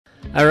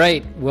All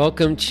right,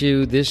 welcome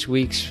to this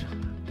week's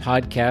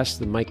podcast,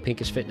 the Mike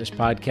Pincus Fitness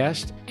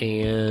Podcast,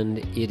 and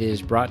it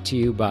is brought to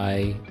you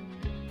by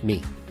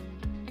me,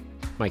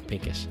 Mike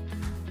Pincus,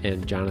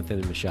 and Jonathan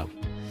and Michelle.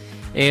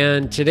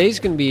 And today's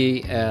going to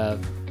be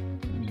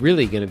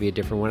really going to be a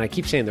different one. I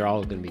keep saying they're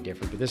all going to be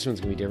different, but this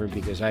one's going to be different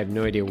because I have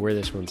no idea where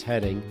this one's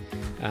heading,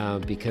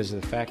 because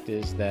the fact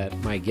is that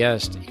my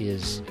guest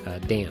is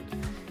Dan,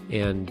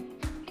 and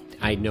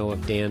I know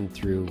of Dan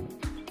through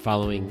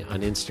following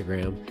on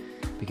Instagram,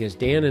 because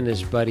Dan and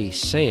his buddy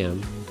Sam,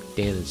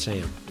 Dan and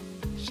Sam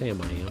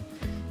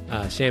I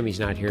am, Sammy's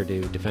not here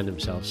to defend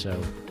himself,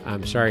 so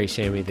I'm sorry,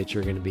 Sammy, that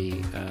you're going to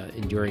be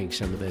enduring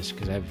some of this,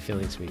 because I have a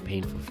feeling it's going to be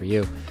painful for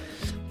you.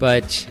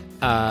 But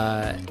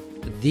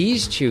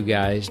these two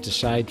guys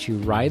decide to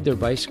ride their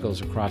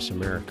bicycles across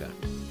America.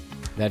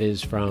 That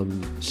is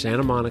from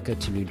Santa Monica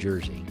to New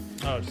Jersey.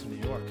 Oh, to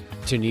New York.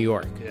 To New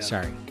York, yeah.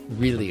 Sorry.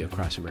 Really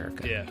across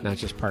America. Yeah. Not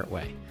just part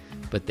way,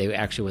 but they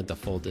actually went the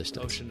full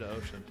distance. Ocean to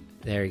ocean.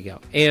 There you go.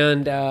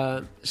 And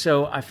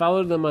so I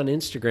followed them on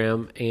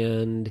Instagram,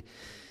 and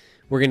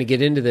we're going to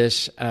get into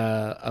this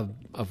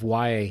of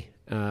why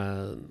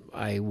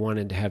I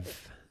wanted to have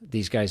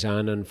these guys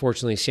on.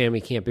 Unfortunately,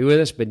 Sammy can't be with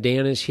us, but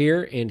Dan is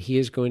here, and he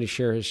is going to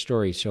share his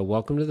story. So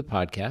welcome to the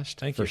podcast,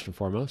 Thank you. First and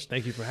foremost.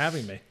 Thank you for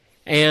having me.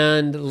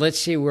 And let's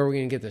see where we're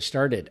going to get this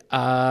started.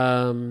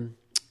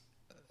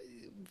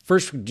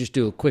 First, we'll just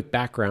do a quick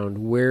background.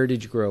 Where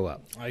did you grow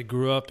up? I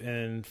grew up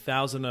in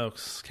Thousand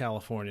Oaks,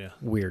 California.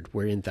 Weird.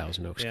 We're in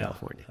Thousand Oaks, Yeah,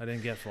 California. I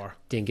didn't get far.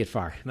 Didn't get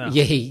far. No.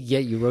 Yeah,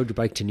 you rode your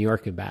bike to New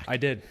York and back. I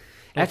did.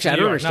 Actually, I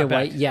don't understand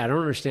why. Back. Yeah, I don't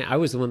understand. I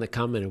was the one that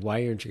commented,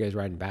 why aren't you guys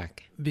riding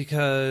back?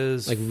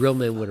 Because Like real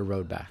men would have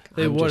rode back.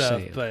 they I'm would just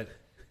have, saying. but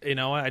you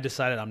know what? I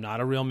decided I'm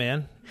not a real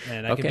man,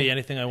 and I can Okay. be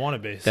anything I want to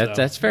be.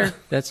 That's fair.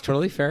 That's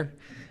totally fair.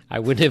 I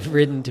wouldn't have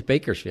ridden to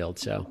Bakersfield.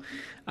 So,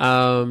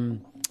 all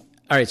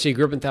right. So you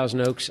grew up in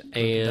Thousand Oaks,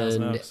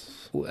 Thousand and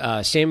Oaks.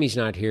 Sammy's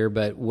not here.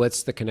 But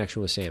what's the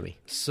connection with Sammy?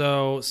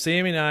 So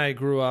Sammy and I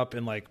grew up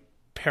in like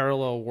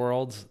parallel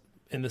worlds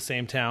in the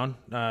same town.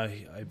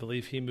 I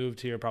believe he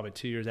moved here probably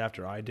 2 years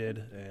after I did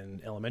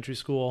in elementary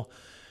school.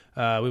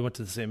 We went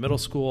to the same middle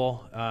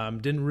school.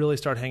 Didn't really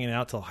start hanging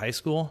out till high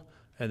school,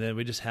 and then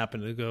we just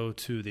happened to go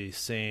to the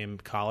same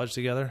college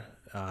together.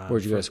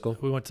 Where'd you go to school?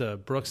 We went to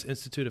Brooks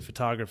Institute of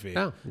Photography.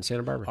 Oh, in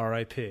Santa Barbara.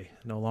 R.I.P.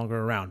 No longer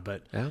around,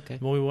 but Okay.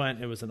 when we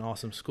went, it was an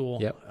awesome school.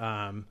 Yep.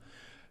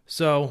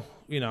 So,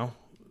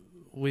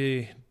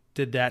 we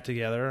did that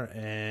together,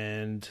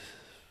 and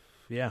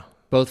yeah.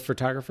 Both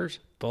photographers?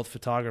 Both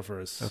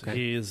photographers. Okay.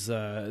 He's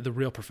the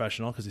real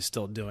professional because he's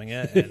still doing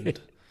it, and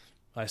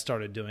I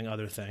started doing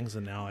other things,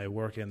 and now I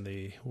work in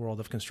the world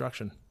of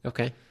construction.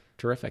 Okay.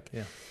 Terrific.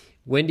 Yeah.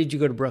 When did you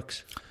go to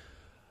Brooks?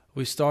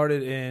 We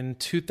started in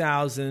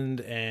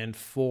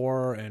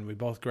 2004, and we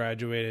both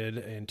graduated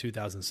in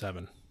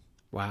 2007.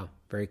 Wow.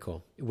 Very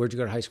cool. Where'd you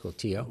go to high school?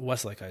 TO?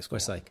 Westlake High School.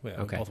 Westlake.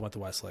 Yeah, Okay. we both went to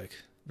Westlake.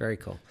 Very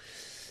cool.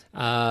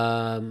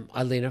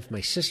 Oddly enough,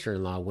 my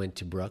sister-in-law went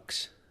to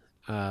Brooks.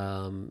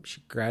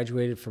 She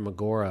graduated from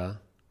Agora,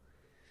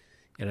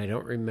 and I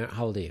don't remember.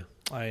 How old are you?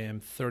 I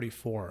am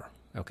 34.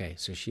 Okay,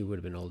 so she would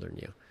have been older than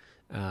you.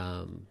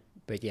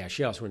 But yeah,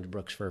 she also went to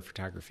Brooks for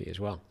photography as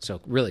well.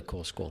 So really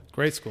cool school.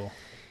 Great school.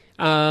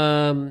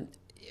 All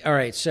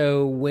right,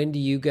 so when do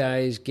you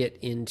guys get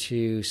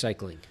into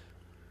cycling?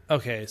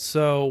 Okay,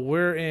 so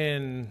we're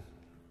in,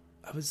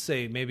 I would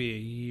say maybe a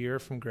year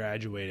from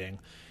graduating,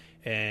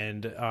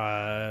 and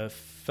a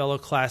fellow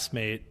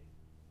classmate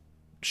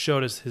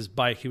showed us his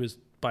bike. He was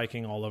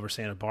biking all over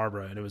Santa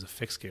Barbara, and it was a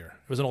fixed gear.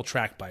 It was an old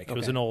track bike. Okay. It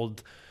was an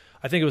old,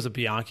 I think it was a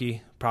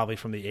Bianchi, probably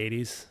from the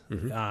 80s.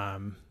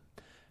 Mm-hmm.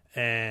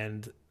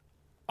 And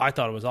I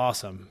thought it was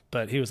awesome,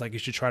 but he was like, you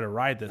should try to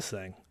ride this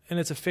thing. And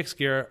it's a fixed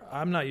gear.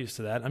 I'm not used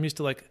to that. I'm used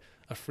to like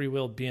a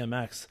free-wheeled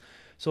BMX.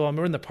 So I'm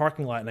in the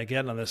parking lot, and I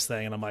get on this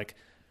thing, and I'm like,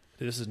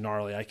 dude, this is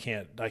gnarly. I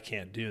can't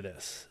do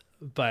this.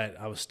 But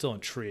I was still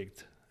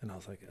intrigued, and I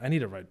was like, I need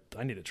to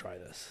try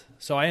this.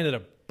 So I ended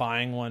up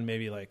buying one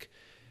maybe like,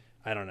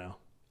 I don't know,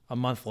 a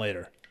month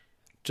later,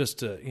 just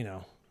to,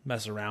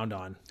 mess around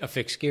on. A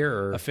fixed gear?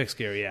 Or? A fixed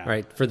gear, yeah. All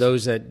right, for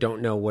those that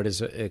don't know,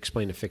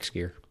 explain a fixed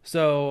gear?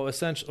 So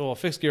essentially, a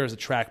fixed gear is a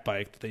track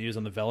bike that they use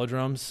on the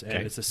velodromes,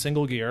 and It's a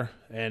single gear,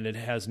 and it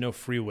has no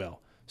free wheel.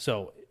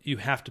 So you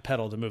have to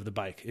pedal to move the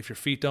bike. If your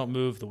feet don't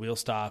move, the wheel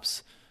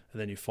stops,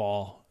 and then you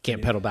fall.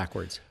 Can't pedal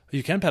backwards.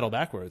 You can pedal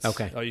backwards.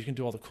 Okay. Oh, you can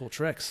do all the cool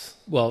tricks.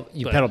 Well,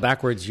 pedal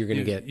backwards, you're going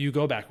to get... You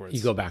go backwards.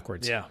 You go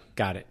backwards. Yeah.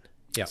 Got it.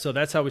 Yeah. So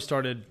that's how we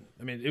started.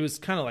 I mean, it was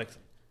kind of like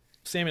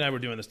Sammy and I were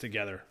doing this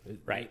together.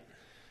 Right.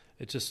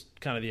 It's just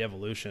kind of the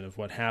evolution of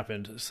what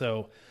happened.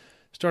 So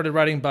started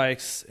riding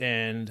bikes,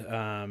 and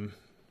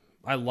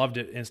I loved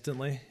it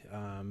instantly.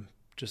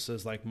 Just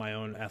as like my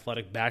own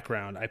athletic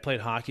background. I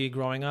played hockey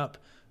growing up.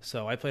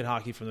 So I played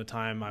hockey from the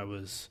time I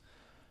was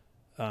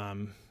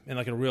in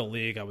like a real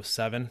league. I was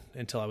 7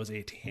 until I was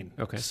 18.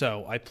 Okay.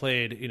 So I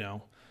played,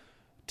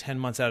 10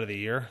 months out of the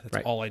year. That's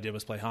Right. all I did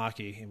was play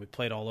hockey, and we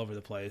played all over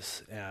the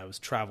place. It was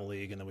travel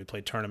league, and then we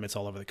played tournaments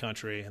all over the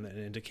country and then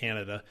into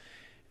Canada.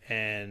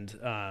 And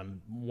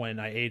when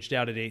I aged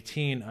out at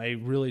 18, I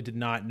really did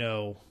not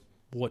know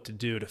what to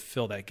do to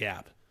fill that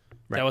gap.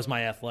 Right. That was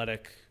my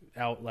athletic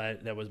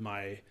outlet. That was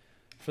my,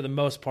 for the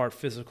most part,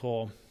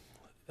 physical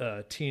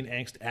teen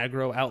angst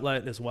aggro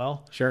outlet as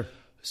well. Sure.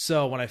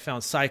 So when I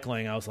found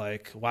cycling, I was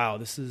like, wow,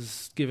 this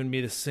is giving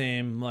me the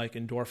same like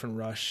endorphin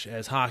rush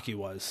as hockey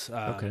was.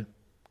 Okay.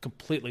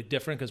 Completely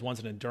different because one's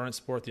an endurance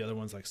sport. The other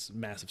one's like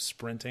massive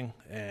sprinting.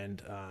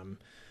 And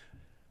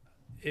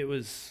it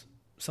was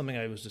something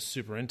I was just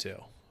super into.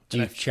 Do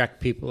you check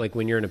people, like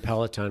when you're in a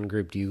Peloton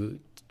group, do you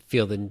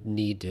feel the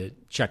need to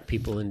check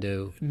people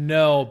into?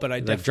 No, but I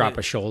like definitely drop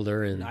a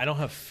shoulder? And I don't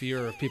have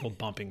fear of people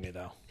bumping me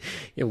though.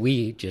 Yeah,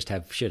 we just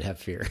should have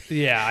fear.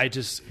 Yeah,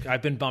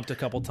 I've been bumped a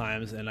couple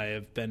times and I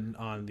have been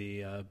on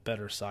the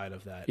better side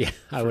of that. Yeah,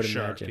 I would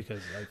sure, imagine.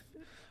 Because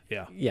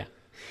Yeah.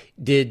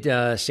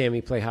 Did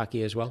Sammy play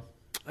hockey as well?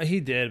 He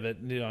did, but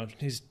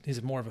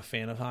he's more of a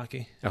fan of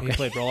hockey. Okay. He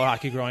played roller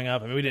hockey growing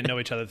up. I mean, we didn't know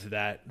each other through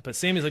that. But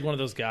Sammy's like one of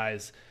those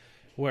guys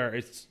where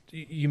it's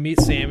you meet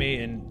Sammy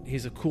and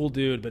he's a cool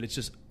dude, but it's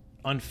just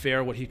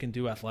unfair what he can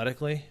do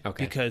athletically.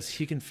 Okay. Because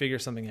he can figure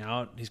something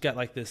out. He's got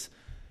like this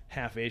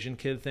half Asian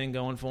kid thing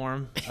going for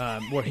him,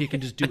 where he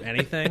can just do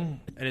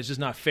anything, and it's just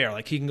not fair.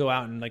 Like he can go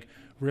out and like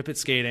rip at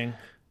skating,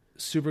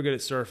 super good at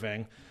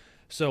surfing.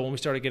 So when we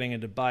started getting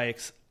into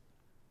bikes,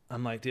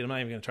 I'm like, dude, I'm not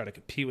even going to try to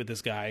compete with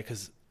this guy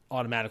because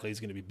automatically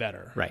he's going to be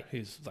better. Right.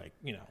 He's like,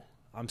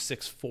 I'm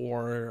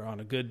 6'4" on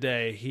a good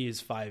day.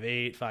 He's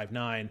 5'8",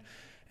 5'9",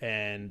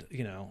 and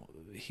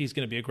he's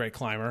going to be a great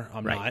climber.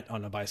 I'm not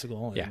on a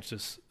bicycle. And it's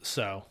just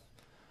so,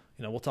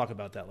 we'll talk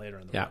about that later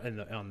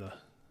on the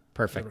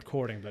perfect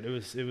recording. But it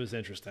was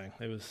interesting.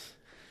 It was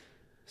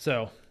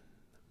so.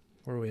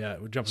 Where are we at?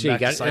 We're jumping so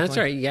back to cycling. That's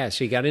all right. Yeah.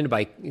 So you got into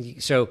bike.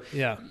 So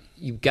yeah,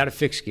 you got a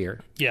fixed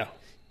gear. Yeah.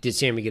 Did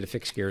Sammy get a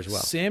fixed gear as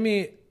well?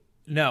 Sammy.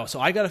 No, so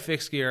I got a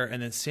fixed gear,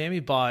 and then Sammy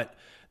bought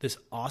this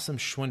awesome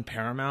Schwinn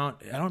Paramount.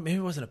 Maybe it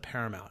wasn't a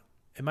Paramount.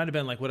 It might have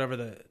been like whatever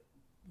the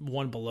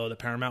one below the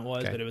Paramount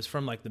was, but it was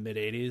from like the mid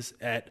 '80s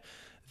at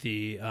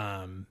the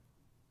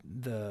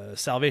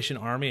Salvation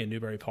Army in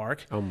Newbury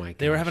Park. Oh my god!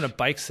 They were having a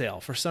bike sale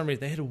for some reason.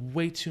 They had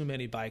way too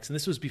many bikes, and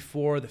this was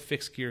before the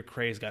fixed gear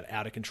craze got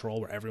out of control,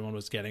 where everyone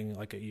was getting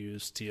like a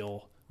used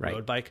steel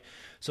road bike.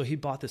 So he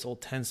bought this old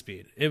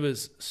 10-speed. It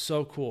was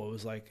so cool. It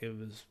was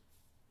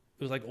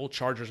like old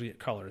Chargers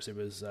colors. It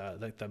was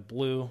like the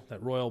blue,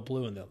 that royal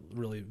blue, and the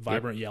really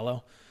vibrant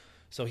yellow.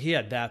 So he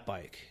had that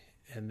bike,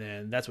 and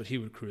then that's what he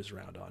would cruise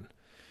around on.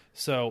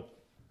 So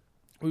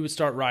we would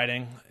start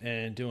riding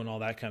and doing all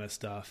that kind of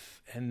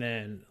stuff. And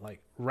then like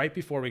right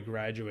before we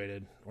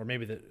graduated, or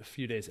maybe a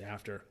few days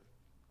after,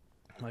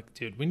 I'm like,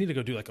 dude, we need to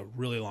go do like a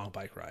really long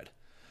bike ride.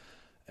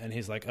 And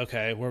he's like,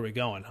 okay, where are we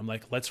going? I'm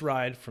like, let's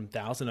ride from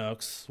Thousand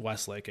Oaks,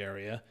 Westlake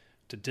area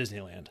to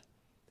Disneyland.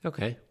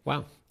 Okay.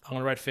 Wow. I'm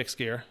going to ride fixed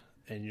gear,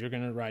 and you're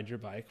going to ride your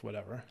bike,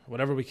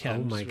 whatever we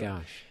can. Oh my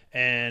gosh.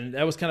 And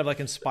that was kind of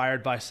like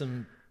inspired by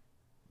some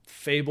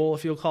fable,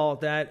 if you'll call it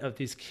that, of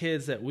these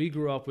kids that we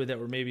grew up with that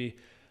were maybe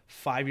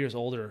 5 years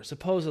older,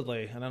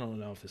 supposedly, and I don't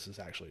know if this is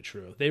actually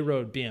true. They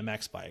rode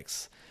BMX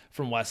bikes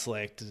from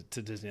Westlake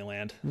to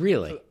Disneyland.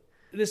 Really? So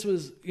this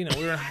was,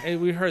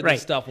 we heard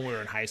this stuff when we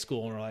were in high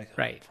school, and we're like,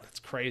 that's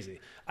crazy.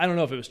 I don't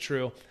know if it was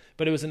true,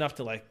 but it was enough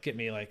to like get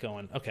me like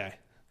going, okay,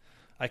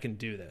 I can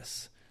do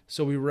this.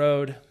 So we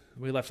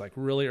left like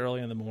really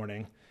early in the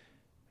morning,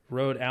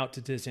 rode out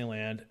to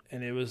Disneyland,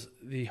 and it was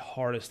the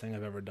hardest thing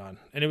I've ever done.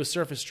 And it was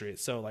surface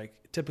streets. So like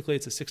typically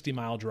it's a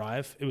 60-mile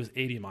drive. It was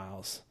 80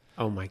 miles.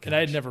 Oh my gosh. And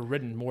I had never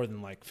ridden more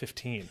than like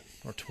 15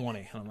 or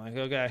 20. And I'm like,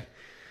 okay.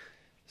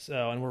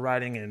 So, and we're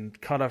riding in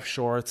cutoff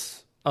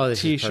shorts,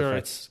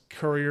 T-shirts,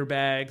 courier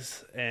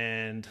bags,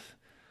 and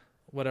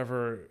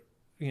whatever,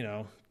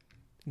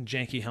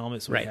 janky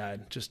helmets we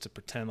had, just to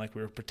pretend like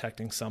we were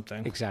protecting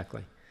something.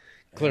 Exactly.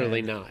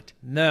 Clearly not.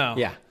 No.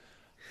 Yeah.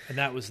 And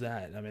that was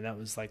that. I mean, that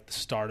was like the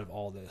start of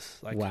all this.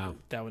 Like, wow.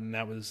 That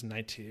was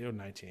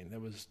 19.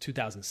 That was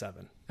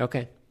 2007.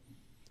 Okay.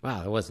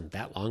 Wow, it wasn't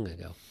that long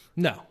ago.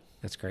 No.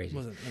 That's crazy. It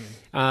wasn't.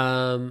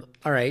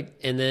 All right.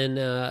 And then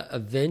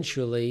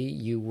eventually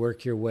you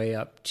work your way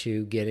up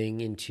to getting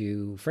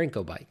into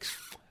Franco bikes.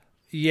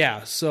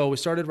 Yeah. So we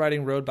started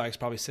riding road bikes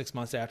probably 6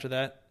 months after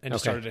that, and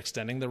just started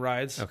extending the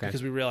rides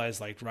because we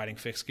realized like riding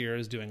fixed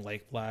gears, doing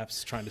lake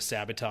laps, trying to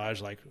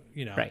sabotage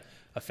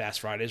a fast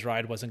Fridays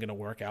ride wasn't going to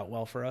work out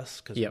well for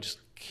us because we just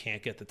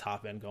can't get the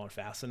top end going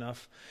fast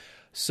enough.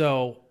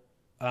 So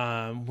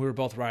we were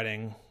both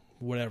riding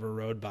whatever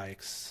road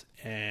bikes,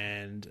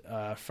 and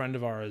a friend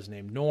of ours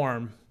named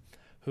Norm,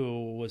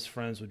 who was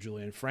friends with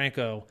Julian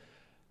Franco,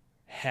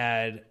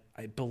 had,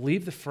 I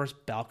believe, the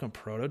first Balkan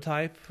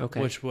prototype,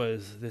 which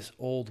was this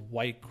old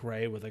white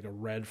gray with like a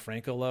red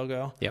Franco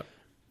logo. Yep.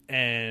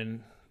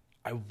 And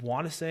I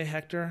want to say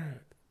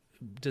Hector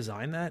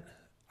designed that.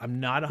 I'm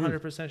not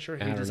 100% sure.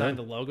 He designed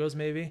the logos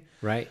maybe.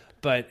 Right.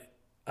 But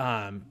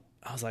I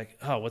was like,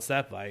 oh, what's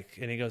that bike?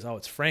 And he goes, oh,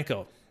 it's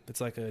Franco.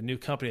 It's like a new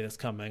company that's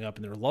coming up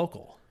and they're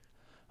local.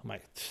 I'm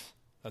like,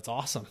 that's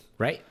awesome.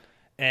 Right.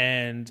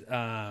 And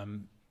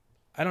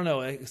I don't know,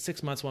 like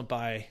 6 months went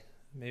by,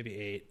 maybe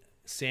 8.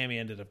 Sammy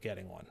ended up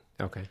getting one.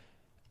 Okay.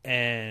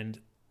 And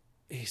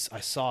I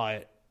saw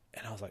it,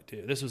 and I was like,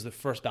 dude, this was the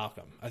first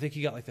Balcom. I think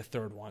he got like the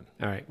third one.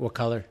 All right. What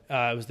color?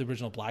 It was the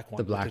original black one.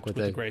 The black with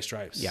the gray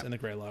stripes and the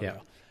gray logo.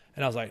 Yep.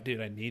 And I was like,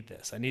 dude, I need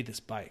this. I need this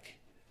bike.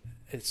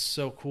 It's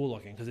so cool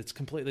looking because it's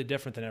completely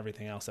different than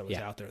everything else that was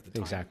out there at the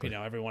time. Exactly. You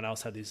know, everyone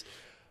else had these.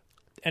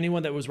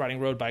 Anyone that was riding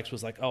road bikes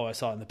was like, oh, I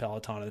saw it in the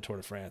Peloton and the Tour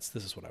de France.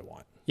 This is what I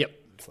want. Yep.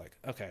 It's like,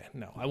 okay,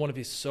 no, I want to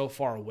be so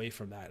far away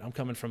from that. I'm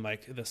coming from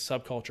like the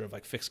subculture of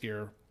like fixed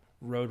gear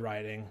road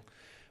riding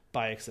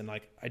bikes, and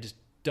like I just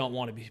don't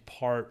want to be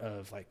part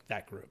of like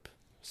that group.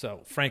 So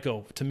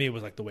Franco to me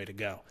was like the way to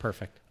go.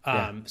 Perfect.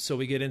 So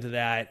we get into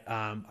that.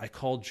 I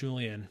called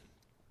Julian,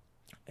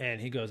 and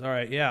he goes, all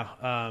right, yeah,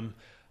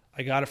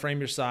 I got a frame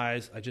your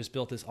size. I just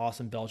built this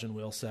awesome Belgian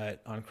wheel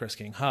set on Chris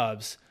King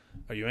hubs.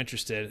 Are you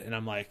interested? And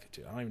I'm like,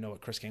 dude, I don't even know what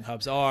Chris King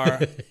hubs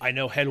are. I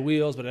know head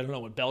wheels, but I don't know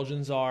what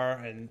Belgians are.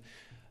 And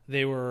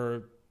they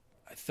were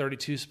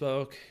 32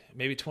 spoke,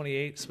 maybe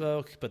 28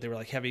 spoke, but they were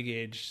like heavy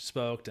gauge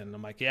spoked. And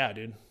I'm like, yeah,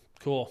 dude,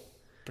 cool.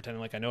 Pretending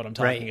like I know what I'm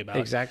talking about.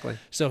 Exactly.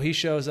 So he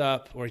shows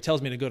up, or he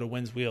tells me to go to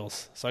Wynn's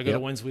Wheels. So I go to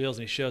Wynn's Wheels,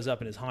 and he shows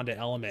up in his Honda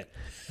Element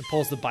and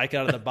pulls the bike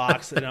out of the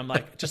box. And I'm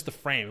like, just the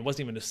frame. It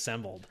wasn't even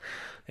assembled.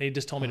 And he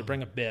just told me to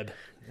bring a bib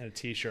and a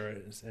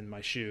T-shirt and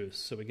my shoes.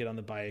 So we get on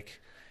the bike,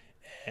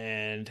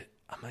 and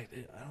I'm like,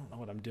 dude, I don't know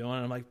what I'm doing.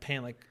 I'm like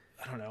paying like,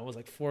 I don't know, it was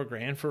like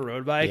 $4,000 for a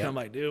road bike. And I'm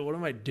like, dude, what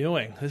am I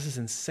doing? This is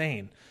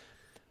insane.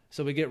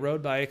 So we get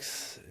road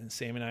bikes, and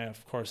Sam and I,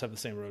 of course, have the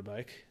same road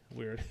bike.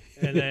 Weird.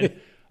 And then...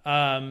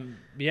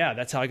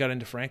 that's how I got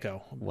into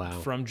Franco.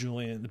 Wow. From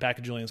Julian, the back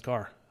of Julian's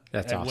car.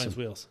 That's at awesome. Wynn's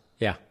Wheels.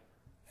 Yeah.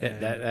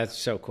 That's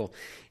so cool.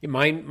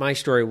 My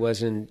story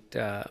wasn't,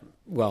 it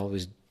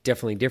was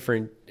definitely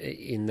different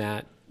in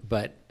that,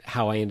 but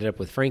how I ended up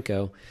with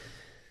Franco,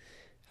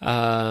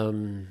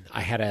 I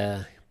had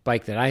a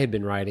bike that I had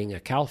been riding, a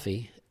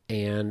Calfee,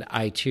 and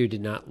I too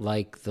did not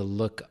like the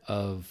look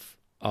of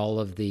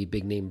all of the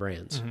big name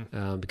brands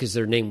because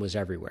their name was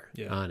everywhere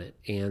on it.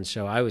 And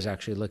so I was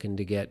actually looking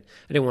to I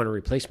didn't want to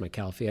replace my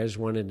Calfee. I just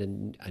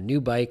wanted a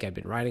new bike. I'd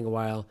been riding a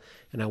while,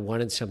 and I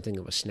wanted something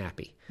that was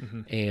snappy.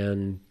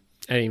 And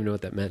I didn't even know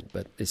what that meant,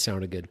 but it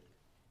sounded good.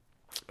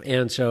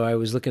 And so I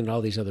was looking at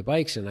all these other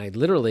bikes, and I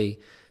literally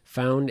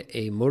found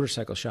a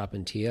motorcycle shop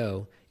in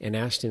TO and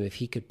asked him if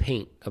he could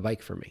paint a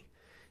bike for me.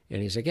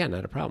 And he's like, yeah,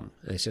 not a problem.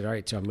 And I said, all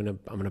right, so I'm going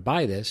to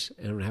buy this,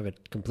 and I'm going to have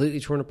it completely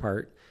torn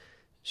apart,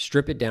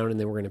 strip it down, and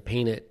then we're going to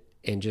paint it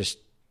and just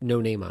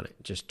no name on it,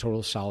 just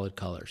total solid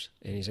colors.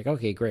 And he's like,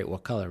 okay, great.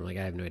 What color? I'm like,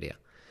 I have no idea.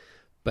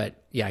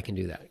 But yeah, I can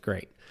do that.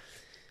 Great.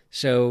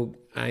 So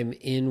I'm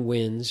in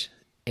Wynn's,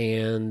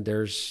 and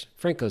there's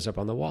Franco's up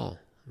on the wall.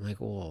 I'm like,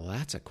 well,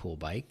 that's a cool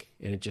bike.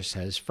 And it just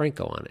says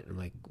Franco on it. I'm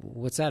like,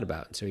 what's that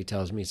about? And so he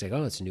tells me, he's like,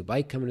 oh, it's a new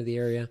bike coming to the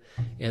area,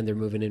 and they're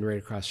moving in right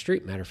across the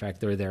street. Matter of fact,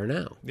 they're there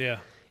now. Yeah.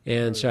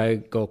 And so I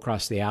go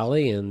across the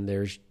alley, and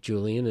there's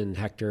Julian and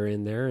Hector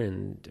in there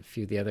and a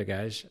few of the other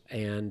guys,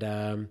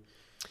 and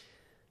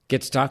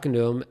gets talking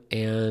to him,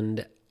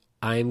 and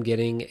I'm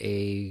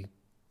getting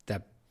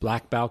that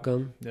black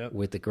Balcom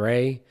with the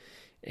gray,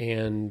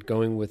 and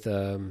going with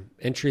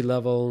entry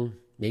level,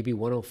 maybe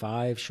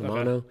 105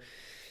 Shimano. Okay.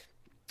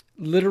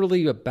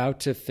 Literally about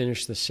to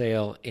finish the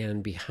sale,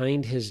 and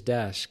behind his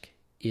desk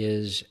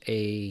is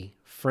a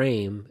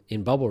frame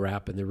in bubble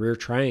wrap, and the rear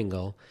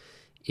triangle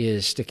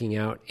is sticking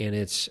out, and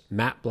it's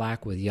matte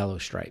black with yellow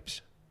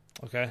stripes.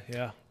 Okay,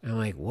 yeah. And I'm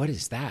like, what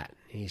is that?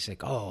 And he's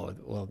like, oh,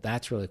 well,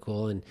 that's really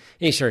cool. And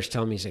he starts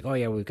telling me, he's like, oh,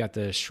 yeah, we've got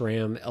the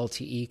SRAM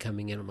LTE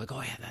coming in. I'm like,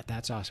 oh, yeah,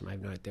 that's awesome. I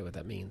have no idea what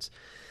that means.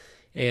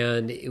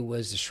 And it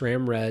was the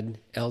SRAM Red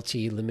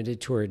LTE Limited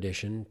Tour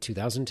Edition,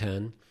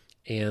 2010.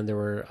 And there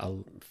were,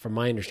 from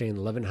my understanding,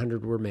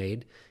 1,100 were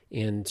made,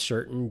 and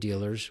certain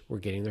dealers were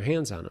getting their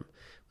hands on them.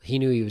 He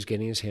knew he was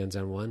getting his hands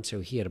on one, so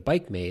he had a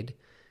bike made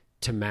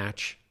to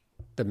match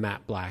the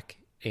matte black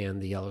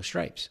and the yellow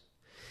stripes.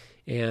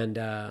 And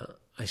I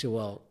said,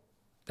 well,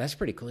 that's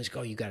pretty cool. He's like,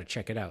 oh, you got to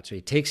check it out. So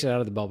he takes it out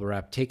of the bubble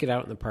wrap, take it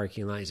out in the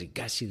parking lot. He's like,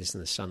 got to see this in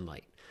the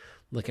sunlight.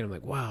 I'm looking, I'm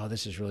like, wow,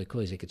 this is really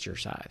cool. He's like, it's your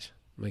size.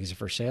 I'm like, is it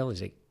for sale?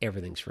 He's like,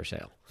 everything's for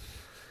sale.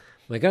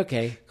 I'm like,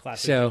 okay.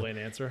 Classic Julian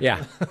answer.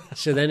 Yeah.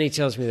 So then he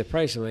tells me the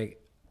price. I'm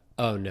like,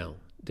 oh, no,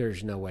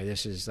 there's no way.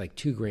 This is like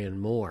 $2,000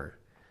 more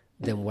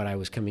than what I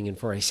was coming in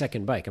for a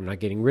second bike. I'm not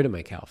getting rid of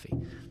my Calfee.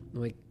 I'm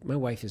like, my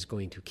wife is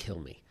going to kill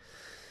me.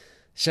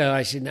 So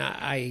I said,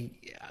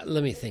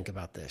 let me think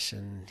about this.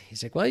 And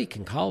he's like, well, you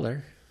can call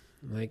her.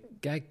 I'm like,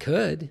 I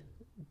could,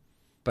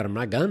 but I'm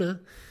not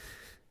gonna.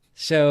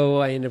 So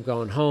I ended up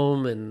going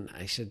home, and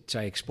so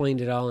I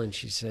explained it all, and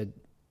she said,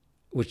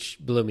 which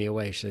blew me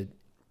away. She said,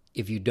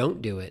 if you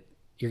don't do it,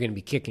 you're going to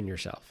be kicking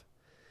yourself.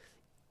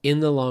 In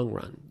the long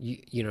run, you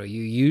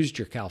used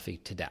your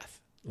Calfee to death.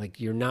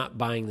 Like, you're not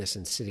buying this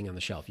and sitting on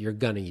the shelf. You're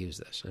going to use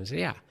this. And I said,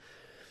 yeah.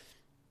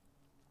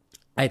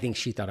 I think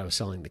she thought I was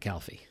selling the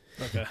Calfee.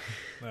 Okay.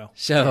 Well,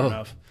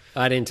 so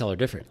I didn't tell her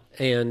different.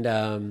 And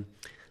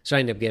so I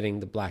ended up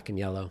getting the black and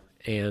yellow,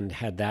 and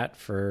had that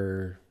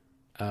for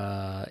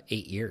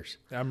 8 years.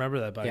 I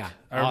remember that bike. Yeah,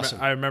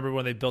 Awesome. I remember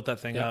when they built that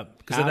thing up,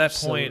 because at that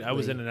point I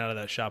was in and out of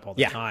that shop all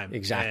the time.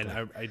 Exactly.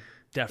 And I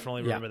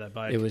definitely remember that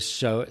bike. It was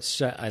so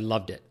I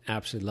loved it.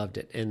 Absolutely loved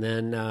it. And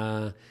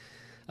then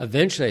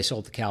eventually I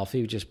sold the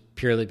Calfee just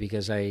purely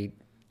because I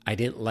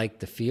didn't like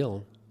the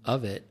feel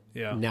of it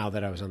now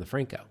that I was on the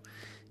Franco.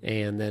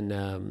 And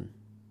then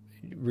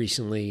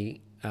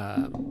recently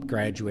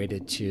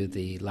graduated to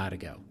the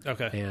Latigo.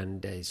 Okay.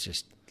 And it's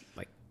just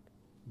like,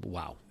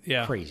 wow.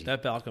 Yeah. Crazy.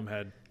 That Balcom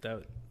had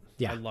that.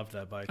 Yeah. I loved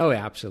that bike. Oh,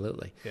 yeah,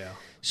 absolutely. Yeah.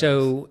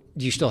 So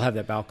do you still have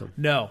that Balcom?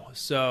 No.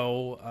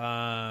 So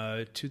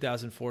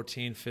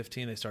 2014,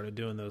 15, they started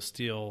doing those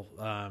steel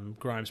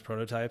Grimes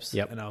prototypes.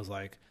 Yep. And I was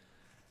like,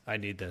 I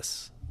need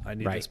this. I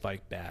need this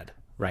bike bad.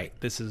 Right.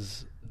 This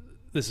is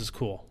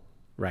cool.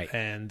 Right.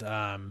 And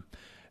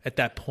at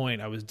that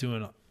point, I was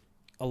doing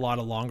a lot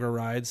of longer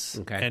rides.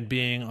 Okay. And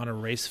being on a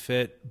race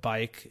fit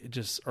bike, it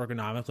just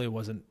ergonomically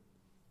wasn't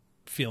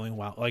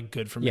feeling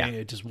good for me. Yeah.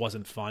 It just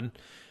wasn't fun.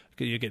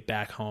 You get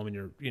back home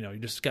and you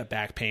just got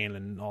back pain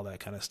and all that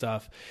kind of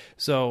stuff.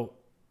 So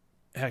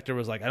Hector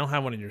was like, I don't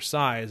have one in your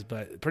size,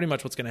 but pretty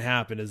much what's going to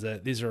happen is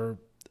that these are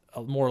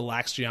a more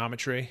lax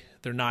geometry.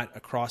 They're not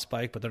a cross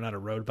bike, but they're not a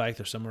road bike.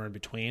 They're somewhere in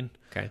between.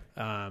 Okay.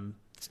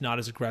 It's not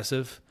as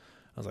aggressive.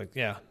 I was like,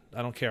 yeah,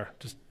 I don't care.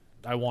 Just,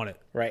 I want it.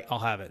 Right. I'll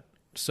have it.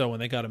 So when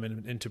they got them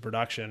into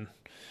production,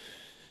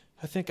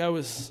 I think I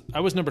was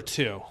number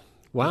 2.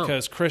 Wow.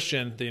 Because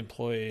Christian, the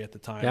employee at the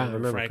time, I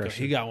remember Franco,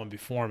 Christian. he got one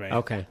before me.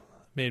 Okay.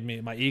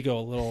 Made my ego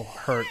a little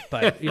hurt,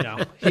 but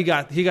he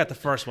got the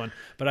first one,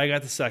 but I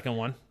got the second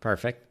one.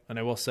 Perfect. And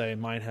I will say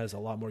mine has a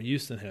lot more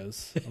use than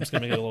his. I'm just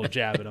gonna make a little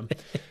jab at him.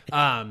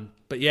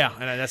 But yeah,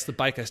 and that's the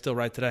bike I still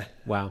ride today.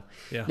 Wow.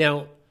 Yeah.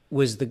 Now,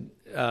 was the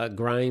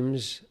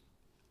Grimes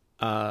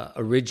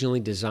originally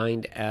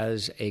designed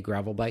as a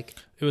gravel bike?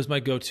 It was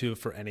my go-to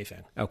for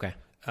anything. Okay.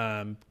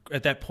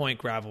 At that point,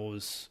 gravel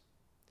was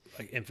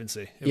like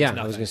infancy.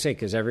 I was going to say,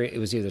 because it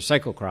was either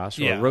cyclocross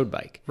or a road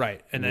bike.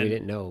 Right. And then we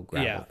didn't know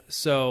gravel. Yeah.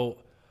 So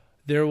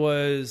there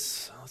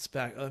was,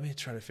 let me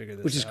try to figure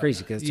this out. Which is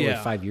crazy because it's only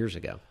 5 years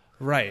ago.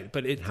 Right.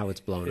 But how it's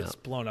blown up. It's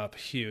blown up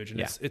huge. And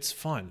it's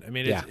fun. I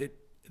mean,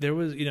 there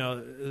was,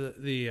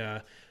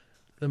 the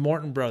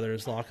Morton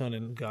brothers, Lachlan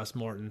and Gus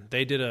Morton,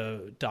 they did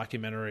a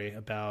documentary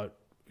about,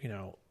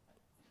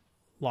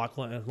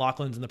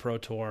 Lachlan's in the Pro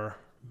Tour.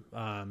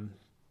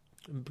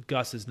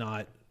 Gus is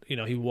not.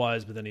 He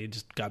was, but then he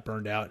just got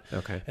burned out.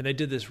 Okay. And they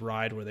did this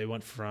ride where they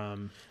went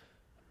from,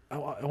 I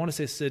want to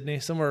say Sydney,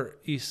 somewhere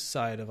east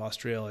side of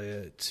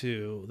Australia,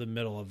 to the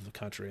middle of the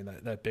country, and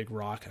that big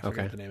rock, I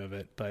forget the name of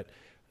it. But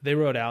they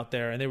rode out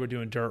there, and they were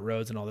doing dirt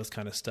roads and all this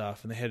kind of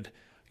stuff. And they had,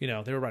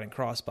 they were riding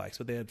cross bikes,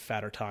 but they had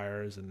fatter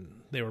tires, and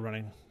they were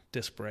running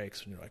disc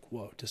brakes. And you're like,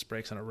 whoa, disc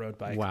brakes on a road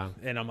bike. Wow.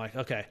 And I'm like,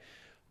 okay,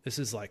 this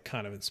is like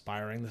kind of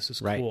inspiring. This is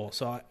cool.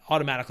 So I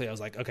was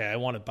like, okay, I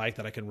want a bike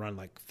that I can run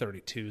like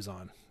 32s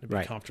on and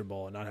be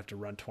comfortable and not have to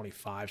run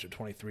 25s or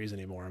 23s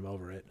anymore. I'm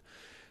over it.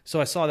 So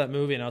I saw that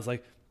movie and I was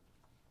like,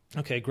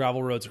 okay,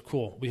 gravel roads are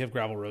cool. We have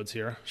gravel roads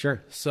here.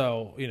 Sure.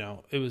 So,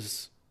 it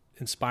was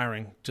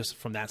inspiring just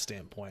from that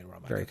standpoint where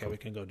I'm like, okay, we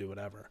can go do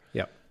whatever.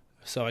 Yep.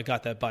 So I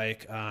got that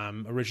bike.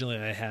 Originally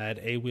I had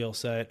a wheel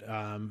set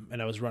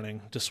and I was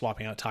just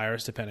swapping out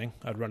tires depending.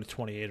 I'd run a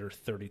 28 or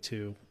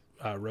 32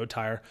 road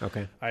tire.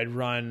 Okay. I'd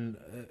run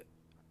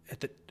at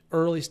the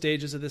early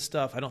stages of this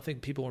stuff. I don't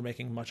think people were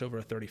making much over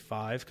a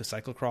 35 because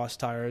cyclocross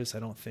tires, I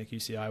don't think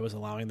UCI was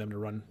allowing them to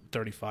run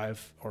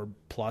 35 or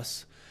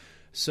plus.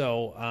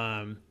 So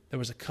there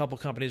was a couple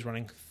companies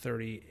running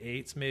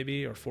 38s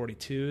maybe or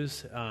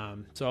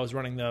 42s. So I was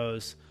running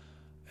those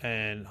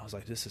and I was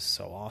like, this is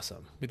so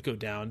awesome. We'd go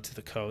down to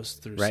the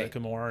coast through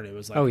Sycamore and it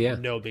was like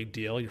no big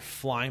deal. You're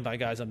flying by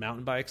guys on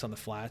mountain bikes on the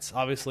flats.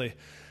 Obviously,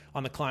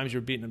 on the climbs, you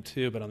were beating them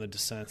too, but on the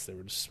descents, they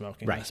were just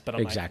smoking us. But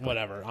I'm like,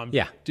 whatever. I'm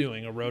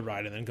doing a road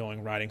ride and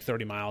then riding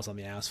 30 miles on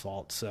the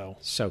asphalt. So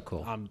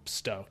cool. I'm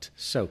stoked.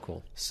 So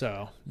cool.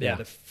 So,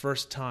 the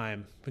first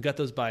time we got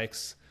those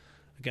bikes,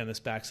 again, this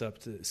backs up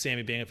to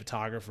Sammy being a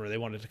photographer. They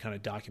wanted to kind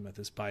of document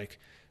this bike.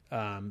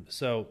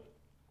 So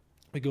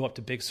we go up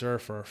to Big Sur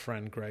for our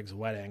friend Greg's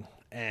wedding.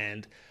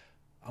 And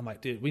I'm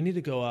like, dude, we need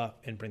to go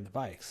up and bring the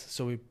bikes.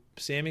 So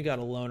Sammy got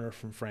a loaner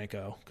from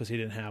Franco because he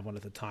didn't have one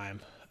at the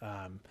time.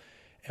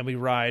 And we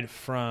ride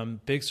from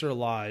Big Sur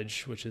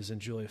Lodge, which is in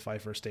Julia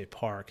Pfeiffer State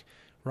Park,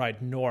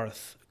 ride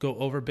north, go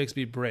over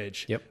Bixby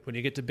Bridge. Yep. When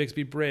you get to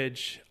Bixby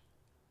Bridge,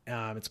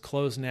 it's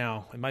closed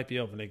now. It might be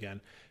open again.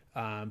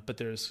 But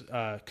there's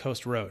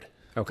Coast Road,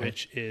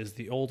 which is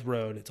the old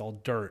road. It's all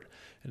dirt.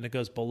 And it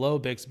goes below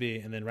Bixby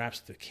and then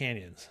wraps through the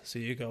canyons. So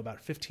you go about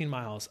 15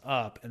 miles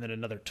up and then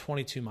another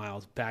 22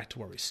 miles back to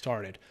where we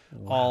started,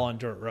 all on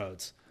dirt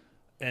roads.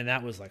 And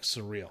that was like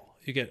surreal.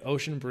 You get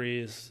ocean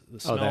breeze,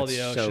 the smell of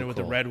the ocean with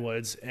the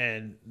redwoods,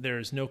 and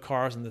there's no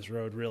cars on this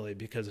road really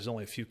because there's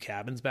only a few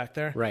cabins back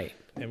there. Right.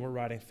 And we're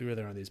riding through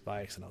there on these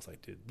bikes, and I was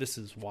like, dude, this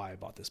is why I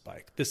bought this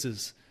bike. It's so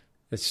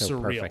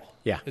surreal. Perfect.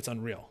 Yeah. It's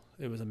unreal.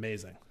 It was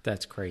amazing.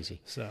 That's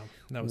crazy. So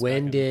that was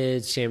when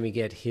did Sammy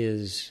get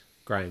his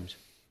Grimes?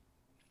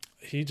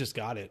 He just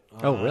got it.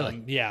 Oh,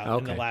 really? Yeah.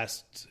 Okay.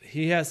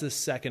 He has the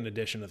second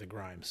edition of the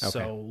Grimes. Okay.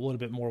 So a little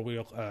bit more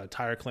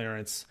tire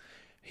clearance.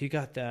 He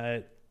got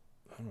that,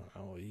 I don't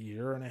know, a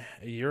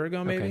year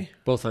ago, maybe. Okay.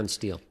 Both on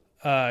steel.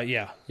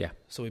 Yeah. Yeah.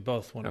 So we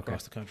both went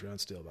across the country on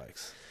steel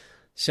bikes.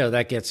 So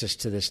that gets us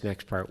to this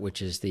next part,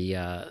 which is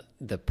the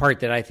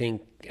part that I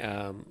think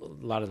a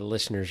lot of the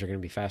listeners are going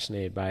to be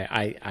fascinated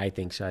by. I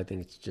think so. I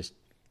think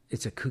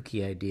it's a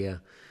kooky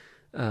idea,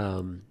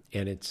 and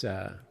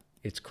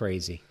it's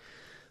crazy.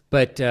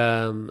 But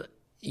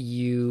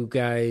you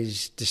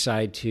guys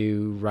decide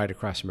to ride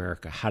across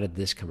America. How did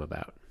this come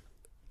about?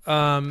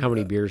 How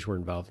many beers were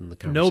involved in the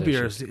conversation? No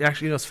beers.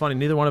 Actually, it's funny.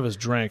 Neither one of us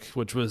drank,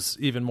 which was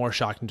even more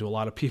shocking to a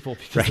lot of people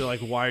because they're like,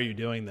 "Why are you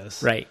doing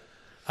this?" Right.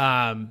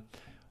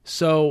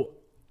 So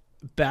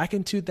back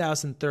in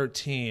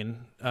 2013,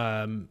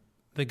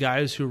 the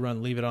guys who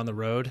run Leave It on the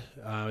Road,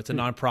 it's a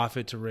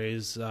nonprofit to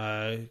raise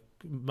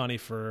money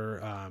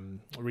for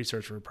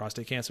research for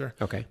prostate cancer.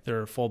 Okay.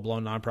 They're a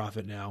full-blown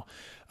nonprofit now.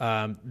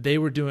 They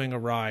were doing a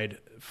ride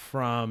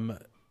from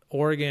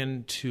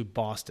Oregon to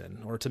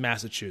Boston or to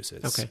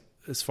Massachusetts. Okay.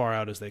 As far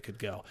out as they could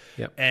go.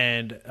 Yep.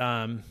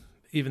 And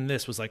even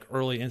this was like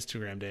early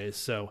Instagram days,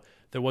 so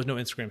there was no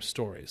Instagram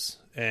stories.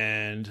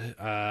 And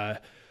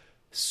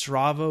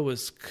Strava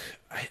was,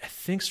 I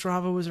think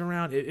Strava was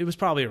around. It was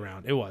probably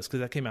around. It was,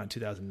 because that came out in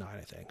 2009,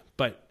 I think.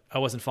 But I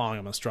wasn't following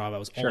him on Strava. I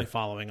was only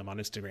following him on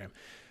Instagram.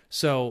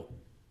 So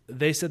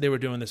they said they were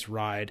doing this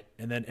ride,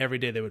 and then every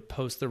day they would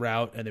post the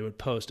route, and they would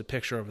post a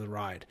picture of the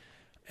ride.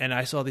 And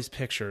I saw these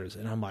pictures,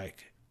 and I'm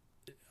like,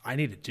 I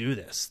need to do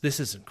this. This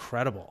is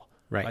incredible.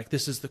 Right. Like,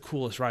 this is the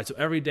coolest ride. So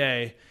every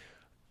day,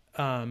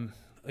 on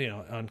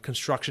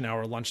construction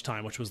hour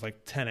lunchtime, which was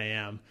like 10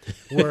 a.m.,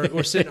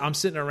 I'm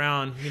sitting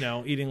around,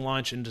 eating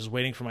lunch and just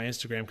waiting for my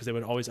Instagram because they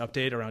would always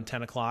update around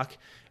 10 o'clock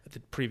at the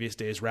previous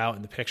day's route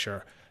in the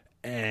picture.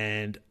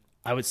 And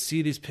I would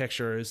see these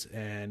pictures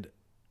and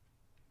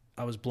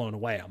I was blown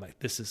away. I'm like,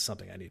 this is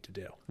something I need to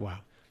do. Wow.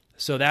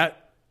 So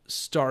that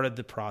started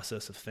the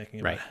process of thinking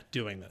about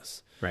doing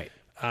this. Right.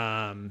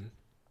 And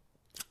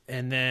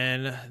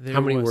then how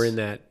many were in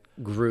that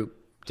group?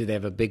 Did they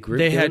have a big group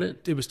doing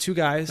it? It was two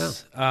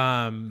guys. Oh.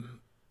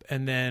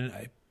 And then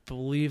I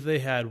believe they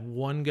had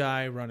one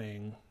guy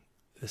running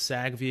the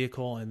SAG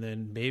vehicle and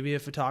then maybe a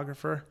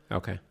photographer.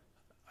 Okay.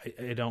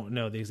 I don't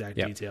know the exact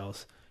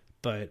details,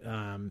 but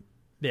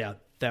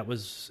that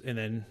was, and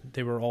then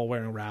they were all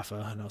wearing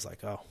Rafa, and I was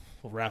like, oh,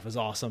 well, Rafa's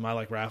awesome. I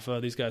like Rafa.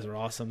 These guys are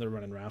awesome. They're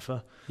running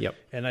Rafa. Yep.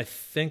 And I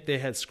think they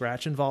had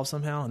Scratch involved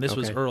somehow, and this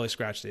was early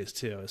Scratch days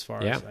too, as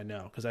far as I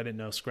know, because I didn't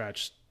know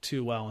Scratch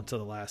too well until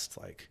the last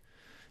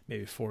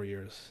maybe 4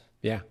 years.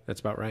 Yeah, that's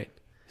about right.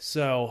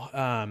 So,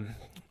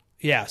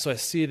 so I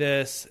see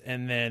this,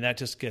 and then that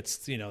just gets,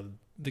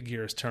 the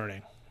gears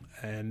turning.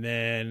 And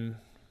then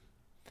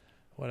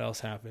what else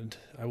happened?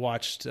 I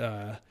watched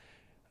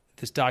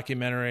this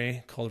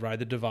documentary called Ride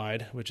the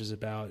Divide, which is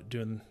about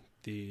doing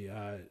the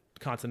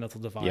continental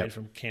divide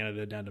from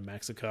Canada down to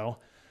Mexico,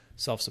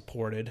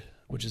 self-supported,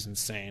 which is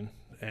insane.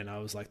 And I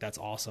was like, that's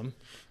awesome.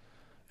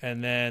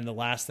 And then the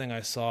last thing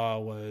I saw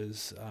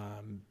was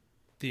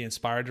the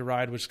Inspired to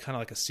Ride, which is kind of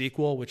like a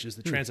sequel, which is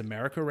the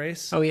Transamerica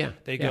race. Oh, yeah.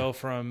 They go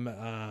from,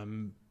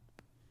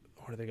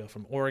 where do they go?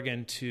 From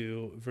Oregon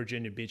to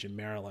Virginia Beach in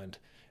Maryland.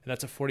 And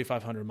that's a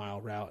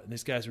 4,500-mile route. And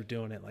these guys were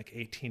doing it like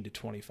 18 to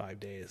 25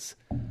 days.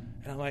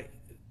 And I'm like,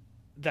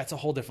 that's a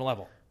whole different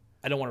level.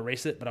 I don't want to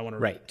race it, but I want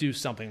to do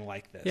something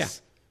like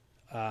this.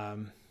 Yeah.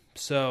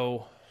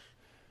 So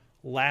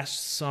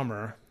last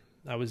summer,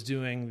 I was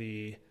doing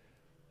the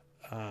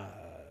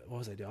what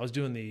was I doing? I was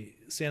doing the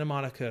Santa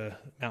Monica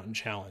Mountain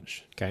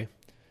Challenge. Okay.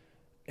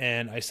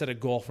 And I set a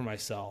goal for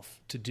myself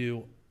to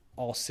do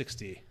all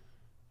 60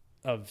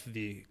 of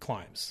the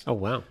climbs. Oh,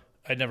 wow.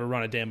 I'd never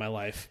run a day in my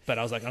life, but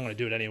I was like, I'm going to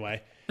do it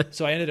anyway.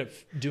 So I ended up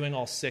doing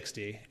all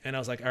 60, and I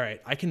was like, all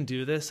right, I can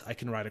do this. I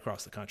can ride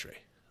across the country.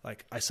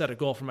 Like, I set a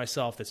goal for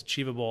myself that's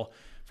achievable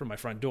from my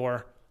front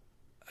door.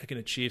 I can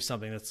achieve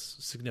something that's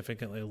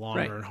significantly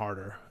longer and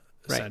harder,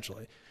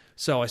 essentially.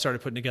 So I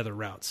started putting together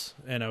routes,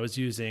 and I was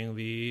using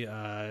the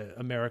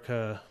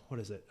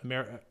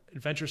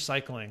Adventure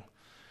Cycling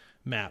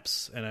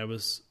maps, and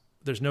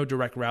there's no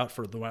direct route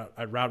for the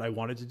route I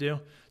wanted to do,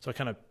 so I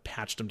kind of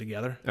patched them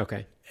together.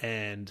 Okay.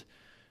 And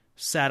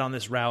sat on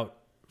this route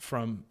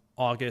from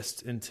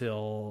August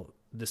until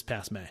this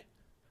past May,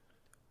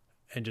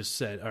 and just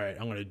said, all right,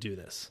 I'm going to do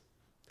this.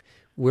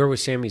 Where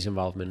was Sammy's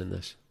involvement in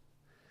this?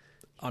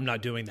 I'm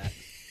not doing that.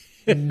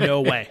 No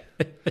way.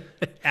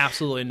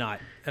 Absolutely not.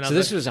 And so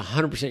this was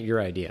 100%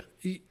 your idea?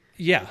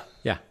 Yeah.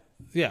 Yeah.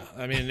 Yeah.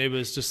 I mean, it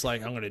was just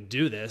like, I'm going to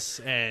do this,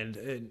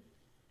 and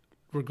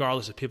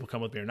regardless if people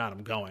come with me or not,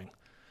 I'm going.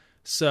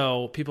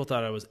 So people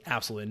thought I was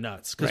absolutely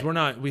nuts because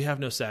we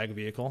have no SAG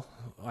vehicle.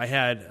 I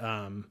had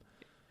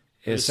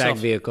a SAG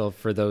vehicle,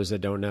 for those that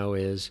don't know,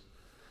 is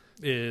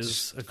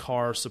a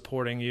car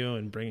supporting you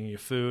and bringing you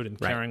food and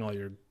carrying all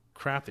your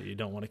crap that you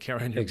don't want to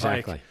carry on your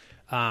bike.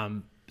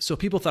 So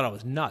people thought I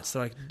was nuts.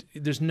 They're like,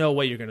 there's no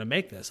way you're going to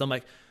make this. I'm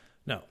like,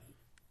 no,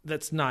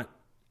 that's not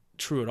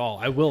true at all.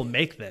 I will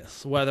make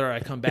this. Whether I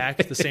come back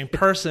the same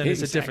person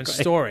is a different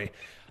story.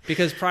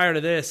 Because prior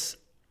to this,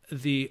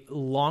 the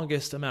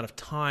longest amount of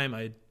time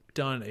I'd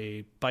done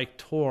a bike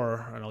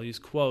tour, and I'll use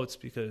quotes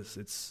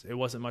because it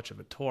wasn't much of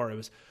a tour. It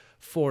was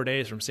 4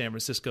 days from San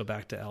Francisco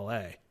back to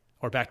LA,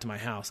 or back to my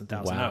house in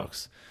Thousand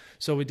Oaks.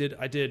 So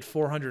I did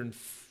 400,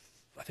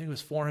 I think it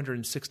was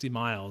 460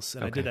 miles,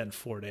 and I did that in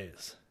 4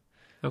 days.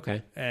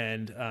 Okay.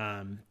 And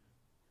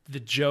the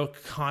joke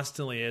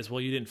constantly is,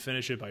 well, you didn't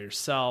finish it by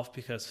yourself,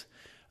 because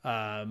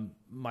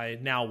my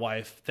now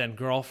wife, then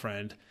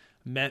girlfriend,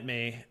 met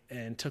me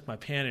and took my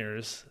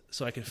panniers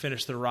so I could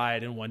finish the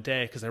ride in one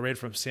day, because I rode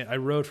from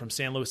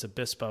San Luis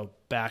Obispo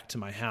back to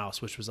my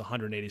house, which was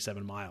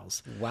 187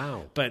 miles.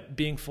 Wow. But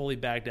being fully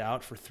bagged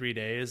out for 3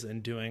 days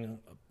and doing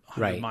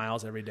 100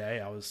 miles every day,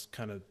 I was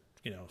kind of,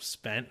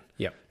 spent.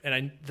 Yep.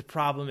 And the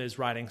problem is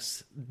riding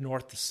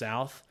north to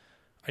south.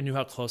 I knew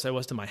how close I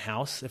was to my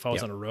house if I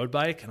was on a road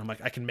bike, and I'm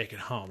like, I can make it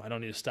home. I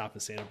don't need to stop in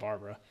Santa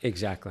Barbara.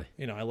 Exactly.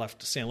 I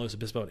left San Luis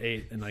Obispo at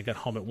 8, and I got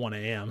home at 1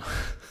 a.m.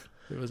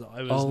 It was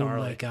gnarly. Oh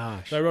my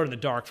gosh. So I rode in the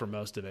dark for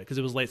most of it because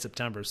it was late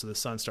September, so the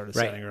sun started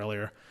setting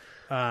earlier.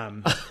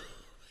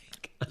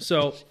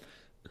 So,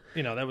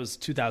 that was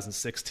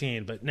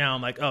 2016, but now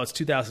I'm like, oh, it's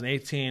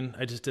 2018.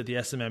 I just did the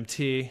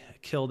SMMT,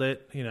 killed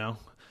it.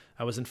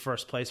 I was in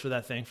first place for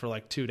that thing for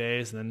like 2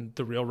 days, and then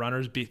the real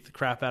runners beat the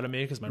crap out of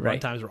me because my run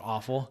times were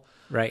awful.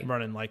 Right. I'm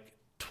running like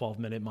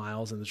 12-minute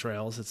miles in the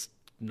trails. It's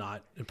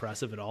not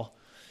impressive at all.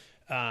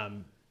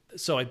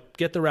 So I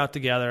get the route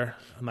together.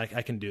 I'm like,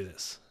 I can do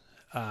this.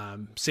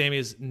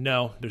 Sammy's,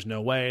 no, there's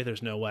no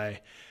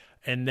way.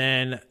 And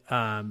then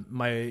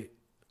my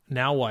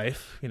now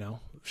wife,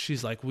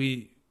 she's like,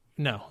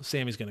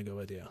 Sammy's going to go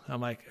with you. I'm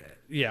like,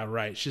 yeah,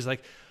 right. She's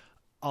like,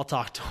 I'll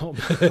talk to him.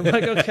 I'm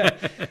like, okay.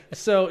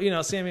 So,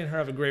 Sammy and her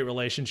have a great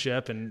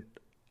relationship, and,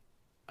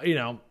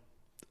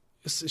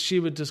 she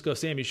would just go,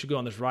 Sammy, you should go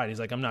on this ride. He's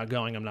like, I'm not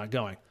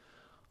going.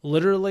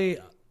 Literally,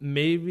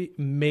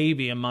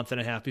 maybe a month and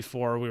a half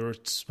before we were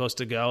supposed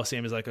to go,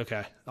 Sammy's like,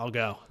 okay, I'll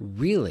go.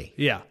 Really?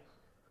 Yeah.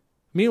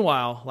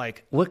 Meanwhile,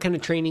 what kind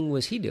of training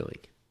was he doing?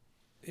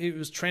 He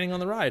was training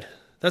on the ride.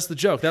 That's the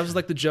joke. That was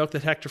like the joke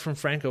that Hector from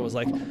Franco was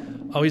like,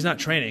 oh, he's not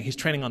training. He's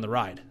training on the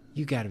ride.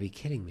 You got to be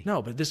kidding me.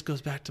 No, but this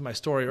goes back to my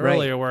story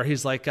earlier where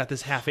he's like got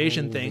this half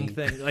Asian thing,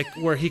 like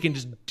where he can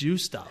just do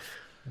stuff.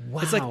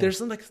 Wow. It's like there's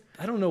some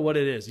I don't know what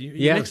it is. You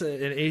mix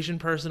an Asian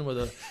person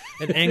with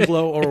an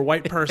Anglo or a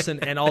white person,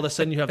 and all of a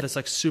sudden you have this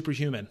like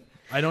superhuman.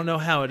 I don't know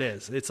how it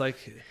is. It's like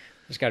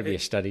there's got to be a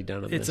study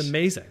done on this. It's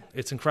amazing.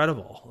 It's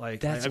incredible.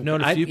 Like I've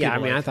known a few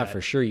people. Yeah, I thought that.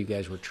 for sure you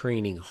guys were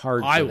training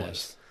hard for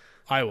this.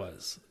 I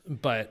was,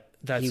 but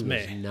that's he me.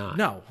 Was not.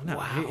 No.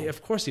 Wow.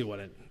 Of course he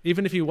wouldn't.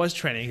 Even if he was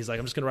training, he's like,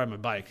 I'm just going to ride my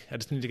bike. I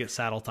just need to get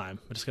saddle time.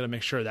 I'm just going to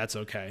make sure that's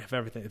okay.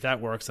 If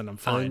that works, then I'm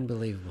fine.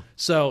 Unbelievable.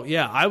 So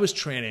yeah, I was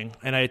training,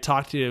 and I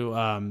talked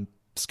to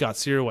Scott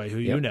Searway, who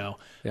you know,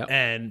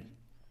 and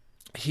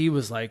he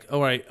was like,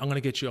 all right, I'm going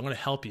to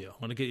help you. I'm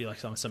going to get you like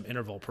some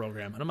interval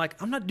program. And I'm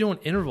like, I'm not doing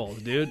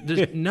intervals,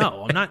 dude.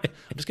 No, I'm not.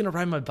 I'm just going to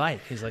ride my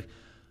bike. He's like,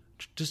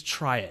 just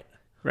try it.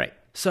 Right.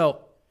 So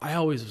I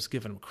always was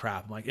giving him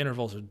crap. I'm like,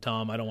 intervals are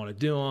dumb. I don't want to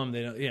do them.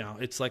 They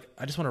don't, it's like,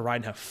 I just want to ride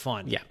and have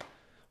fun. Yeah.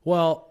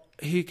 Well,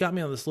 he got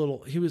me on this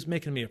he was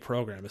making me a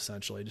program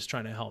essentially, just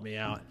trying to help me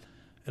out.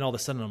 And all of a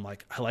sudden I'm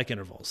like, I like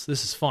intervals.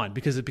 This is fun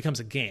because it becomes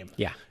a game.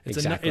 Yeah,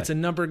 exactly. It's a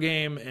number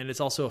game, and it's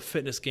also a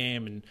fitness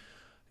game, and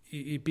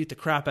you beat the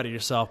crap out of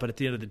yourself, but at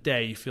the end of the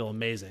day, you feel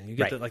amazing. You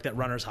get that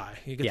runner's high.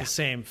 You get the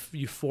same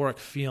euphoric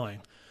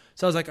feeling.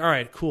 So I was like, all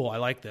right, cool. I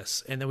like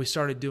this. And then we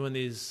started doing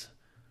these.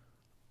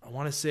 I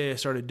want to say I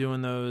started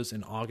doing those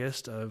in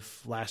August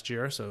of last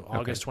year. So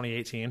August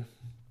 2018.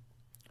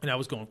 And I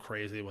was going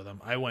crazy with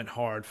them. I went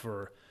hard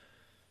for,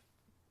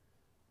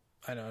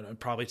 I don't know,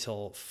 probably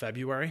till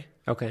February.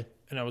 Okay.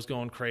 And I was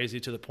going crazy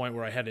to the point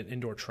where I had an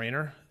indoor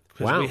trainer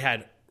because we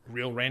had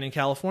real rain in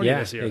California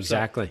this year.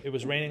 Exactly. So it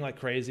was raining like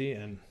crazy,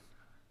 and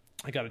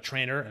I got a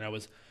trainer, and I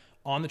was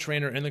on the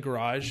trainer in the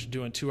garage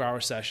doing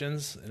 2-hour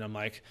sessions, and I'm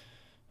like,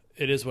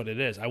 it is what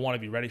it is. I want to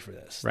be ready for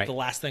this. Right. The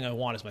last thing I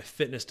want is my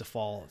fitness to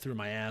fall through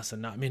my ass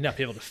and not be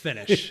able to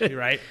finish.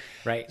 Right.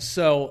 Right.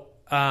 So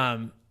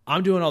I'm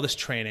doing all this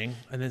training,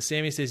 and then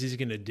Sammy says he's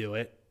going to do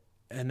it,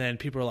 and then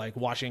people are like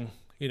watching,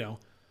 yin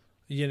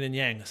and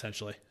yang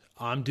essentially.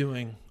 I'm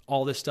doing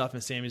all this stuff,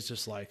 and Sammy's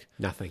just like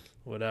nothing.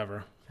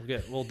 Whatever.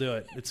 We'll do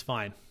it. It's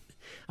fine.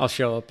 I'll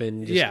show up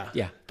and just,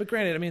 yeah. But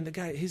granted, I mean, the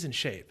guy, he's in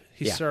shape.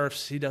 He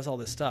surfs. He does all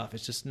this stuff.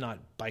 It's just not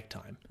bike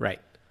time. Right.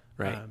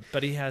 Right.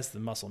 But he has the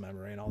muscle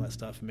memory and all that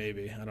stuff.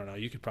 Maybe. I don't know.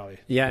 You could probably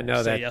say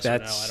yes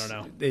that's, or no.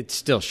 I don't know. It's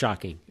still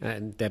shocking,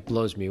 and that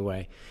blows me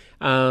away.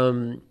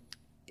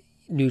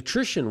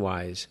 Nutrition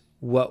wise,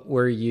 what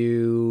were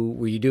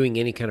you doing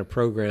any kind of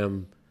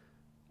program,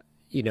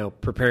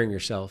 preparing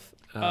yourself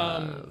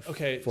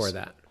for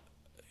that?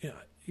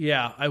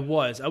 Yeah, I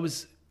was.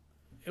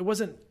 It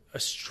wasn't a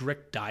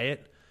strict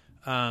diet.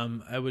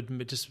 I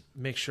would just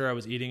make sure I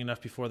was eating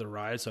enough before the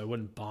ride so I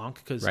wouldn't bonk,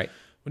 because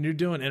when you're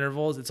doing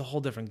intervals, it's a whole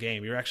different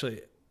game. You're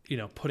actually,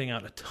 putting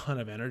out a ton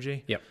of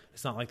energy. Yep.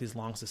 It's not like these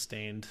long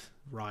sustained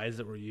rides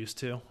that we're used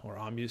to, or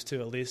I'm used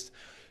to at least.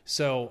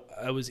 So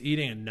I was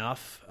eating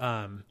enough.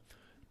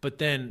 But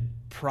then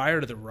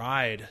prior to the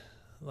ride,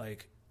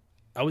 like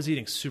I was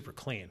eating super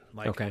clean.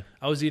 Like Okay.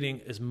 I was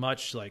eating as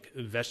much like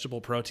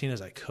vegetable protein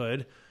as I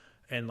could,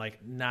 and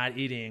like not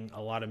eating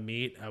a lot of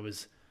meat.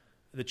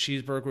 The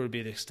cheeseburger would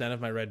be the extent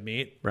of my red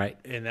meat. Right.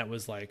 And that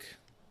was like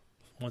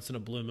once in a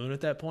blue moon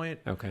at that point.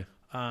 Okay.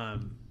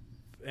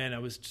 And I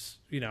was just,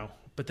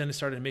 but then it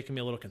started making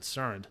me a little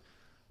concerned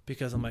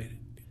because I'm like,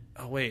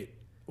 oh, wait,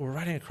 we're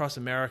riding across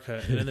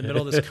America and in the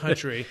middle of this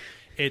country,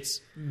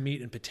 it's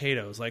meat and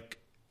potatoes. Like,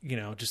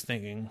 just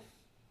thinking,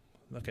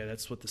 okay,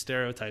 that's what the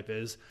stereotype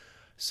is.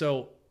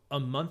 So a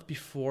month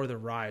before the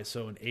ride,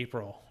 so in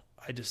April,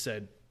 I just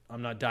said,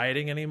 I'm not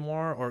dieting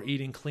anymore or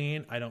eating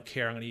clean. I don't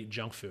care. I'm going to eat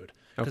junk food.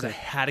 Because I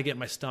had to get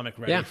my stomach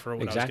ready for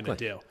what I was going to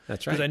do.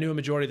 That's right. Because I knew a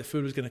majority of the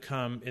food was going to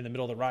come in the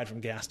middle of the ride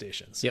from gas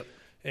stations. Yep.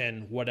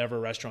 And whatever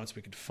restaurants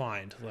we could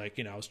find. Like,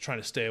 I was trying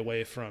to stay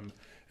away from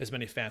as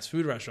many fast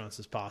food restaurants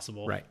as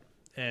possible. Right.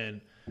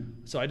 And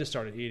so I just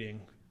started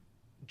eating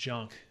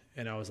junk.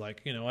 And I was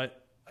like, you know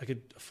what? I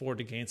could afford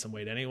to gain some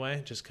weight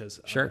anyway, just because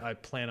I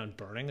plan on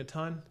burning a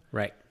ton.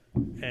 Right.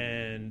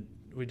 And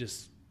we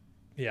just,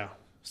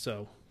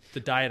 so the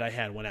diet I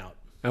had went out.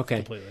 Okay.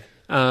 Completely.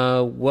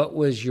 What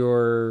was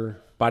your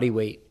body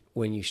weight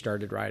when you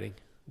started riding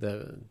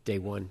the day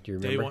one? Do you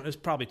remember? Day one, it was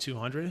probably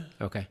 200.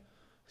 Okay.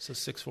 So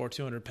 6'4",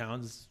 200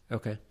 pounds.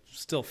 Okay.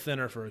 Still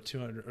thinner for a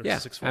 200 or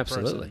 6'4"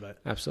 absolutely. person. But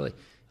Absolutely.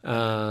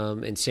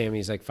 And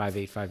Sammy's like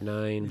 5'8",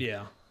 5'9".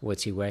 yeah.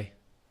 What's he weigh?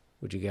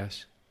 Would you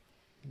guess?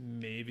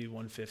 Maybe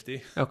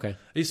 150. Okay.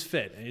 He's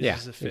fit. He's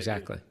just a fit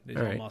exactly. Dude. He's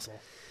all all right.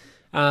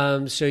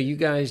 muscle. So you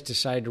guys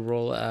decide to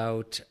roll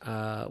out,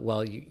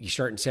 you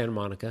start in Santa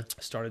Monica.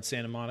 Started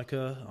Santa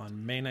Monica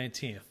on May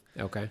 19th.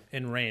 Okay.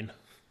 In rain.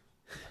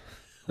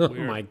 Oh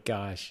Weird. my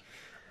gosh.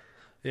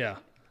 Yeah.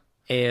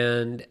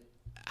 And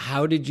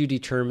how did you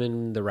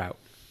determine the route?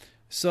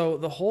 So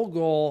the whole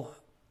goal,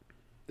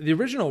 the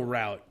original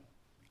route,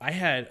 I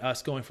had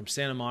us going from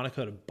Santa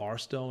Monica to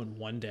Barstow in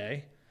one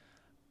day.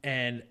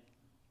 And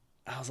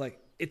I was like,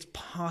 it's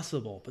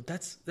possible, but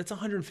that's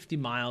 150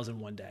 miles in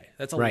one day.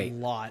 That's a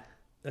lot.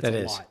 That's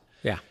a lot.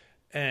 Yeah.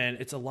 And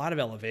it's a lot of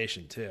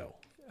elevation too.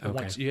 Okay.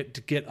 Once you get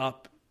to get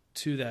up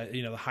to that,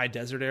 the high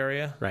desert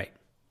area, Right.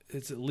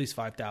 it's at least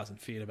 5,000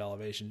 feet of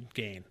elevation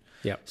gain.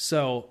 Yep.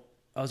 So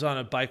I was on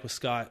a bike with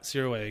Scott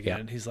Searway again.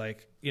 Yep. He's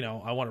like,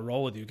 I want to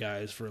roll with you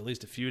guys for at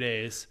least a few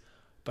days,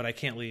 but I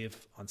can't leave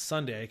on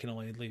Sunday. I can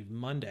only leave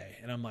Monday.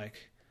 And I'm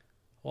like,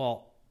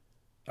 well,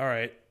 all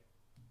right.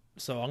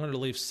 So I'm going to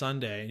leave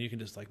Sunday and you can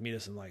just like meet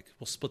us and like,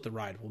 we'll split the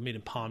ride. We'll meet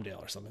in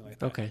Palmdale or something like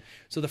that. Okay.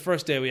 So the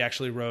first day we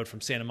actually rode from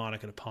Santa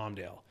Monica to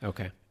Palmdale.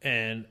 Okay.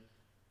 And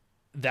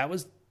that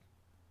was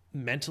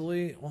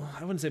mentally, well,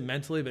 I wouldn't say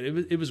mentally, but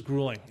it was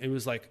grueling. It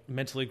was like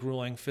mentally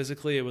grueling.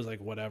 Physically, it was like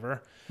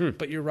whatever.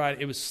 But your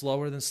ride, it was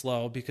slower than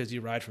slow because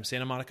you ride from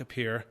Santa Monica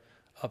Pier,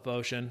 up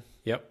Ocean,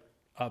 Yep.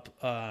 up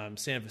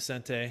San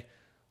Vicente,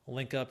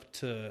 link up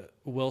to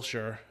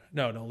Wilshire.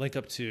 No, link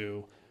up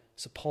to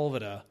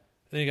Sepulveda.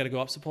 Then you got to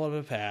go up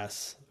Sepulveda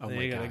Pass. Then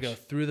you got to go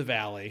through the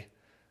valley,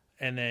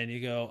 and then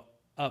you go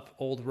up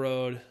Old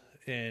Road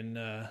in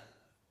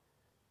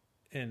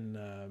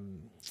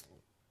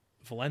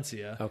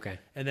Valencia. Okay.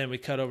 And then we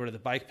cut over to the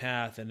bike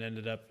path and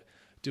ended up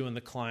doing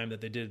the climb that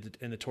they did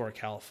in the Tour of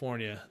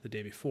California the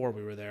day before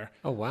we were there.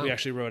 Oh, wow. We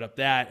actually rode up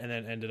that and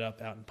then ended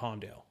up out in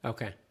Palmdale.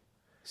 Okay.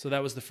 So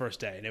that was the first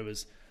day, and it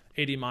was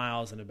 80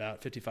 miles and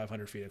about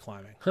 5,500 feet of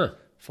climbing. Huh.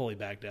 Fully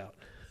bagged out.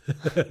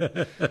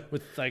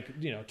 With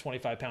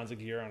 25 pounds of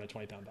gear on a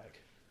 20-pound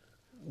bike.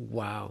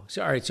 Wow.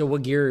 So, all right. So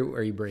what gear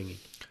are you bringing?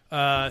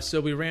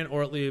 So we ran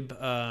Ortlieb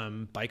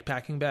bike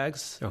packing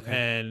bags. Okay.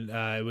 And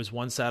it was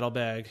one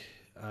saddlebag.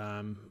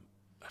 I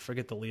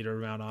forget the liter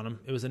amount on them.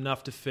 It was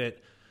enough to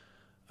fit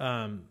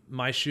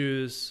my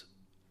shoes,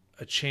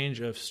 a change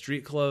of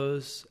street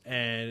clothes,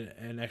 and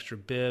an extra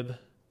bib,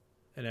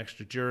 an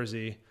extra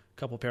jersey, a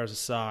couple pairs of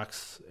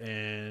socks,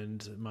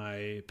 and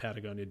my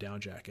Patagonia down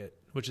jacket,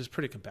 which is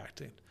pretty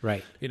compacting.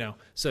 Right.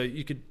 So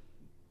you could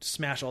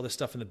smash all this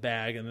stuff in the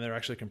bag, and they're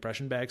actually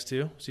compression bags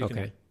too. So you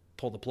can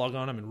pull the plug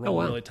on them and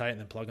roll really tight and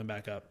then plug them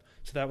back up.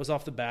 So that was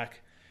off the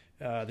back.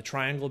 The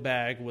triangle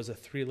bag was a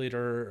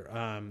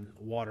 3-liter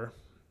water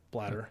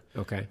bladder.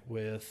 Okay.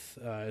 With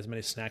as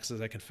many snacks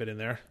as I can fit in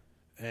there,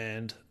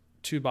 and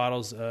 2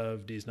 bottles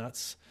of D's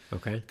Nuts.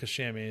 Okay. Because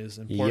chamois is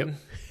important. Yep.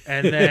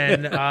 And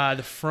then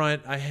the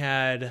front, I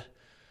had,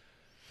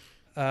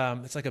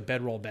 it's like a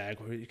bedroll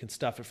bag where you can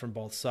stuff it from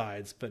both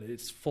sides, but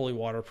it's fully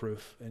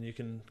waterproof and you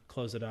can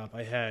close it up.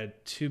 I had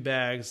 2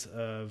 bags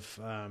of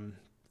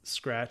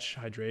Scratch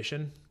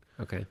hydration.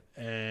 Okay.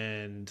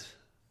 And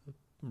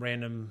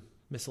random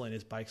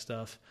miscellaneous bike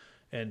stuff,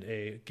 and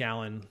a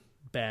gallon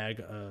bag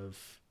of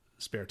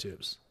spare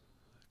tubes.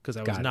 Because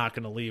I was not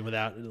going to leave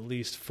without at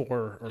least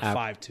 4 or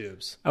 5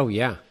 tubes. Oh,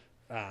 yeah.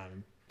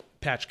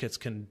 patch kits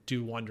can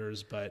do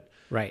wonders, but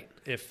Right.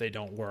 if they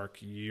don't work,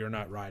 you're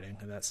not riding,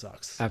 and that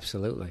sucks.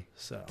 Absolutely.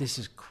 So This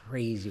is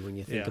crazy when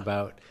you think Yeah.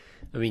 about,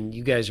 I mean,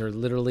 you guys are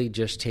literally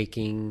just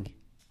taking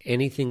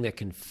anything that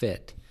can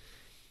fit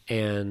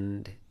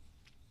and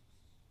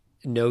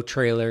no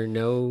trailer,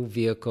 no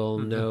vehicle,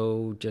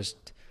 no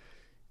just.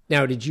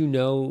 Now, did you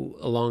know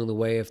along the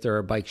way if there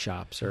are bike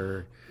shops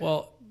or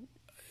well,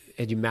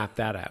 had you mapped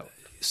that out?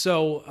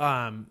 so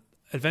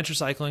Adventure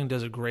Cycling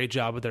does a great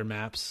job with their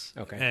maps.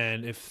 Okay.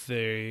 And if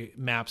the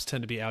maps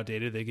tend to be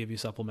outdated, they give you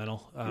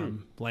supplemental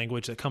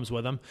language that comes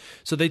with them.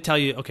 So they tell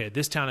you, okay,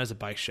 this town has a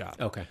bike shop.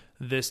 Okay.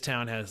 This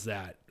town has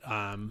that.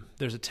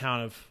 There's a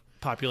town of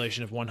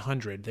population of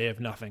 100. They have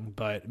nothing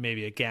but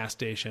maybe a gas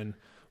station,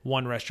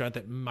 one restaurant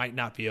that might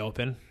not be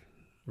open,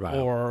 Right.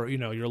 or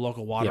your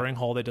local watering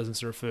hole that doesn't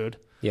serve food.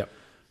 Yep.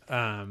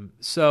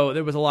 So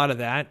there was a lot of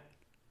that.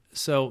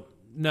 So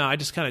no, I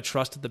just kind of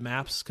trusted the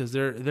maps because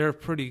they're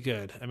pretty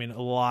good. I mean, a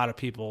lot of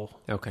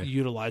people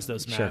utilize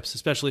those maps,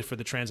 especially for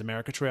the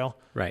Transamerica Trail.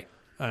 Right.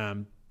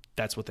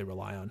 That's what they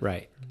rely on.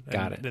 Right.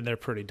 Got it. And they're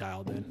pretty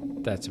dialed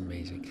in. That's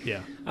amazing.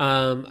 Yeah.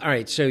 All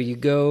right. So you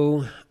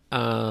go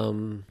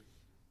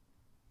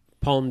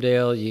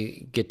Palmdale,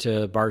 you get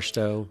to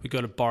Barstow. We go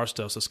to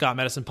Barstow. So Scott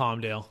Medicine,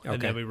 Palmdale. And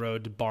Okay. then we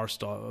rode to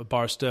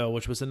Barstow,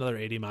 which was another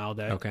 80-mile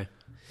day. Okay.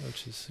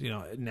 Which is,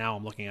 now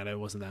I'm looking at it, it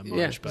wasn't that much.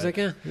 Yeah. But It's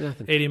like,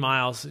 nothing. 80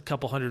 miles, a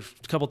couple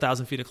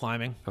thousand feet of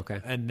climbing. Okay.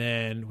 And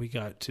then we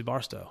got to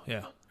Barstow.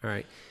 Yeah. All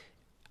right.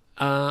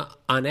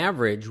 On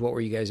average, what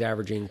were you guys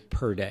averaging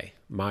per day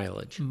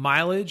mileage?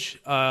 Mileage,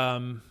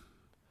 for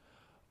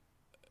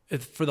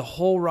the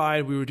whole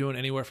ride, we were doing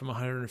anywhere from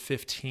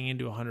 115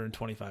 to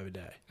 125 a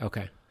day.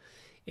 Okay.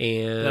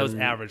 And That was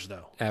average,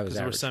 though. That was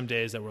There were average. some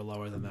days that were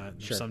lower than that.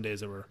 There were some days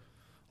that were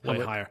way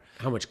higher.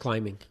 How much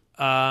climbing?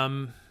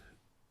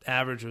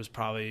 Average was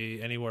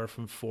probably anywhere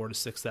from 4,000 to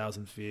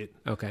 6,000 feet.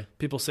 Okay.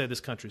 People say this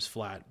country's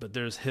flat, but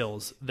there's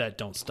hills that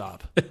don't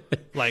stop,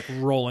 like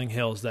rolling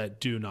hills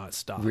that do not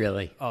stop.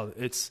 Really? Oh,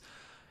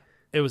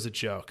 it was a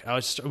joke.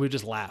 We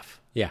just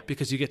laugh. Yeah.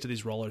 Because you get to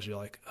these rollers, you're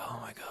like, oh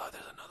my God,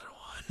 there's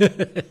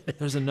another one.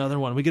 There's another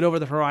one. We get over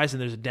the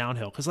horizon, there's a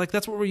downhill. Because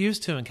that's what we're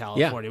used to in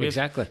California. Yeah,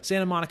 exactly. We have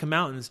Santa Monica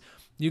Mountains.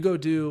 You go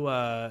do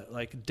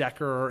like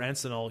Decker or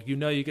Encinal,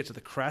 you get to the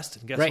crest,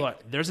 and guess Right.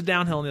 what? There's a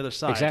downhill on the other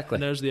side. Exactly.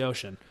 And there's the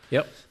ocean.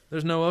 Yep.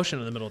 There's no ocean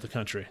in the middle of the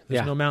country.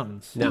 There's no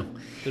mountains. No.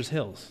 There's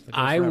hills. that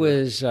go I forever.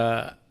 was,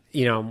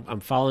 I'm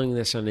following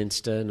this on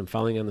Insta and I'm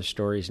following on the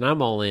stories and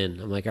I'm all in.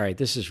 I'm like, all right,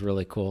 this is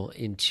really cool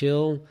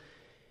until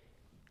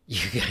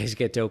you guys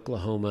get to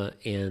Oklahoma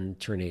and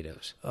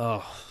tornadoes.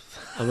 Oh.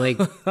 I'm like,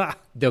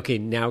 okay,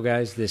 now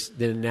guys,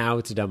 now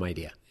it's a dumb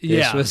idea. This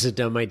Yeah. was a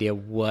dumb idea.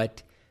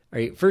 What? All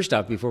right, first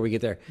off, before we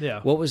get there, Yeah.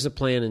 what was the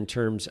plan in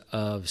terms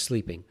of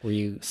sleeping? Were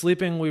you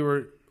Sleeping,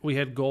 we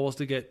had goals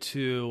to get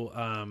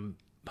to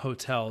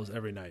hotels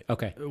every night.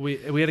 okay? We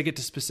had to get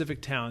to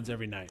specific towns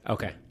every night.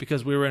 Okay,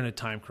 Because we were in a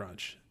time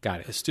crunch. got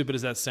it. As stupid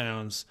as that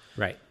sounds,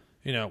 Right.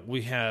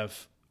 we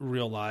have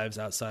real lives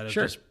outside of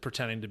Sure. just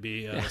pretending to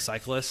be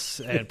cyclists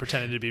and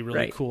pretending to be really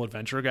Right. cool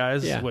adventure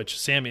guys, Yeah. which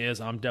Sammy is.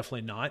 I'm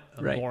definitely not.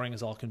 I'm Right. boring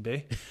as all can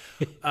be.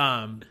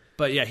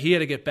 But yeah, he had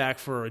to get back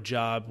for a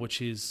job, which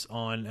he's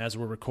on as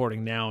we're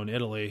recording now in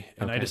Italy.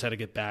 And I Okay. just had to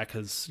get back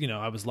because,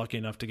 I was lucky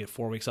enough to get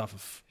 4 weeks off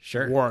of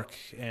Sure. work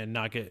and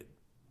not get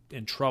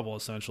in trouble,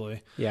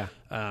 essentially. Yeah.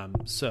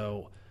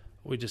 So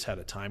we just had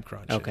a time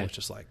crunch. Okay. It was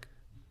just like,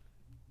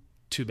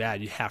 too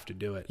bad. You have to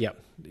do it.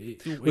 Yep. You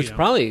Which know.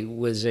 probably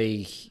was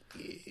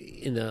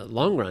in the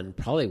long run,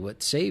 probably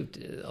what saved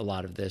a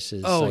lot of this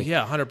is. Oh, like,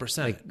 yeah, 100%.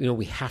 like,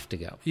 we have to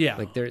go. Yeah.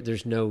 Like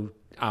there's no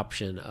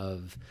option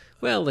of,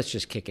 well, let's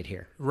just kick it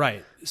here.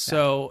 Right.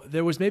 So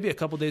there was maybe a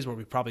couple days where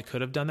we probably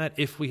could have done that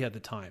if we had the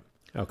time.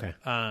 Okay.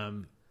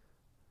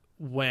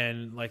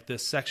 When like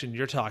this section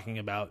you're talking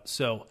about.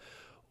 So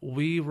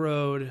we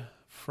rode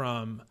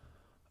from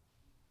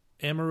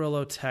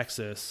Amarillo,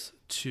 Texas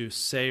to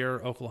Sayre,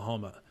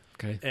 Oklahoma.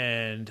 Okay.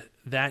 And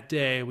that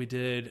day we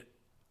did,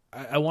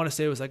 I want to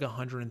say it was like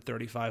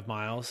 135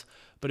 miles,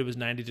 but it was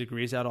 90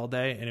 degrees out all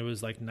day and it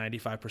was like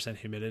 95%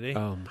 humidity.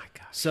 Oh my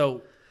gosh.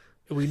 So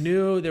we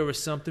knew there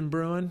was something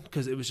brewing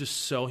because it was just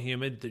so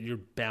humid that you're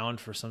bound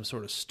for some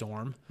sort of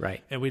storm.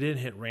 Right. And we didn't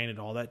hit rain at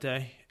all that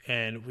day.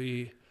 And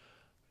we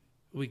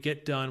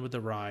get done with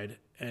the ride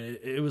and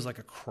it was like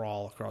a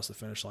crawl across the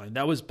finish line.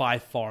 That was by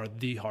far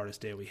the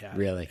hardest day we had.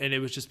 Really? And it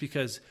was just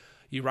because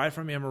you ride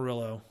from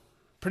Amarillo,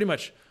 pretty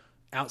much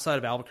outside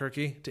of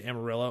Albuquerque to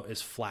Amarillo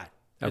is flat.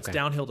 It's Okay.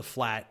 downhill to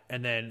flat.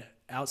 And then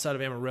outside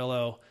of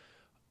Amarillo,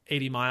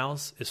 80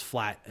 miles is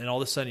flat. And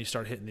all of a sudden you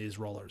start hitting these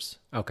rollers.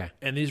 Okay.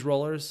 And these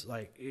rollers,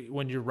 like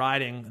when you're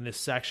riding in this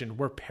section,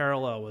 we're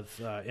parallel with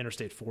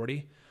Interstate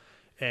 40.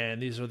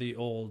 And these are the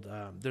old,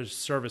 there's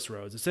service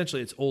roads.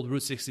 Essentially, it's old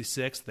Route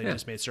 66. They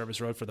just made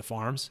service road for the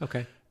farms.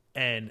 Okay.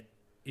 And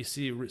you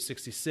see Route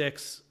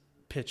 66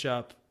 pitch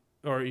up,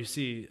 or you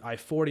see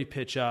I-40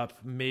 pitch up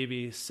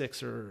maybe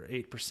 6 or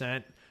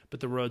 8%,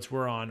 but the roads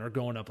we're on are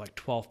going up like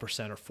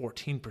 12% or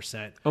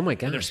 14%. Oh my And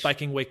they're gosh.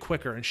 spiking way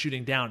quicker and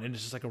shooting down, and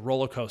it's just like a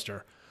roller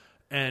coaster.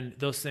 And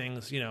those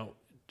things,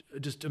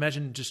 just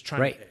imagine just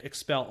trying to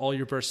expel all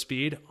your burst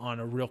speed on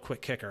a real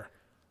quick kicker.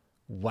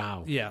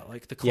 Wow. Yeah,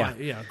 like the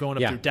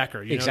going up through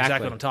Decker. You know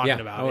exactly what I'm talking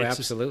about. Oh, it's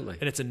absolutely.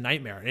 And it's a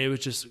nightmare. And it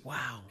was just,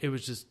 wow. It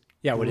was just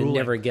I would have grueling.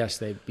 never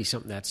guessed there'd be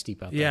something that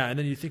steep out there. Yeah, and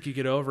then you think you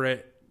get over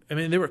it. I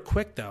mean, they were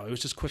quick, though. It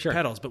was just quick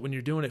pedals. But when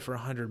you're doing it for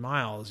 100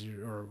 miles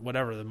or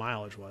whatever the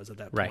mileage was at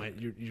that point,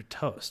 you're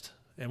toast.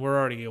 And we're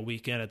already a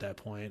week in at that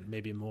point,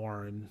 maybe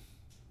more, and,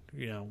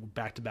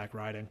 back-to-back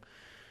riding.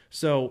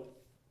 So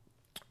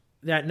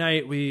that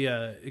night we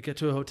get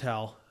to a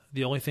hotel.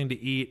 The only thing to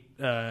eat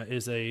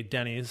is a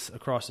Denny's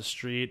across the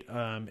street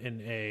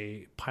in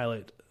a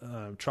Pilot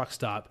truck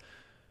stop.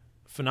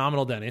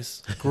 Phenomenal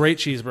Denny's, great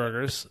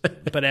cheeseburgers,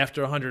 but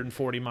after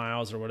 140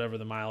 miles or whatever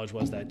the mileage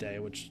was that day,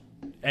 which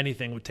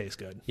anything would taste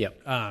good.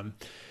 Yep.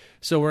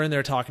 So we're in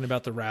there talking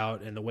about the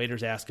route, and the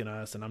waiter's asking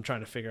us, and I'm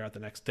trying to figure out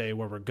the next day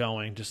where we're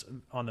going, just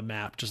on the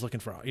map, just looking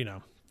for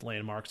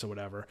landmarks or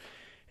whatever.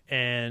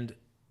 And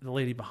the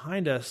lady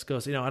behind us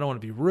goes, I don't want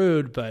to be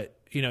rude, but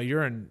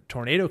you're in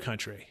tornado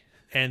country.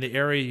 And the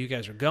area you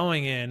guys are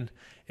going in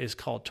is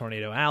called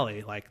Tornado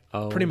Alley. Like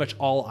pretty much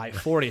all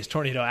I-40 is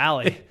Tornado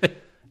Alley.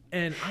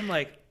 And I'm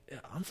like,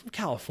 I'm from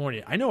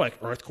California. I know like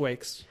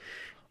earthquakes.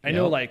 I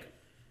know like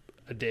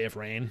a day of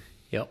rain.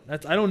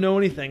 Yep. I don't know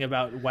anything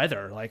about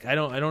weather. Like I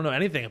don't know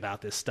anything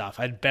about this stuff.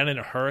 I'd been in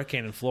a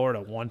hurricane in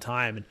Florida one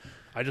time, and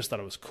I just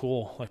thought it was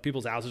cool. Like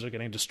people's houses are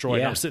getting destroyed.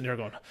 Yeah. And I'm sitting there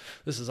going,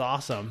 this is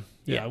awesome.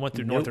 Yeah. I went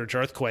through Northridge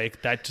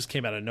earthquake. That just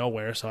came out of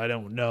nowhere. So I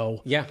don't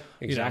know. Yeah,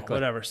 exactly.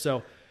 Whatever.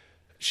 So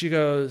she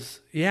goes,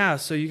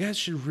 so you guys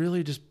should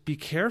really just be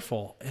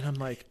careful. And I'm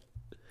like,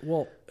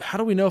 well, how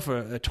do we know if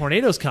a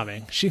tornado's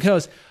coming? She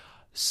goes,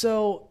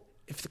 so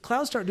if the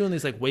clouds start doing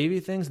these like wavy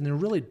things and they're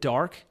really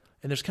dark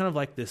and there's kind of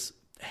like this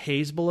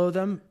haze below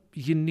them,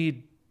 you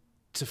need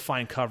to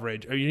find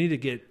coverage, or you need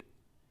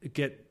to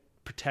get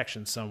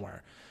protection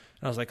somewhere.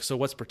 And I was like, so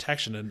what's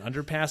protection? An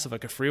underpass of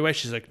like a freeway?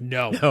 She's like,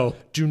 no,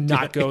 do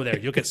not go there.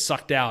 You'll get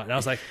sucked out. And I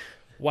was like,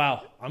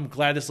 wow, I'm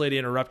glad this lady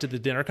interrupted the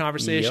dinner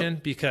conversation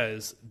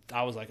because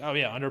I was like, oh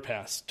yeah,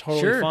 underpass,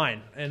 totally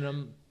fine.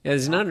 And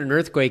there's not an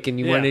earthquake, and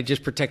you want to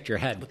just protect your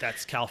head. But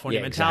that's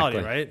California mentality,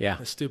 exactly. right? Yeah.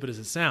 As stupid as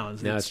it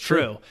sounds, no, it's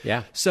true.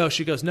 Yeah. So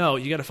she goes, no,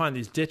 you got to find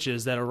these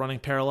ditches that are running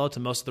parallel to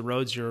most of the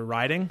roads you're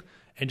riding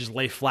and just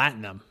lay flat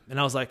in them. And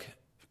I was like,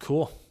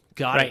 cool,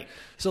 got it.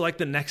 So like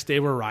the next day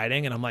we're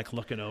riding, and I'm like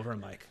looking over,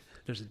 I'm like,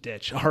 there's a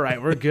ditch. All right,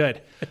 we're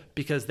good.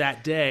 Because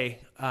that day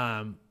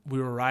we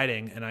were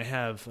riding, and I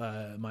have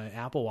my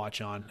Apple Watch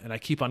on, and I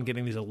keep on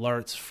getting these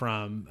alerts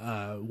from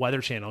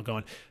Weather Channel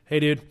going, hey,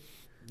 dude.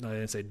 I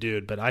didn't say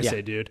dude, but I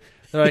say dude.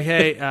 They're like,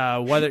 hey,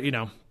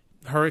 weather,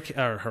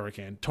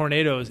 hurricane,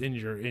 tornadoes in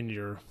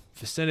your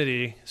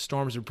vicinity,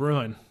 storms are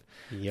brewing.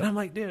 Yep. And I'm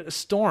like, dude, a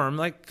storm?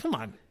 Like, come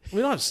on,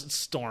 we don't have a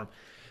storm.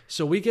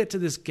 So we get to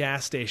this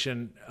gas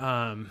station.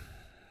 We're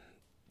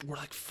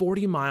like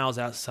 40 miles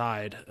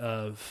outside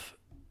of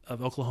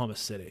Oklahoma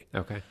City.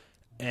 Okay.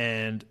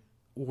 And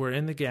we're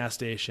in the gas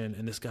station,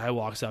 and this guy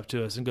walks up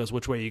to us and goes,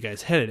 which way are you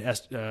guys headed,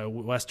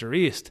 west or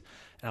east?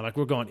 And I'm like,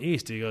 we're going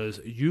east. He goes,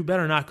 you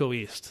better not go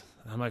east.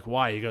 And I'm like,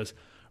 why? He goes,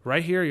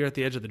 right here, you're at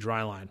the edge of the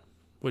dry line,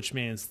 which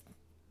means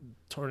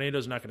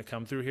tornadoes not going to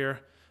come through here.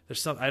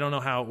 There's I don't know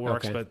how it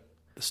works, but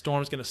the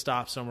storm's going to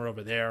stop somewhere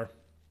over there,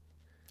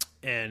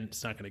 and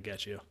it's not going to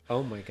get you.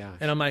 Oh, my gosh.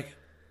 And I'm like,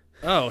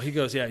 oh. He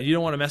goes, yeah, you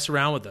don't want to mess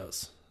around with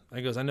those. I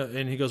goes, I know.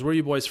 And he goes, where are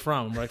you boys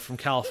from? I'm like, from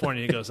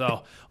California. He goes,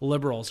 oh,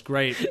 liberals,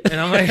 great. And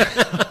I'm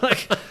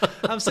like,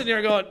 I'm sitting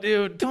here going,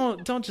 dude,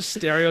 don't just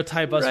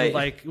stereotype us with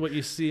like what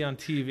you see on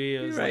TV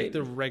as like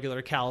the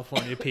regular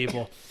California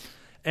people.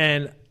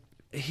 And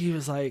he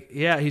was like,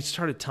 yeah, he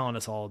started telling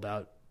us all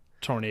about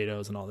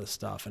tornadoes and all this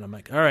stuff. And I'm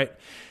like, all right.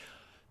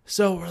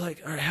 So we're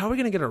like, all right, how are we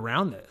going to get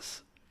around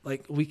this?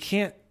 Like,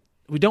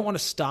 we don't want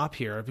to stop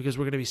here because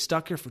we're going to be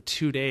stuck here for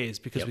 2 days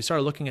because we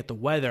started looking at the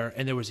weather,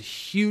 and there was a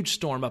huge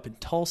storm up in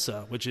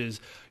Tulsa, which is,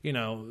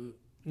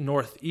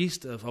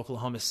 northeast of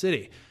Oklahoma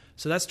City.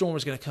 So that storm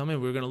was going to come in.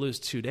 We were going to lose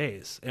 2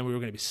 days, and we were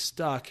going to be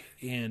stuck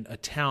in a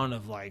town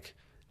of like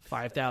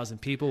 5,000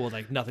 people with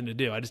like nothing to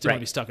do. I just didn't want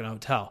to be stuck in a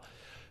hotel.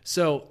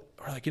 So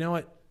we're like, you know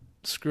what?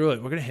 Screw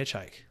it. We're going to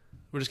hitchhike.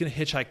 We're just going to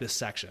hitchhike this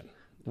section.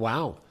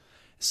 Wow.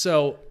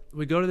 So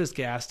we go to this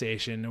gas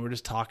station, and we're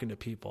just talking to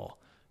people,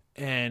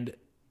 and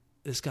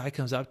this guy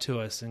comes up to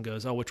us and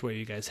goes, oh, which way are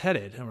you guys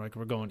headed? And we're like,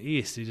 we're going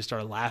east. He just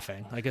started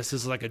laughing. I guess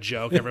this is like a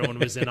joke everyone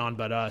was in on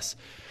but us.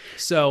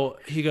 So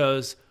he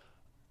goes,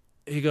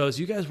 you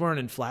guys weren't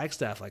in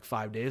Flagstaff like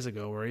 5 days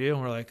ago, were you?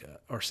 And we're like,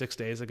 or 6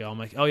 days ago. I'm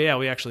like, oh, yeah,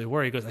 we actually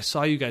were. He goes, I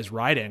saw you guys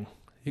riding.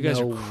 You guys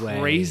are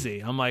crazy.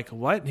 I'm like,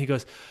 what? And he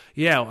goes,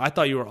 yeah, I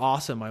thought you were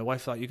awesome. My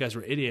wife thought you guys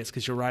were idiots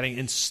because you're riding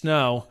in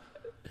snow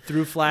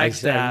through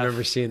Flagstaff. I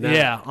remember seeing that.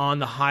 Yeah, on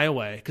the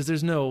highway because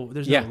there's no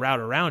route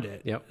around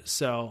it. Yep.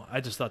 So I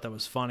just thought that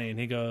was funny. And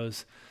he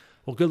goes,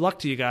 well, good luck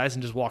to you guys,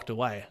 and just walked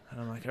away. And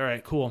I'm like, all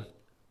right, cool.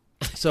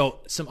 So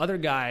some other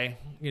guy,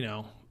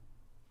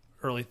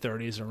 early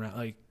 30s around,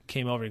 like,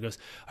 came over. He goes,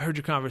 I heard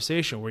your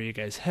conversation. Where are you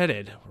guys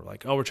headed? We're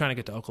like, oh, we're trying to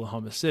get to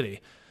Oklahoma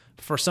City.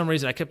 For some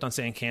reason, I kept on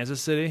saying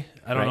Kansas City.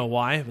 I don't Right. know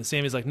why, but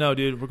Sammy's like, no,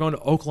 dude, we're going to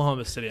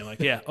Oklahoma City. I'm like,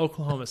 yeah,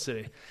 Oklahoma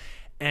City.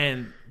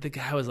 And the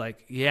guy was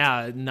like,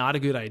 yeah, not a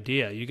good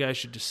idea. You guys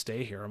should just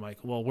stay here. I'm like,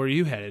 well, where are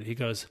you headed? He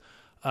goes,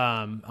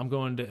 I'm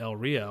going to El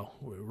Rio,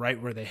 right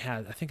where they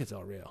had, I think it's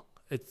El Rio.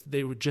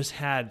 They just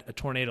had a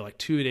tornado like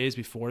 2 days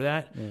before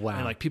that. Wow.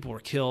 And like people were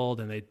killed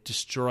and they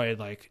destroyed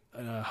like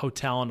a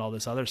hotel and all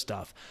this other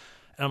stuff.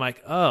 And I'm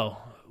like, oh,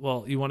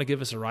 well, you want to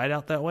give us a ride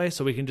out that way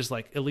so we can just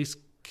like at least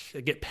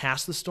get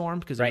past the storm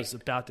because it Right. was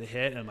about to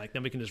hit, and like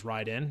then we can just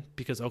ride in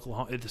because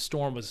Oklahoma, the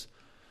storm was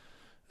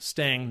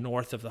staying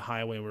north of the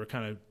highway. We were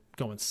kind of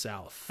going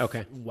south,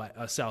 Okay.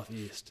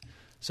 Southeast.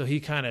 So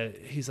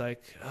he's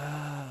like,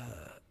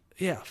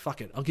 yeah,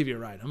 fuck it, I'll give you a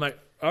ride. I'm like,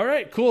 all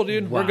right, cool,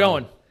 dude, Wow.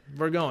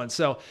 we're going.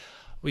 So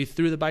we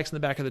threw the bikes in the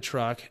back of the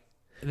truck,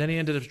 and then he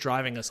ended up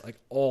driving us like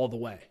all the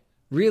way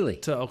Really?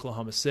 to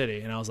Oklahoma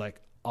City, and I was like,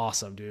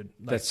 awesome, dude.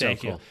 Like, That's so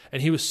thank you. cool. And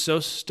he was so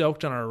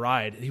stoked on our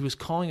ride. He was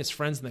calling his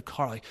friends in the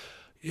car, like,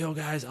 yo,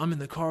 guys, I'm in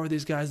the car with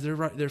these guys.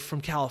 They're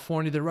from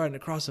California. They're riding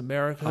across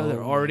America. Oh,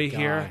 They're already my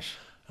here. gosh.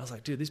 I was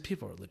like, dude, these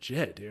people are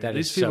legit, dude. That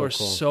These is people so are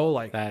cool. so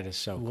like That is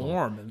so cool.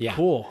 warm and Yeah.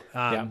 cool.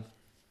 Yeah.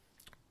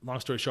 Long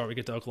story short, we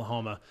get to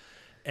Oklahoma,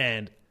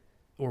 and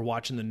we're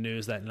watching the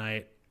news that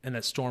night, and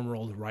that storm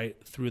rolled right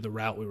through the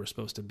route we were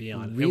supposed to be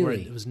on.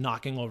 Really? It was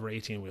knocking over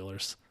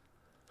 18-wheelers.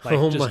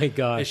 Oh, my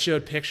gosh. It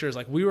showed pictures.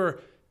 Like we were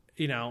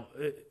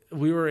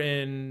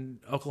in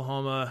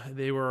Oklahoma.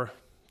 The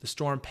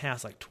storm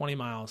passed like 20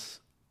 miles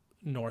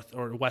north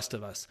or west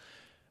of us.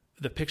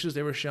 The pictures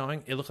they were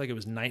showing, it looked like it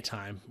was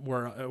nighttime.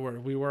 Where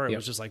we were, it Yep.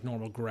 was just like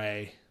normal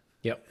gray.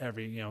 Yep.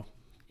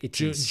 It's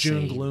June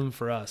insane. gloom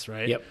for us,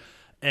 right? Yep.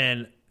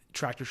 And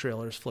tractor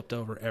trailers flipped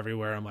over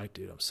everywhere. I'm like,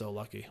 dude, I'm so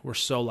lucky. We're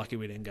so lucky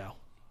we didn't go.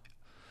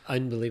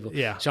 Unbelievable.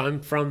 Yeah. So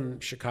I'm from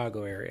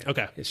Chicago area.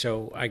 Okay.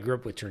 So I grew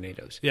up with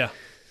tornadoes. Yeah.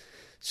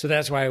 So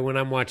that's why when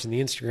I'm watching the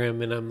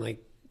Instagram and I'm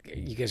like,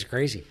 you guys are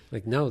crazy.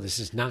 Like, no, this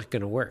is not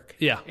going to work.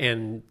 Yeah.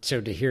 And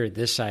so to hear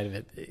this side of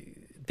it,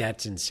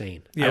 that's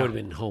insane. Yeah. I would have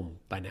been home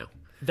by now.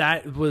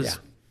 That was,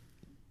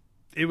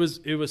 Yeah. it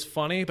was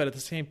funny, but at the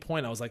same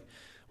point, I was like,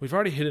 we've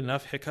already hit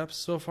enough hiccups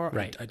so far.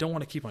 Right. I don't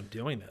want to keep on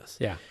doing this.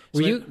 Yeah.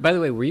 So By the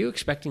way, were you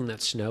expecting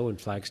that snow in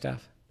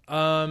Flagstaff?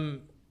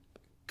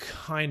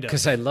 Kind of.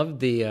 Because I loved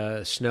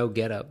the snow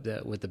getup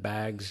with the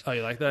bags. Oh,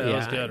 you like that? That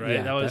was Yeah, good, right?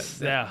 yeah, that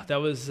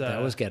was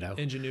that was ghetto.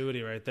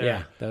 ingenuity right there.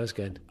 Yeah, that was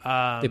good.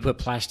 They put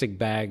plastic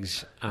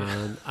bags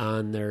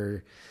on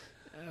their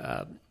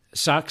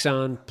socks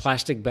on,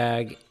 plastic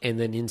bag, and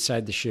then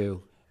inside the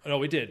shoe. No,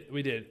 we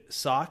did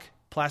sock,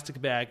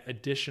 plastic bag,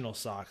 additional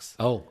socks,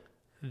 Oh,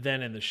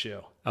 then in the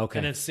shoe. Okay.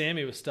 And then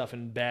Sammy was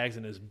stuffing bags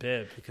in his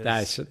bib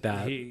because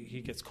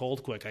he gets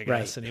cold quick, I guess,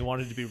 Right. and he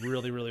wanted to be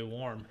really, really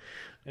warm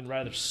and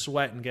rather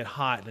sweat and get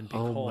hot than be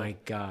cold. Oh my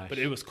gosh. But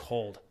it was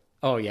cold.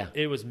 Oh yeah.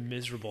 It was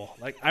miserable.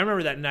 Like I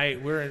remember that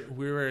night we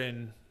were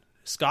in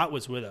Scott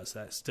was with us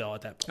at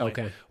that point.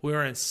 Okay. We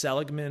were in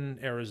Seligman,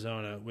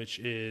 Arizona, which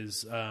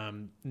is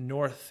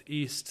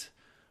northeast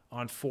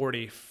on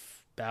 40,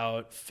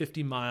 about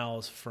 50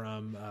 miles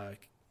from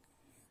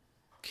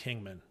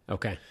Kingman.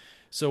 Okay.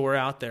 So we're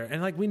out there,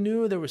 and like we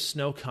knew there was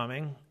snow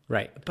coming,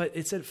 Right. but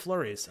it said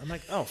flurries. I'm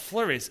like, oh,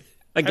 flurries.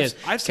 Again,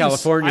 I've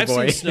California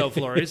boy. I've seen snow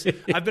flurries.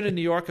 I've been in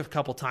New York a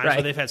couple times Right.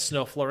 where they've had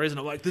snow flurries, and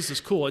I'm like, this is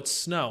cool. It's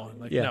snow. I'm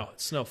like, Yeah. no,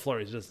 it's snow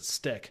flurries. It doesn't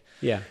stick.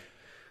 Yeah.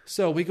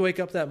 So we wake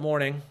up that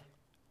morning,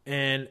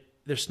 and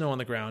there's snow on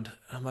the ground.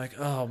 I'm like,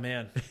 oh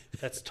man,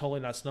 that's totally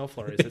not snow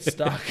flurries. It's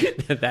stuck.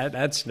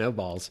 that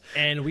snowballs.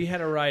 And we had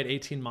to ride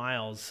 18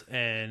 miles,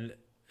 and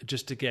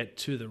just to get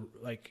to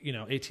the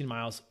 18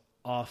 miles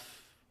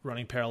off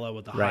running parallel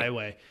with the Right.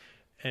 highway.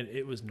 And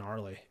it was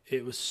gnarly.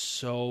 It was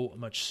so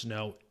much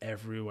snow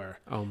everywhere.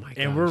 Oh my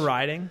gosh. And we're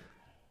riding.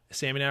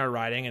 Sammy and I are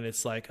riding, and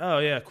it's like, oh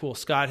yeah, cool.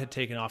 Scott had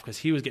taken off because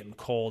he was getting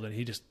cold, and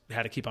he just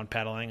had to keep on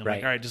pedaling. I'm Right.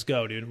 like, all right, just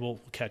go, dude. We'll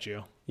catch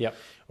you. Yep.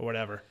 Or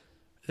whatever.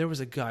 There was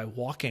a guy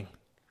walking,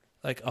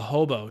 like a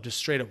hobo, just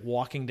straight up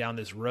walking down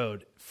this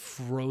road,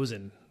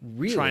 frozen,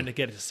 Really? trying to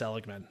get to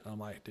Seligman. I'm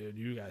like, dude,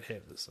 you got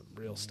hit with some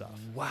real stuff.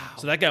 Wow.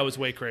 So that guy was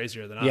way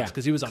crazier than Yeah, us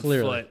because he was on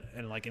clearly. foot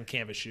and like in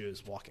canvas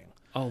shoes walking.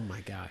 Oh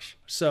my gosh.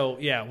 So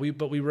yeah, we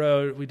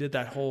did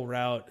that whole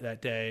route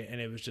that day,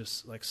 and it was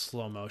just like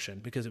slow motion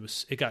because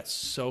it got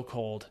so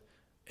cold,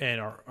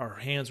 and our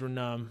hands were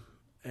numb,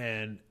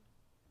 and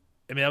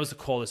I mean that was the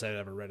coldest I'd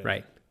ever ridden.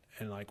 Right.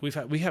 And like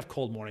we have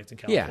cold mornings in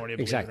Yeah, California. believe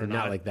it exactly. or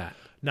Not like that.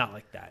 Not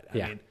like that.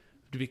 Yeah. I mean,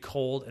 to be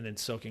cold and then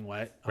soaking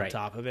wet on Right.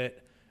 top of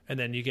it, and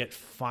then you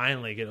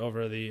finally get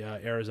over the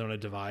Arizona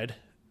divide,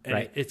 and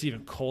Right. it's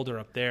even colder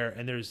up there.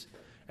 And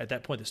at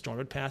that point the storm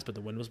had passed, but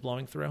the wind was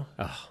blowing through.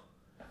 Oh.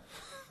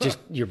 Just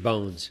your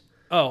bones.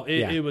 Oh,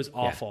 Yeah. it was Yeah.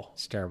 awful.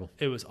 It's terrible.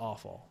 It was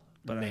awful.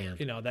 But Man.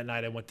 that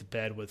night I went to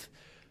bed with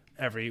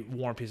every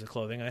warm piece of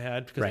clothing I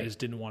had because I Right. just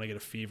didn't want to get a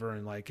fever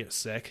and like get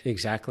sick.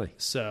 Exactly.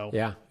 So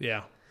Yeah.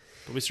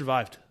 but we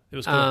survived. It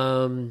was cool.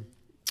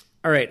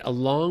 All right.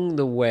 Along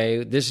the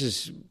way, this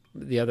is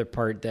the other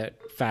part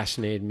that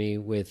fascinated me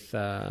with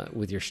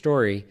your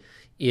story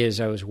is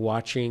I was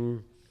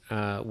watching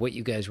what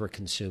you guys were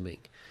consuming.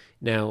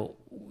 Now,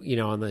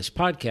 on this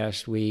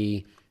podcast,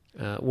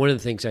 one of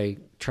the things I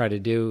try to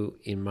do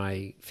in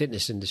my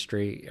fitness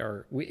industry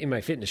or in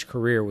my fitness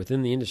career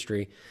within the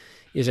industry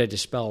is I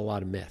dispel a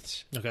lot of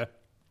myths. Okay.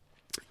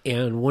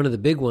 And one of the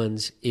big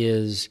ones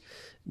is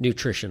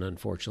nutrition,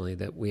 unfortunately,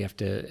 that we have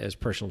to, as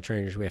personal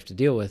trainers, we have to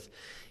deal with.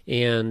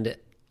 And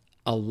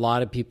a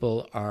lot of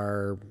people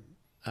are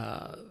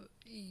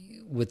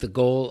with the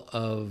goal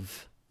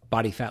of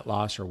body fat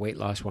loss or weight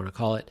loss, want to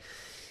call it.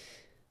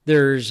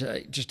 There's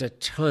just a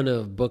ton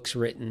of books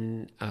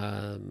written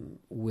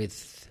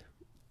with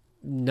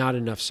not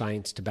enough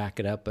science to back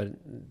it up, but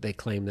they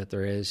claim that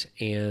there is.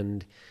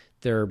 And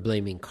they're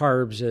blaming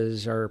carbs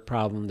as our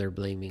problem. They're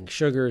blaming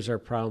sugar as our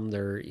problem.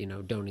 They're,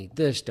 don't eat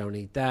this, don't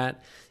eat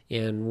that.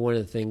 And one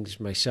of the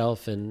things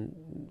myself,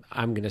 and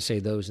I'm going to say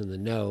those in the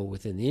know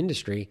within the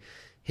industry,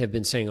 have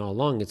been saying all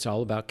along, it's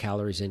all about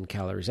calories in,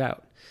 calories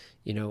out.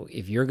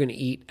 If you're going to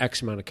eat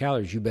X amount of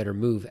calories, you better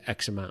move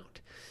X amount.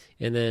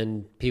 And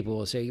then people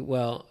will say,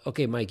 well,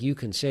 okay, Mike, you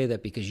can say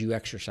that because you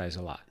exercise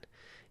a lot.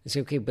 And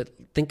say, okay, but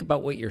think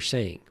about what you're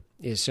saying.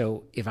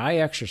 So if I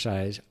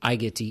exercise, I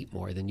get to eat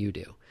more than you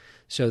do.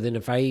 So then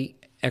if I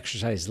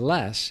exercise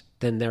less,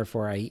 then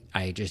therefore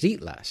I just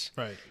eat less.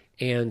 Right.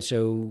 And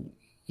so,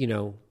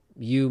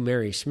 you,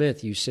 Mary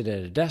Smith, you sit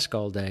at a desk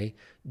all day,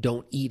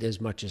 don't eat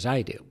as much as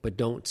I do, but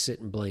don't sit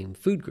and blame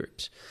food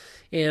groups.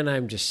 And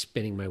I'm just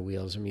spinning my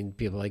wheels. I mean,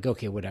 people are like,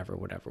 okay, whatever.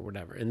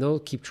 And they'll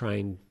keep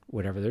trying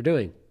whatever they're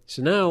doing.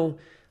 So now,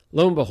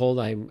 lo and behold,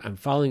 I'm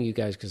following you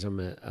guys because I'm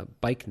a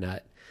bike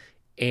nut,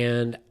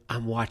 and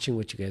I'm watching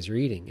what you guys are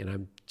eating, and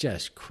I'm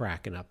just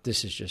cracking up.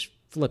 This is just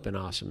flipping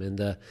awesome. And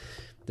the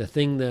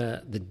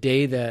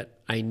day that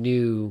I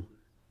knew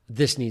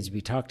this needs to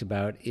be talked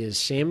about is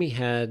Sammy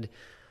had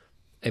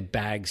a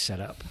bag set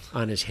up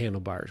on his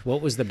handlebars.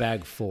 What was the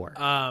bag for?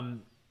 I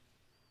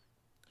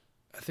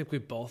think we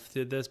both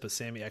did this, but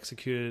Sammy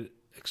executed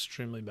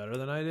extremely better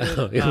than I did.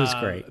 Oh, it was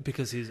great.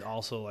 Because he's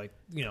also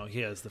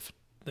he has the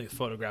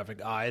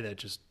photographic eye that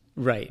just,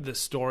 right. The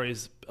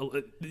stories,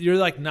 you're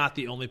not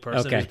the only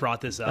person who's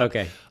brought this up.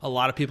 Okay. A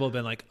lot of people have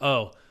been like,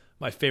 oh,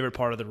 my favorite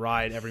part of the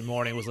ride every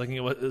morning was looking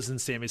at what was in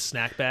Sammy's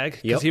snack bag.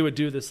 Because he would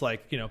do this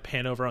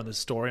pan over on the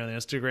story on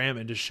Instagram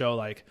and just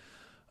show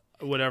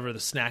whatever the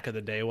snack of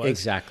the day was.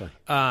 Exactly.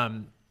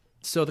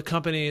 So the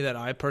company that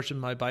I purchased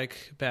my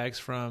bike bags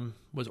from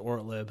was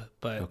Ortlib,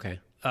 but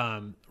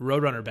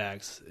Roadrunner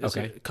Bags is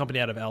a company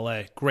out of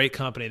LA. Great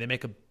company. They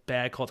make a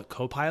bag called the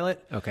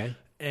Copilot. Okay.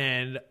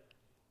 And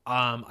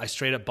I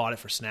straight up bought it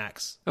for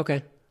snacks.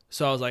 Okay.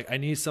 So I was like, I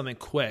need something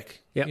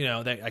quick,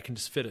 Yep. that I can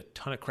just fit a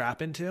ton of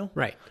crap into.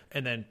 Right.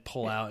 And then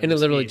pull out. And it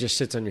literally just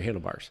sits on your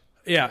handlebars.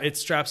 Yeah, it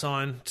straps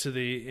on to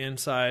the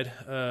inside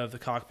of the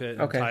cockpit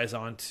and ties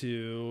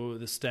onto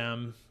the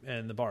stem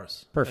and the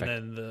bars. Perfect.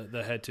 And then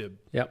the head tube.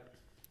 Yep.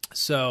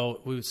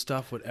 So we would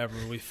stuff whatever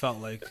we felt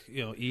like,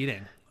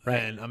 eating. Right.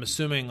 And I'm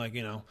assuming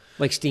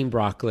like steamed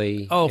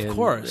broccoli. Oh, of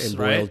course. And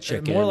boiled right.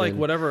 chicken. More like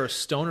whatever a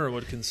stoner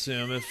would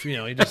consume if,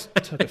 he just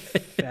took a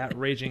fat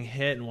raging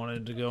hit and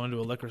wanted to go into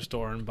a liquor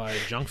store and buy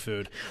junk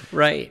food.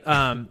 Right.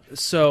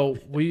 So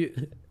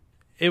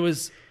it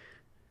was,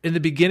 in the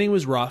beginning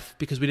was rough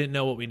because we didn't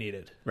know what we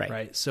needed.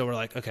 Right. So we're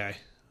like, okay,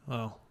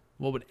 well,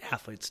 what would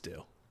athletes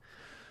do?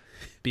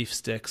 Beef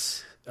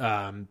sticks,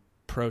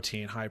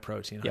 protein, high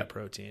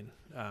protein.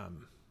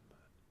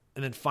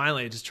 And then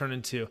finally it just turned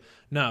into,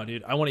 no,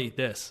 dude, I want to eat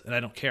this and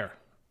I don't care.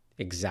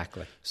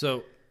 Exactly.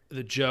 So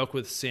the joke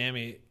with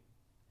Sammy,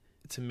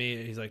 to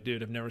me, he's like,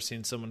 dude, I've never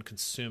seen someone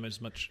consume as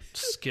much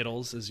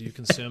Skittles as you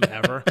consume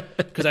ever.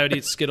 Because I would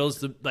eat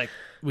Skittles,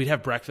 we'd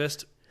have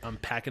breakfast. I'm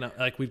packing up,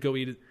 we'd go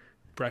eat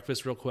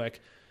breakfast real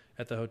quick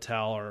at the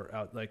hotel or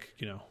out,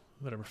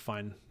 whatever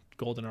fine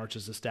Golden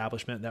Arches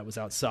establishment that was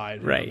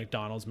outside. Right.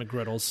 McDonald's,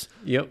 McGriddles.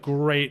 Yep.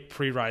 Great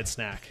pre-ride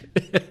snack.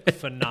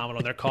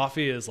 Phenomenal. Their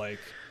coffee is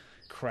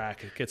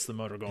crack. It gets the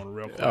motor going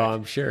real quick. Oh,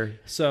 I'm sure.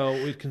 So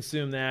we'd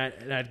consume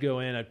that, and I'd go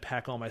in, I'd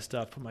pack all my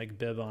stuff, put my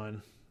bib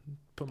on,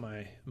 put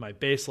my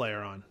base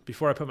layer on.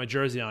 Before I put my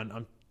jersey on,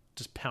 I'm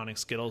just pounding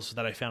Skittles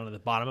that I found at the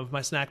bottom of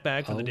my snack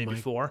bag from the day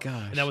before.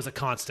 Gosh. And that was a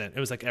constant. It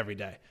was every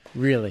day.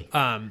 Really?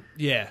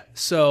 Yeah.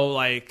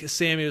 So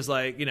Sammy was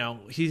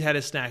he had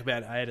his snack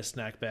bag, I had a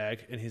snack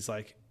bag, and he's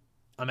like,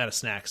 I'm out of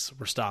snacks.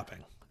 We're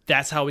stopping.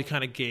 That's how we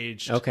kind of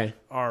gauged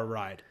our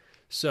ride.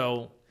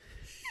 So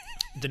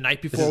the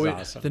night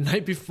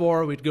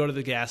before we'd go to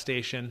the gas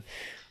station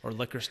or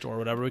liquor store,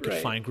 whatever we could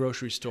find,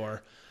 grocery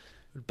store,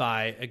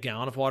 buy a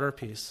gallon of water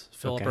apiece,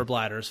 fill up our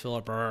bladders,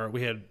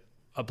 we had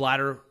a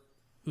bladder.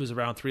 It was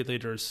around 3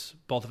 liters.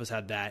 Both of us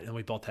had that, and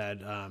we both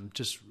had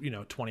just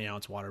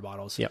 20-ounce water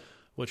bottles,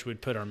 which we'd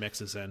put our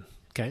mixes in.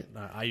 Okay.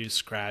 I used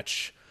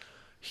Scratch.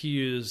 He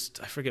used,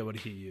 I forget what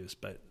he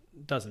used, but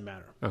it doesn't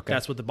matter. Okay.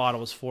 That's what the bottle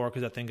was for,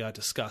 because that thing got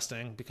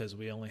disgusting because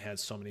we only had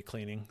so many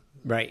cleaning,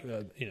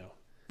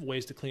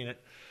 ways to clean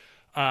it.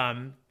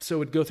 So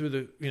we'd go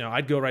through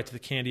I'd go right to the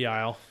candy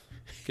aisle,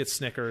 get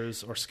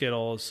Snickers or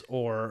Skittles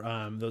or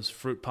those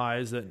fruit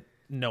pies that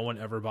no one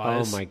ever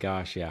buys. Oh my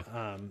gosh,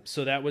 yeah.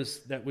 So that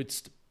we'd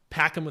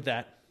pack them with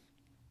that,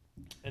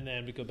 and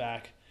then we'd go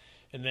back,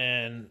 and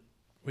then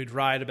we'd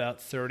ride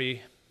about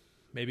 30,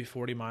 maybe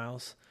 40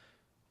 miles,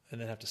 and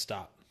then have to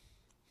stop.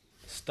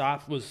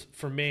 Stop was,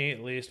 for me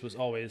at least, was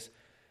always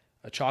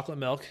a chocolate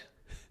milk,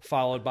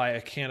 followed by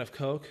a can of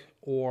Coke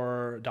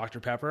or Dr.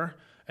 Pepper,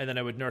 and then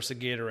I would nurse a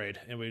Gatorade,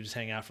 and we would just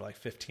hang out for like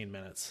 15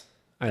 minutes.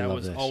 That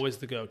was always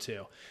the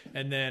go-to.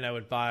 And then I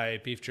would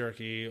buy beef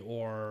jerky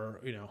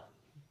or,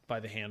 buy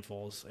the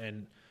handfuls.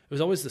 And it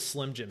was always the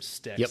Slim Jim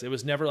sticks. Yep. It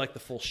was never like the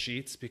full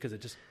sheets because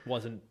it just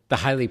wasn't. The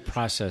highly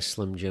processed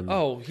Slim Jim.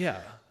 Oh,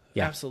 yeah.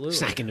 Absolutely.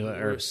 Snack into it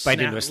or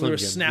bite into a Slim Jim. We were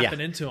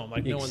snapping into them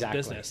like no one's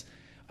business.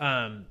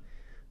 But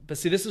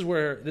see, this is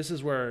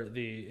where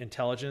the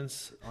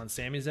intelligence on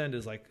Sammy's end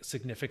is like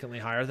significantly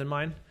higher than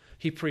mine.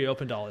 He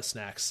pre-opened all his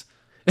snacks.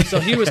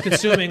 So he was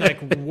consuming like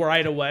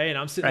right away, and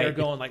I'm sitting there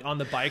going like on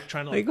the bike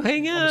trying to like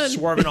hang on. I'm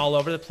swerving all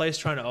over the place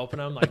trying to open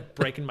them, like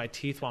breaking my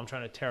teeth while I'm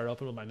trying to tear it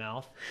open with my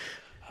mouth.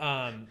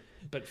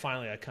 But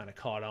finally I kind of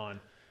caught on.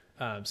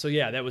 So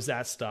yeah, that was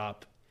that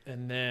stop.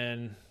 And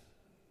then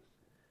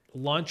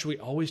lunch, we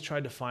always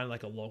tried to find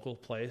like a local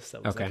place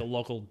that was like a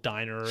local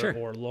diner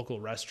or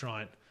local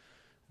restaurant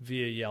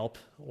via Yelp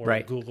or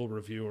Google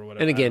review or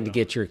whatever. And again, to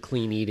get your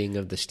clean eating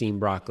of the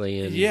steamed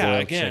broccoli and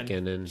boiled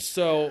chicken. And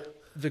so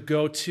the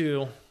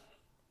go-to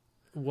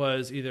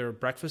was either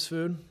breakfast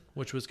food,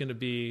 which was going to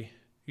be,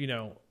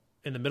 in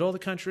the middle of the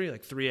country,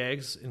 like 3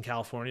 eggs. In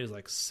California is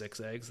like 6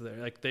 eggs there.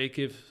 Like they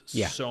give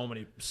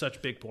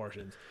such big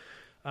portions.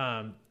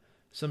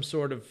 Some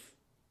sort of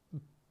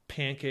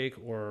pancake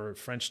or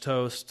French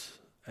toast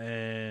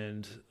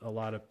and a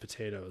lot of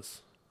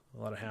potatoes,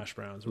 a lot of hash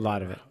browns, a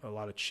lot of it, a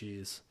lot of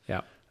cheese. Yeah.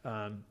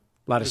 A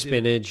lot of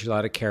spinach, a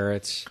lot of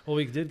carrots. Well,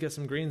 we did get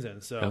some greens in.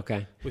 So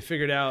we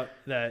figured out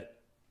that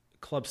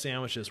club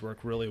sandwiches work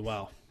really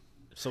well.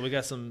 So we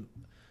got some.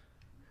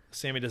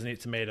 Sammy doesn't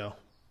eat tomato,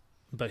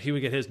 but he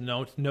would get his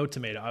no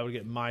tomato. I would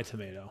get my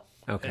tomato.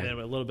 Okay. And then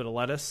a little bit of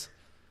lettuce.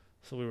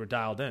 So we were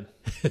dialed in.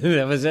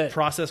 That was it.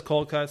 Processed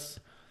cold cuts,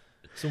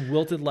 some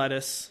wilted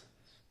lettuce,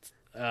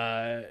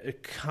 a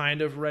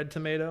kind of red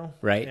tomato.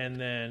 Right. And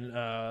then,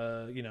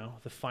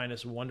 the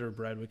finest Wonder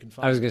Bread we can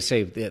find. I was going to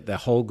say the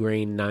whole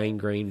grain, 9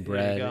 grain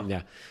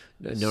bread.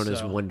 Known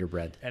as Wonder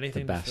Bread.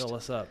 Anything the best. To fill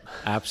us up.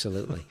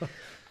 Absolutely.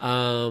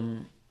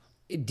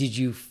 Did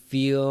you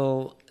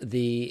feel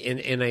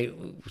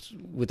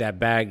with that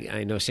bag,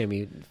 I know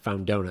Sammy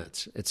found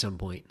donuts at some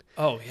point.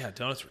 Oh yeah.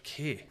 Donuts were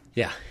key.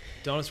 Yeah.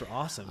 Donuts were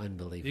awesome.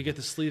 Unbelievable. You get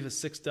the sleeve of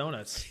 6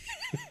 donuts.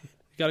 You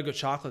got to go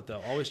chocolate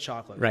though. Always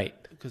chocolate. Right.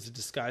 Because it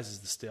disguises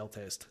the stale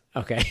taste.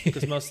 Okay.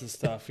 Because most of the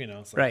stuff,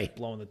 it's like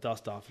blowing the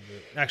dust off of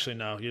it. Actually,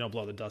 no, you don't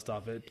blow the dust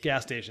off it.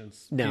 Gas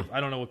stations. No.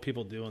 I don't know what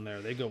people do in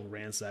there. They go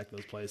ransack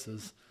those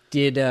places.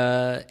 Did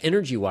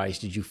energy-wise,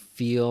 did you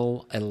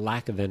feel a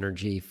lack of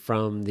energy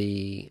from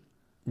the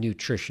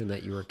nutrition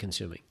that you were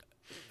consuming?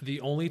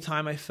 The only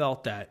time I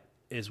felt that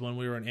is when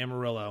we were in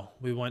Amarillo.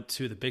 We went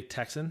to the Big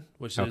Texan,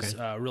 which is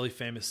a really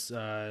famous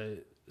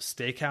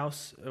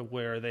steakhouse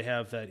where they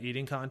have that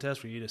eating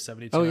contest where you eat a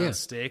 72-ounce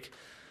steak.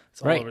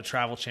 It's all over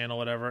Travel Channel,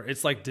 whatever.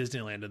 It's like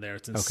Disneyland in there.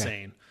 It's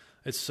insane.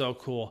 It's so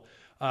cool.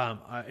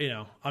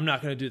 I'm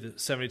not going to do the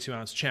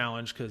 72-ounce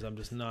challenge because I'm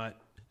just not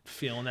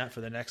feeling that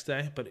for the next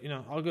day. But,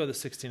 I'll go the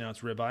 16-ounce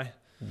ribeye.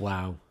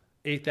 Wow.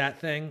 Ate that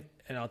thing,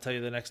 and I'll tell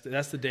you the next day.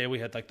 That's the day we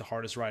had like the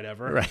hardest ride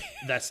ever. Right.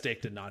 That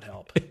steak did not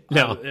help.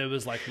 No. It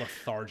was like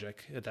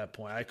lethargic at that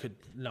point. I could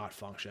not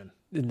function.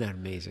 Isn't that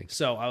amazing?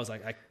 So I was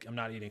like, I'm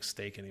not eating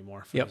steak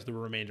anymore for the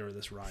remainder of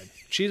this ride.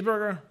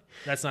 Cheeseburger,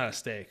 that's not a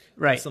steak.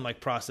 Right. That's some like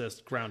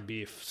processed ground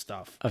beef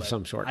stuff. Of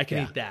some sort. I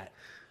can eat that,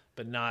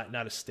 but not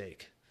a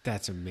steak.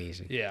 That's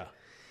amazing. Yeah.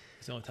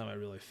 It's the only time I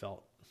really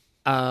felt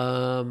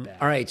bad.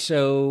 All right.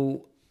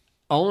 So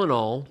all in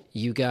all,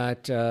 you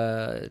got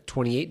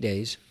 28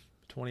 days.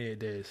 28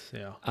 days,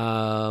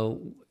 yeah.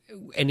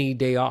 Any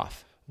day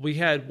off? We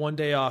had 1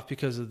 day off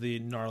because of the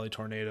gnarly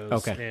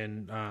tornadoes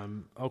in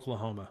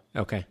Oklahoma.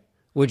 Okay.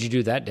 What'd you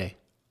do that day?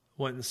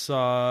 Went and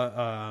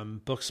saw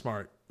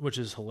Booksmart, which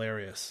is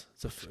hilarious.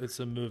 It's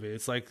a movie.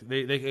 It's like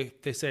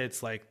they say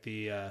it's like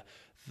the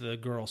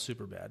girl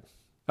Superbad.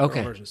 Okay.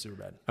 Girl version of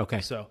Superbad.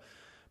 Okay. So,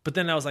 but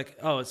then I was like,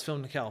 oh, it's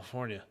filmed in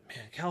California. Man,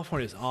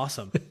 California is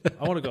awesome.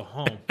 I want to go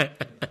home.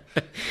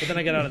 But then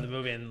I got out of the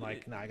movie and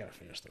like, I got to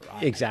finish the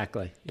ride.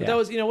 Exactly. But that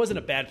was, it wasn't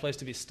a bad place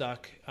to be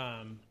stuck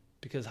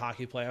because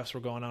hockey playoffs were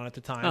going on at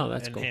the time. Oh,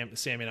 that's cool.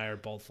 Sammy and I are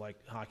both like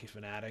hockey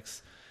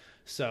fanatics.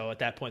 So at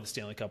that point, the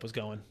Stanley Cup was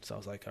going. So I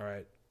was like, all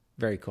right.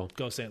 Very cool.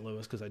 Go St.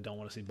 Louis because I don't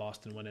want to see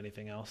Boston win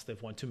anything else.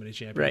 They've won too many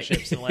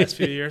championships in the last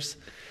few years.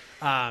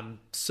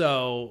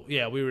 So,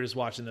 yeah, we were just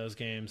watching those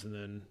games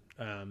and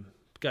then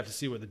got to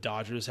see where the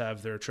Dodgers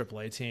have their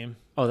AAA team.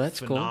 Oh, that's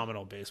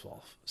Phenomenal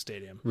baseball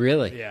stadium.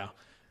 Really? Yeah.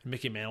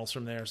 Mickey Mantle's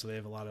from there, so they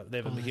have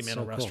a Mickey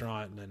Mantle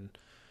restaurant and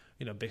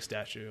then big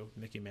statue of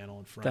Mickey Mantle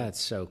in front.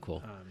 That's so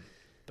cool.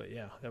 But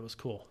yeah, that was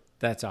cool.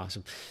 That's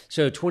awesome.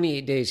 So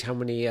 28 days, how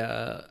many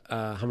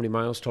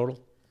miles total?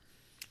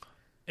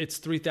 It's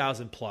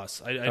 3,000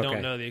 plus. I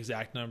don't know the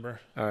exact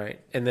number. All right.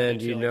 And then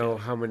do you know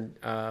how many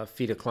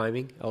feet of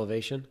climbing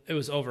elevation? It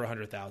was over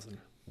 100,000.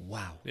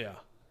 Wow. Yeah.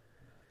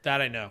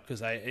 That I know,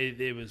 because I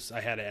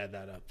had to add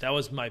that up. That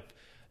was my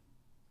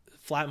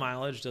flat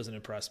mileage. Doesn't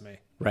impress me.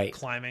 Right.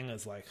 Climbing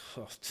is like,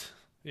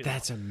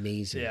 that's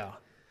amazing. Yeah.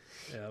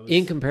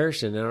 In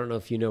comparison, I don't know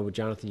if you know, but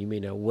Jonathan, you may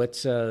know,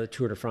 what's Tour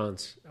de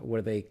France? What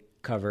do they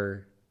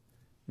cover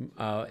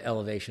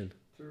elevation?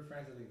 Tour de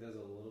France, I think, does a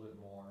little bit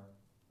more.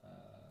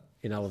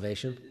 In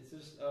elevation? It's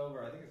just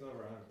over, I think it's over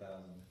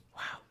 100,000.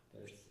 Wow.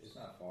 But it's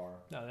not far.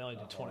 No, they only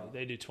do 20.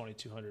 They do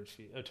 2,200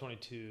 feet.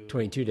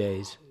 22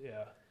 days.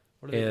 Yeah.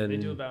 What do they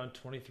do about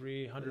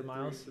 2,300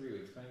 miles? 3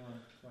 weeks,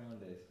 21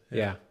 days.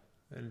 Yeah.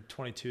 And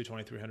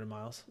 2,300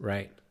 miles.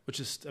 Right. Which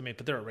is, I mean,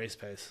 but they're at race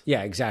pace.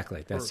 Yeah,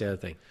 exactly. That's the other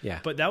thing. Yeah.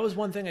 But that was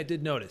one thing I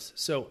did notice.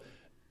 So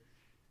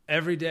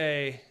every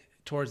day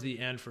towards the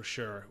end, for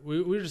sure,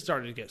 we were just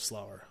starting to get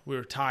slower. We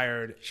were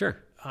tired. Sure.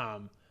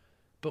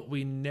 But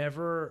we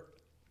never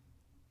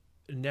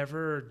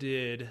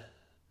did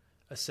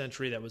a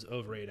century that was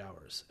over 8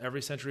 hours.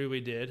 Every century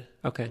we did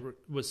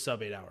was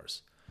sub 8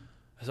 hours.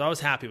 So I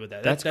was happy with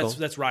that. That's cool.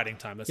 That's riding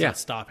time. That's not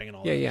stopping and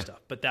all that stuff.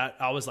 But that,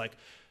 I was like,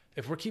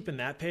 if we're keeping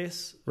that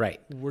pace,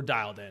 right, we're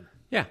dialed in.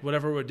 Yeah.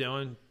 Whatever we're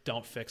doing,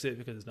 don't fix it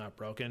because it's not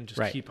broken.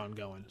 Just keep on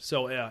going.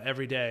 So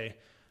every day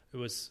it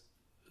was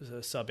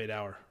a sub 8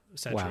 hour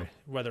century. Wow.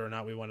 Whether or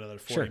not we went another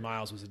 40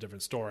 miles was a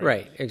different story.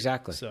 Right.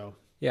 Exactly. So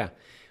yeah.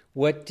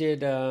 What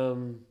did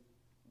do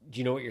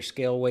you know what your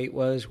scale weight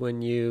was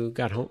when you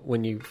got home,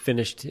 when you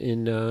finished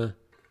in New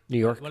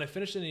York? When I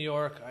finished in New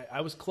York,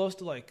 I was close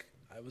to I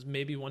was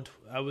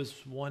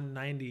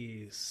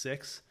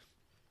 196.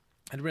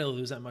 I didn't really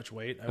lose that much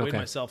weight. I weighed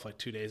myself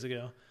 2 days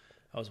ago.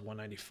 I was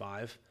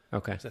 195.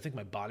 Okay. So I think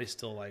my body's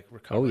still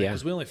recovering. Oh, yeah.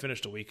 Because we only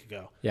finished a week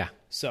ago. Yeah.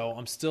 So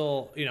I'm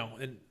still,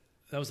 and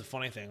that was the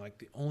funny thing.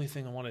 The only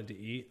thing I wanted to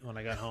eat when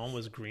I got home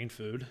was green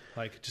food.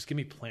 Just give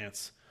me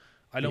plants.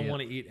 I don't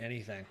want to eat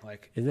anything.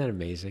 Isn't that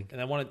amazing?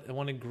 And I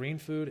wanted green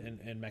food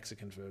and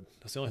Mexican food.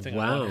 That's the only thing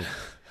I wanted.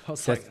 I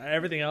was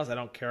everything else I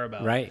don't care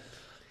about. Right.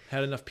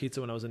 Had enough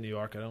pizza when I was in New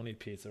York. I don't need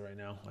pizza right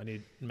now. I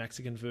need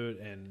Mexican food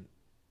and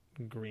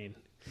green.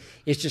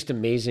 It's just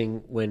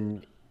amazing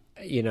when,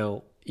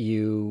 I'm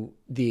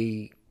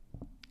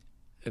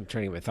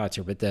trying to get my thoughts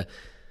here, but the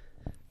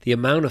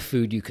amount of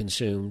food you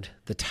consumed,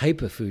 the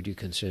type of food you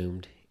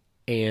consumed,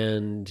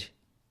 and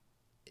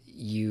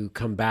you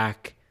come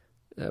back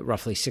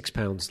roughly 6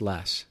 pounds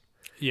less.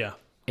 Yeah.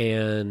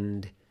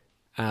 And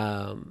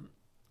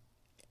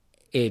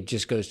it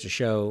just goes to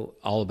show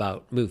all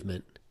about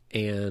movement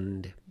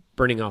and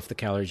burning off the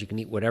calories. You can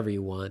eat whatever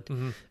you want.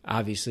 Mm-hmm.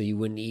 Obviously, you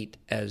wouldn't eat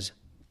as,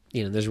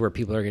 this is where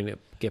people are going to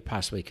get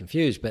possibly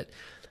confused, but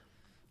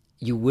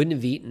you wouldn't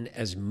have eaten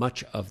as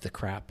much of the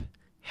crap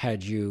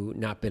had you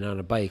not been on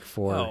a bike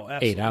for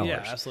 8 hours.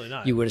 Yeah, absolutely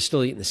not. You would have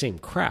still eaten the same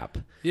crap,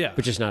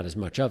 but just not as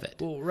much of it.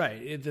 Well,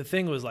 right. The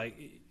thing was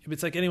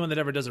it's like anyone that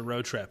ever does a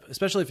road trip,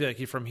 especially if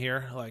you're from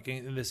here,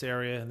 in this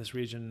area, in this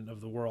region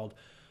of the world.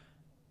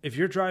 If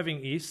you're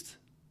driving east,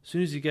 as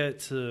soon as you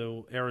get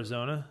to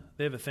Arizona,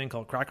 they have a thing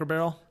called Cracker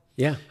Barrel.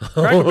 Yeah.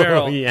 Cracker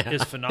Barrel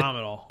is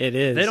phenomenal. It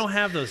is. They don't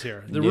have those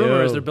here. The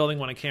rumor is they're building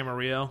one in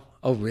Camarillo.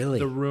 Oh, really?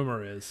 The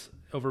rumor is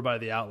over by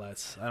the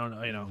outlets. I don't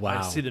know. Wow.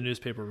 I see the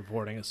newspaper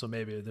reporting it, so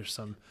maybe there's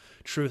some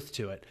truth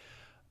to it.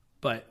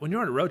 But when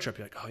you're on a road trip,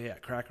 you're like, oh, yeah,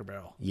 Cracker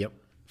Barrel. Yep.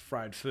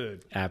 Fried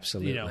food.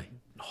 Absolutely.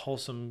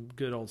 Wholesome,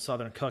 good old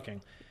Southern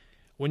cooking.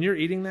 When you're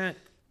eating that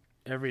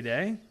every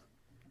day,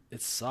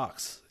 it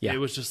sucks. Yeah. It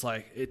was just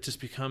it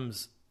just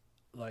becomes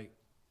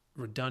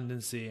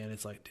redundancy, and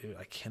it's dude,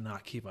 I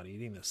cannot keep on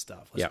eating this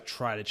stuff. Let's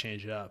try to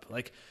change it up.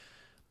 I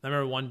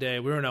remember one day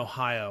we were in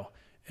Ohio,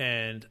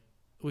 and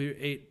we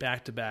ate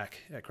back to back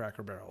at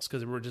Cracker Barrels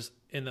because we were just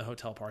in the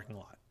hotel parking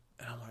lot.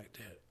 And I'm like,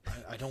 dude,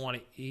 I don't want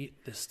to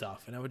eat this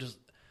stuff. And I would just,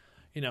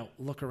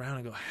 look around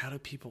and go, how do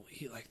people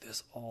eat like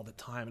this all the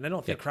time? And I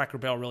don't think Cracker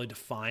Barrel really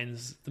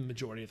defines the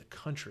majority of the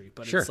country,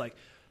 but it's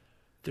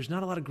there's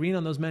not a lot of green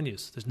on those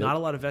menus. There's not a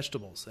lot of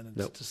vegetables. And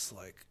it's just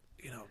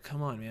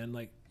come on, man.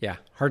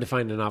 Hard to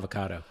find an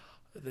avocado.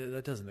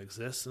 That doesn't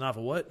exist. An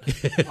avocado what?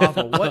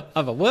 Avocado what?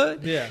 Of a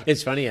what? Yeah.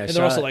 It's funny. And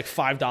they're also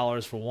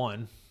 $5 for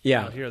one.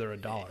 Yeah. Out here they're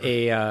 $1.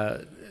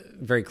 A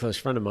very close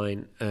friend of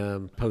mine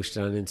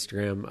posted on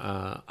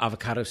Instagram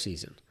avocado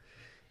season.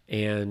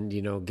 And,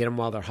 get them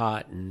while they're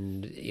hot.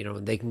 And,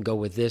 they can go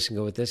with this and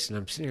go with this. And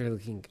I'm sitting here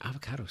looking,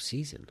 avocado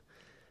season.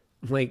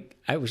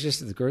 I was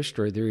just at the grocery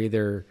store. They're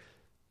either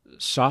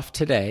soft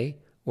today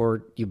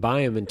or you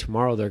buy them and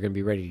tomorrow they're going to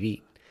be ready to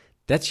eat.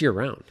 That's year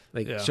round.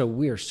 So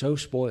we are so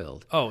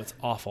spoiled. Oh, it's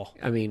awful.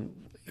 I mean,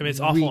 it's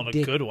awful in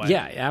a good way.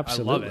 Yeah,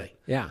 absolutely. I love it.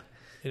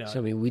 Yeah.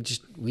 So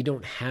we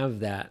don't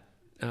have that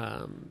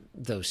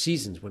those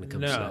seasons when it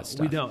comes to that stuff.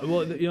 No, we don't.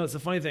 Well, it's a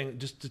funny thing.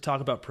 Just to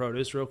talk about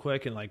produce real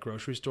quick and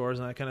grocery stores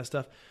and that kind of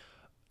stuff.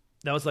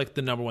 That was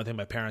the number one thing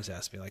my parents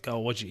asked me, oh,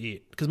 what'd you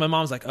eat? Because my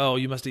mom's like, oh,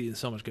 you must have eaten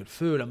so much good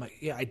food. I'm like,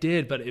 yeah, I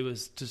did, but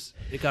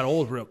it got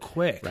old real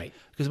quick. Right.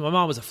 Because my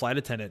mom was a flight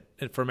attendant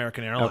for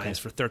American Airlines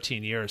for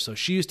 13 years. So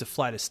she used to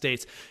fly to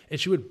States, and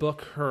she would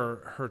book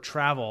her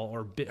travel,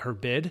 or her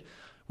bid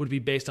would be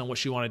based on what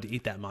she wanted to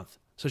eat that month.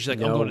 So she's like,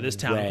 No I'm going to this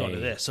town, I'm going to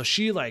way. this. So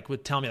she like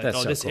would tell me like, That's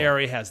oh, so this cool.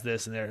 area has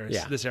this and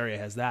Yeah. this area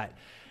has that.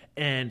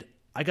 And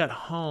I got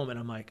home and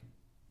I'm like,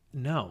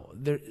 no,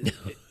 I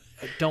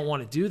don't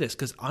want to do this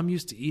because I'm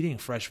used to eating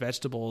fresh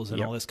vegetables and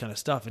Yep. all this kind of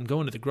stuff and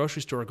going to the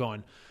grocery store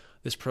going,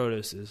 this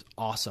produce is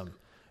awesome.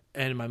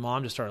 And my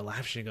mom just started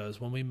laughing. She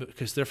goes, when we moved,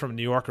 because they're from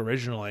New York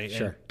originally,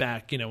 Sure. and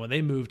back, when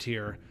they moved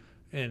here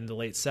in the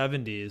late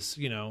 70s,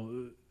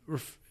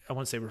 I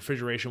wouldn't say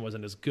refrigeration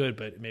wasn't as good,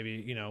 but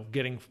maybe,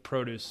 getting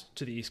produce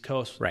to the East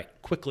Coast Right.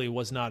 quickly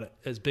was not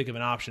as big of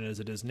an option as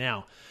it is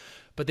now.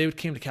 But they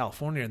came to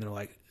California and they're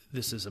like,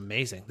 this is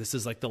amazing. This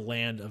is like the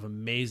land of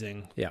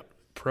amazing Yeah.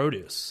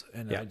 produce.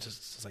 And Yeah. I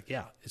just was like,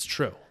 yeah, it's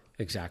true.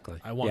 Exactly.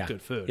 I want Yeah.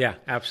 good food. Yeah,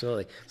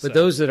 absolutely. But So-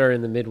 those that are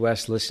in the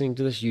Midwest listening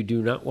to this, you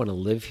do not want to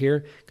live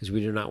here because we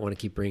do not want to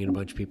keep bringing a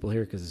bunch of people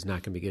here because it's not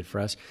going to be good for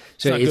us.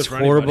 So not good it's for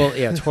horrible.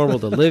 anybody. Yeah, it's horrible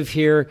to live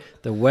here.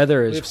 The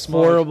weather have is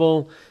smog.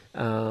 horrible.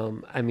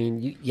 I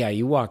mean,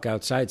 you walk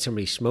outside,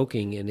 somebody's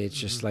smoking, and it's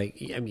just like,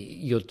 I mean,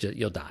 you'll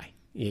die.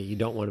 You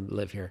don't want to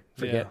live here.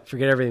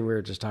 Forget everything we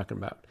were just talking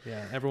about.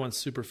 Yeah, everyone's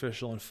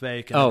superficial and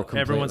fake. And Oh, completely.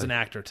 everyone's an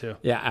actor too.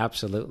 Yeah,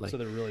 absolutely. So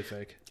they're really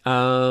fake.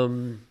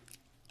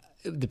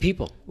 The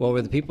people. What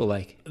were the people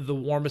like The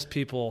warmest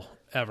people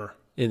ever.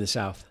 in the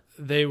South?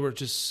 They were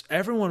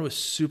everyone was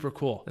super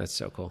cool. That's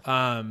so cool.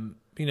 I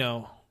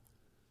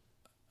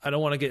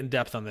don't want to get in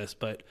depth on this,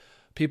 but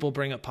people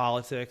bring up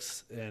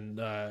politics and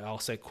I'll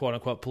say quote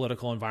unquote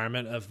political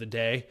environment of the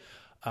day.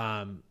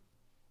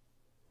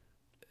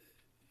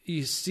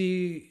 You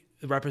see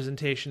the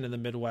representation in the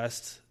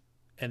Midwest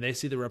and they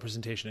see the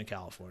representation in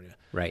California.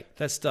 Right.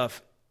 That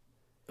stuff,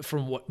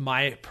 from what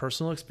my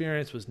personal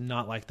experience, was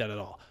not like that at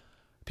all.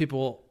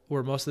 People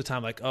were most of the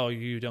time like, oh,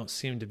 you don't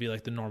seem to be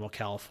like the normal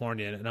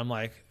Californian. And I'm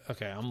like,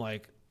 okay, I'm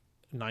like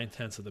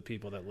 9/10 of the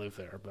people that live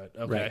there, but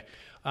okay.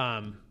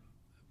 Right.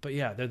 But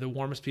yeah, they're the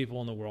warmest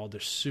people in the world. They're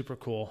super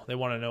cool. They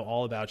want to know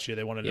all about you.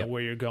 They want to know Yep.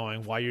 where you're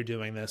going, why you're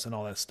doing this, and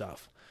all that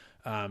stuff.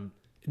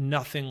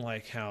 Nothing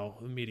like how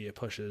the media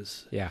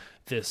pushes Yeah.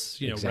 this,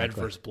 red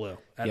Exactly. versus blue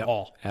at Yep.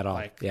 all. At all.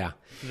 Like, Yeah.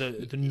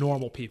 The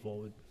normal people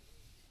would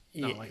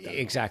not like that at all.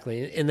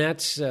 Exactly. And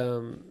that's,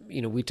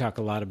 we talk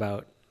a lot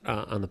about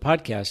on the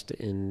podcast,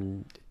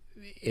 and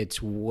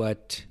it's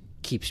what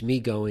keeps me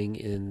going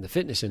in the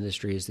fitness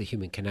industry is the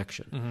human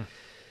connection. Mm-hmm.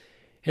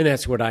 And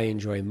that's what I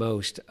enjoy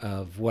most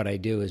of what I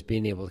do is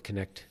being able to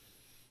connect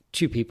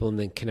to people and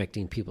then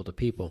connecting people to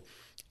people.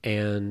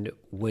 And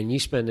when you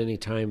spend any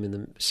time in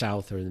the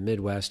South or in the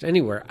Midwest,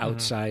 anywhere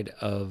outside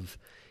of,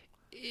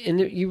 and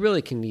you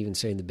really can even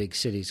say in the big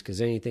cities,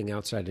 because anything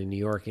outside of New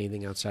York,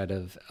 anything outside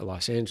of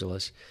Los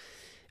Angeles,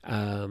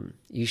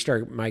 you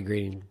start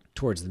migrating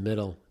towards the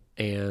middle,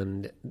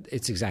 and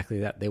it's exactly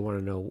that. They want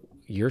to know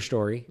your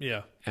story.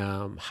 Yeah.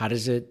 How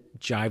does it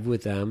jive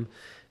with them?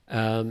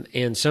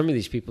 And some of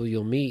these people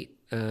you'll meet,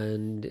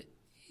 and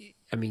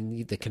I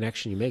mean, the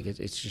connection you make,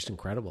 it's just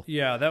incredible.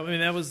 Yeah,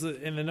 that was the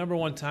number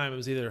one time. It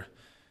was either,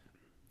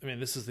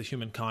 this is the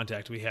human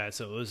contact we had.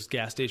 So it was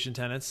gas station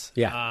tenants.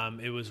 Yeah.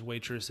 It was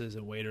waitresses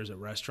and waiters at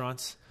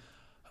restaurants.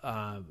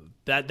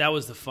 That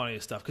was the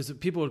funniest stuff because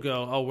people would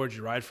go, "Oh, where'd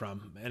you ride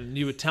from?" And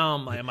you would tell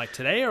them, "I'm like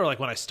today or like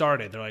when I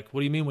started." They're like,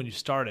 "What do you mean when you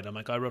started?" I'm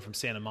like, "I rode from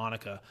Santa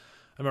Monica."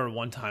 I remember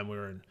one time we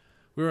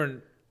were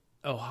in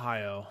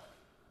Ohio.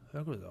 I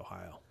think it was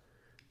Ohio.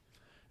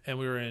 And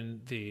we were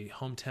in the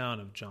hometown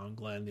of John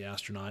Glenn, the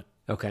astronaut.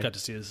 Okay. Got to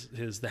see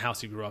the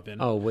house he grew up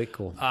in. Oh, way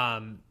cool.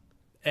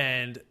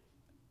 And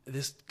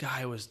this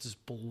guy was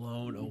just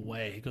blown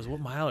away. He goes,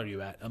 "What mile are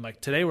you at?" I'm like,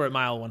 "Today we're at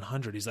mile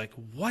 100." He's like,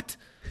 "What?"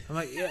 I'm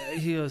like, "Yeah."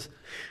 He goes,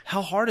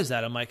 "How hard is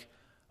that?" I'm like,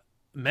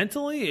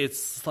 "Mentally,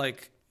 it's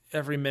like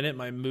every minute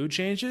my mood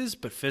changes,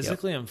 but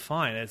physically I'm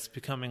fine. It's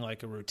becoming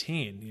like a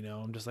routine.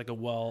 I'm just like a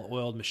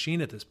well-oiled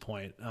machine at this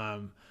point."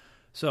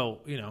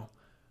 So,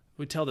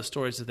 we tell the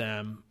stories to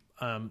them.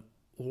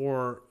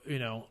 Or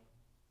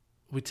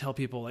we tell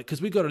people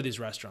because we go to these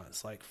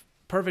restaurants, like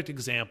perfect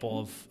example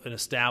of an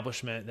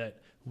establishment that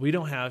we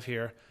don't have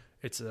here.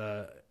 It's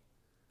a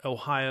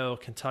Ohio,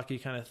 Kentucky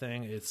kind of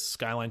thing. It's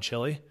Skyline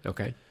Chili.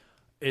 Okay.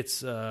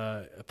 It's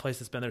a place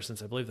that's been there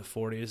since I believe the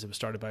 40s. It was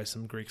started by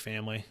some Greek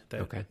family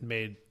that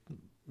made,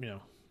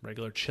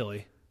 regular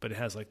chili, but it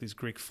has like these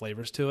Greek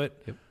flavors to it.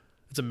 Yep.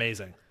 It's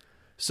amazing.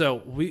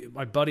 So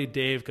my buddy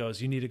Dave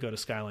goes, "You need to go to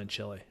Skyline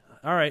Chili."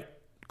 All right.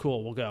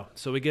 Cool, we'll go.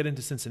 So we get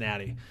into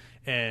Cincinnati,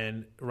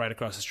 and right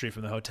across the street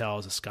from the hotel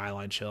is a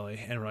Skyline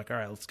Chili, and we're like, all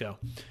right, let's go.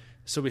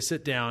 So we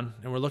sit down,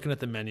 and we're looking at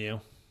the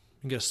menu.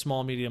 We get a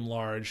small, medium,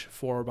 large,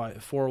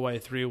 4-way,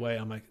 3-way.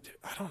 I'm like, dude,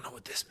 I don't know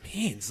what this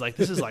means. Like,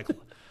 this is like,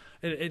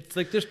 it's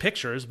like there's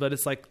pictures, but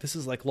it's like this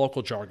is like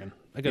local jargon.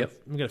 I'm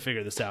gonna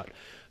figure this out.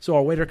 So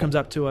our waiter comes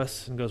up to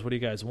us and goes, "What do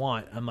you guys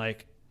want?" I'm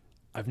like,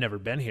 "I've never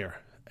been here,"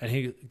 and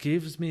he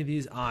gives me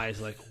these eyes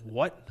like,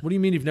 "What? What do you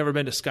mean you've never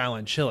been to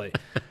Skyline Chili?"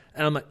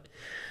 And I'm like,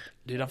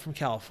 "Dude, I'm from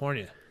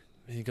California."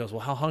 And he goes,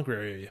 "Well, how hungry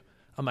are you?"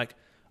 I'm like,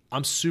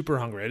 "I'm super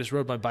hungry. I just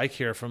rode my bike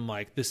here from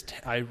like this."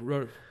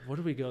 Where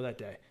did we go that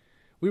day?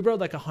 We rode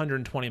like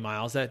 120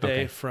 miles that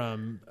day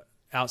from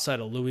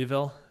outside of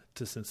Louisville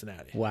to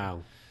Cincinnati.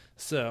 Wow.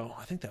 So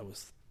I think that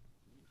was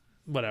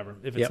whatever.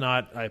 If it's Yep.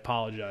 not, I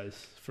apologize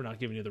for not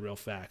giving you the real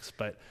facts.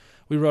 But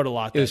we rode a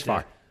lot. It was that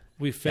far. day.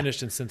 We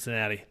finished in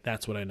Cincinnati.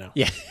 That's what I know.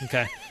 Yeah.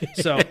 Okay.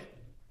 So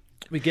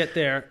we get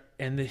there,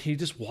 and then he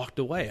just walked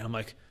away. I'm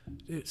like,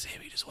 dude,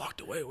 Sammy just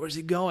walked away. Where's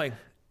he going?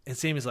 And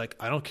Sammy's like,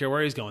 I don't care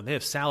where he's going. They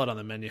have salad on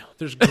the menu.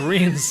 There's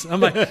greens. I'm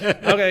like,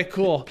 okay,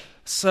 cool.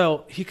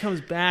 So he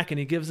comes back and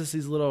he gives us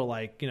these little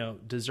like,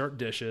 dessert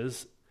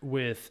dishes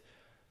with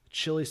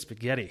chili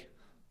spaghetti.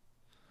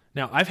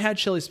 Now, I've had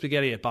chili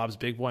spaghetti at Bob's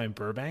Big Boy in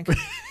Burbank.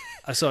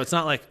 So it's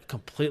not like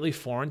completely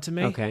foreign to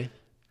me. Okay.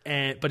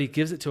 But he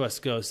gives it to us,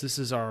 goes, this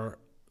is our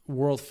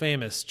world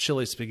famous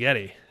chili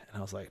spaghetti. And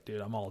I was like,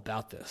 dude, I'm all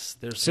about this.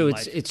 So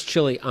it's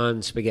chili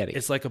on spaghetti.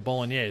 It's like a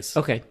bolognese.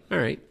 Okay. All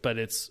right. But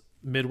it's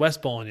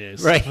Midwest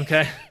bolognese. Right.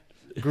 Okay.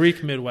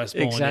 Greek Midwest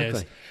bolognese.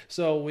 Exactly.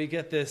 So we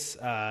get this,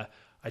 I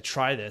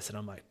try this and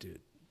I'm like, dude,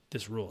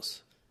 this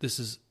rules.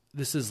 This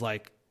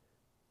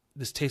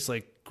tastes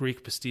like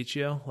Greek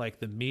pistachio, like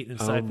the meat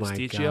inside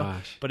pistachio,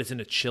 gosh. but it's in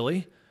a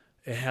chili.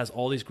 It has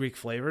all these Greek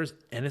flavors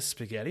and it's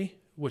spaghetti,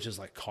 which is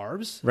like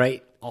carbs.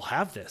 Right. I'll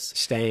have this.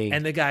 Staying.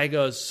 And the guy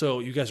goes, so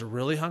you guys are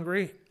really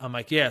hungry? I'm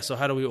like, yeah. So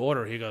how do we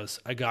order? He goes,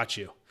 I got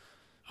you.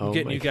 I'm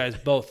getting you guys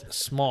both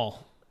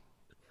small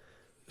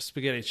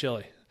spaghetti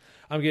chili.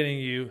 I'm getting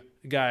you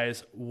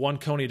guys one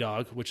coney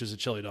dog, which is a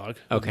chili dog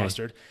with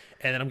mustard.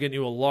 And then I'm getting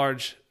you a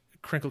large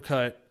crinkle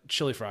cut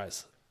chili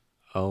fries.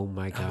 Oh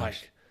my gosh. I'm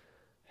like,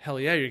 hell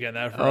yeah, you're getting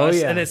that for Oh, us.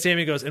 yeah. And then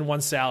Sammy goes, in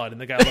one salad.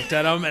 And the guy looked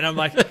at him and I'm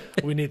like,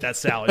 we need that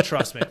salad.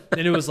 Trust me.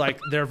 And it was like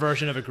their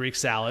version of a Greek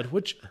salad,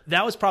 which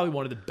that was probably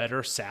one of the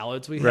better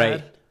salads we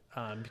had.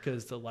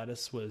 Because the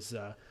lettuce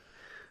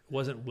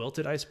wasn't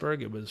wilted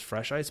iceberg. It was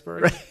fresh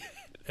iceberg. Right.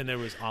 And there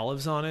was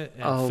olives on it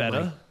and feta.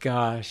 Oh my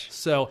gosh.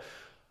 So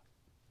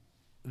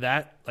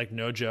that, like,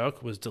 no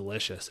joke, was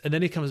delicious. And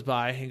then he comes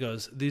by, he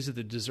goes, these are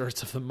the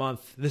desserts of the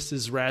month. This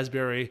is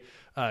raspberry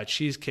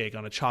cheesecake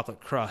on a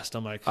chocolate crust.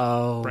 I'm like,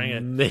 Oh, bring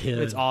it. man.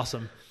 It's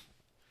awesome.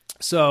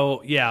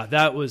 So, yeah,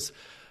 that was,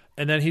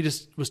 and then he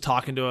just was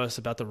talking to us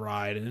about the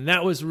ride. And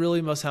that was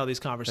really most how these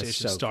conversations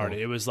so started.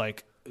 cool. It was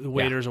like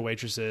waiters or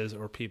waitresses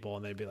or people,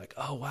 and they'd be like,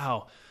 oh,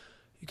 wow,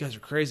 you guys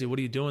are crazy. What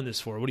are you doing this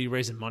for? What are you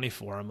raising money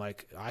for? I'm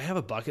like, I have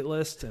a bucket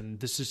list, and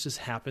this just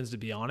happens to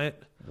be on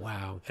it.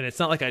 Wow. And it's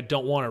not like I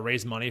don't want to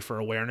raise money for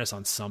awareness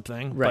on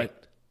something. Right.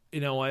 But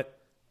you know what?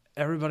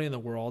 Everybody in the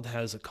world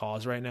has a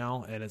cause right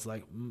now. And it's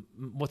like,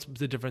 what's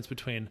the difference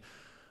between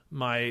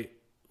my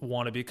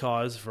wannabe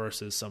cause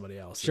versus somebody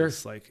else's? Sure.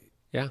 It's like,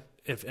 Yeah.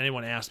 if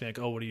anyone asked me, like,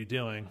 oh, what are you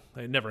doing?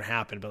 It never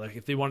happened. But like,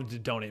 if they wanted to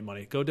donate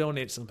money, go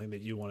donate something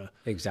that you want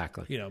to,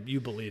 Exactly.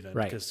 you believe in.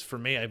 Right. Because for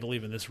me, I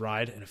believe in this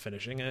ride and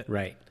finishing it.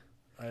 Right.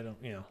 I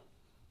don't,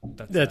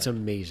 That's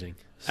amazing.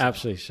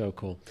 Absolutely so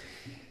cool.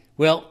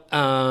 Well,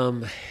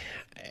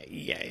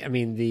 yeah, I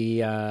mean,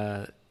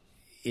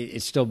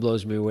 it still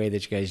blows me away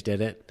that you guys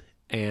did it.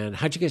 And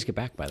how'd you guys get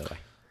back, by the way?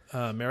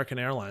 American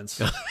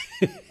Airlines.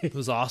 It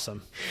was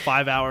awesome.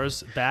 5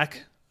 hours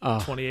back,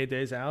 28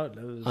 days out.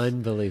 It was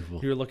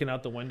Unbelievable. You were looking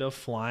out the window,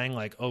 flying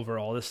like over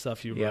all this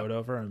stuff you Yep. rode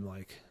over. I'm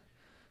like,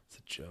 it's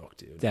a joke,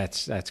 dude.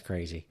 That's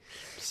crazy.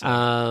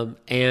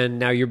 And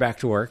now you're back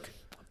to work.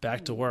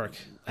 Back to work.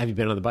 Have you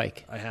been on the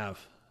bike? I have.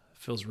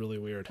 Feels really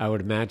weird. I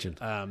would imagine.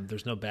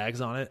 There's no bags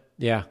on it.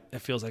 Yeah. It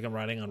feels like I'm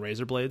riding on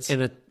razor blades.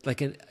 And an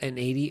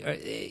 80, or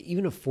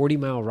even a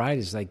 40-mile ride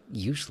is like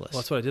useless.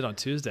 Well, that's what I did on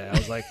Tuesday. I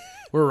was like,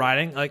 we're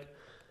riding. Like,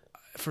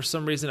 for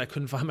some reason, I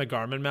couldn't find my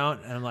Garmin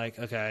mount. And I'm like,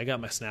 okay, I got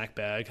my snack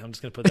bag. I'm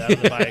just going to put that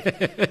on the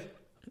bike.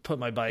 Put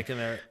my bike in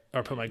there,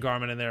 or put my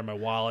Garmin in there, my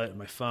wallet, and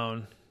my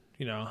phone.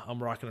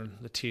 I'm rocking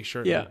the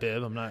T-shirt and the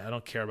bib. I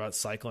don't care about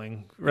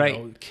cycling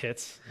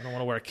kits. I don't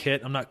want to wear a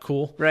kit. I'm not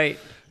cool. Right.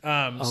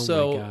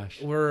 So my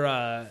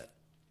gosh.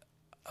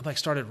 I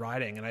started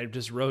riding, and I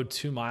just rode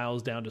 2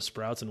 miles down to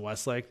Sprouts in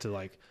Westlake to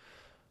like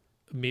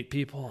meet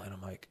people. And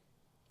I'm like,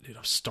 dude,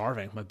 I'm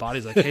starving. My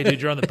body's like, hey,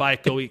 dude, you're on the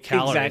bike. Go eat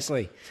calories.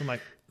 Exactly. So I'm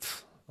like,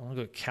 I want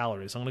to go get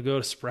calories. I'm going to go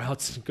to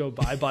Sprouts and go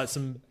buy. I bought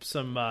some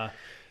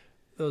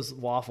those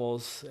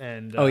waffles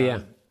and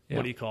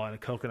what do you call it? A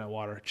coconut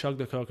water. Chugged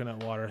the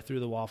coconut water, threw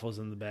the waffles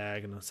in the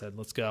bag, and I said,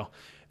 let's go.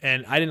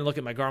 And I didn't look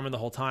at my Garmin the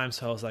whole time,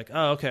 so I was like,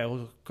 oh, okay,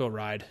 we'll go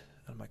ride.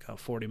 And I'm like,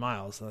 40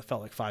 miles. And that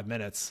felt like 5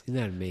 minutes. Isn't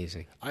that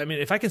amazing? I mean,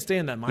 if I can stay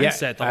in that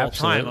mindset the whole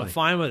time, I'm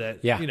fine with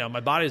it. Yeah.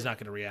 My body's not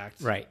going to react.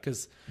 Right.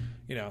 Because,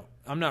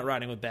 I'm not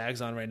riding with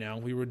bags on right now.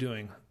 We were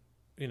doing,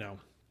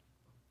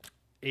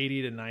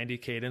 80 to 90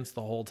 cadence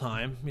the whole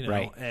time,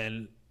 Right.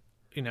 And,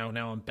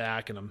 now I'm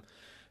back and I'm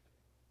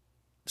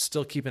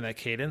still keeping that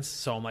cadence.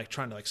 So I'm like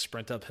trying to like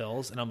sprint up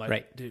hills, and I'm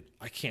like, dude,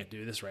 I can't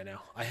do this right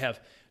now. I have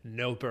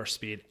no burst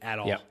speed at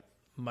all. Yep.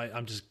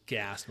 I'm just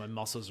gassed. My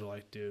muscles are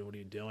like, dude, what are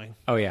you doing?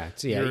 Oh yeah.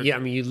 I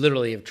mean, you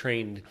literally have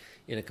trained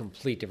in a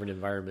complete different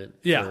environment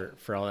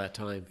for all that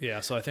time.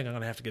 Yeah. So I think I'm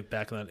going to have to get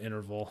back in that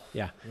interval.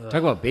 Yeah. Talk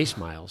about base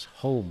miles.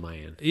 Oh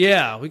man.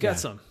 Yeah. We got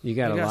some. You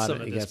got we a lot some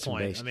of, at you this got some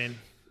point. base. I mean,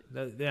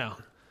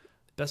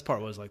 best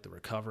part was like the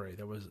recovery.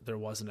 There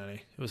wasn't any.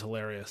 It was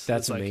hilarious.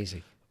 That's like,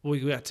 amazing. we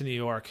got to New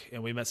York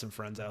and we met some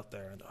friends out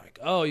there, and they're like,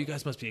 "Oh, you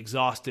guys must be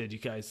exhausted. You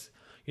guys,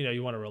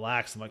 you want to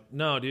relax." I'm like,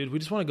 "No, dude, we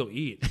just want to go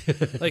eat."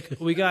 Like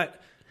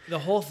the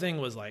whole thing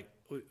was like,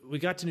 we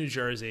got to New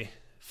Jersey.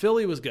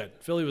 Philly was good.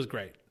 Philly was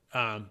great.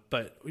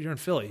 But you're in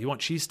Philly, you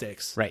want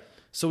cheesesteaks, Right.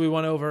 So we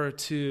went over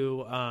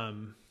to I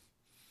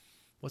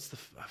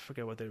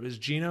forget what it was,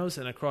 Gino's,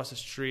 and across the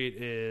street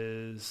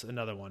is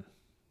another one.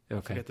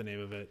 I forget the name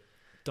of it.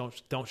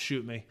 Don't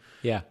shoot me.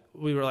 Yeah.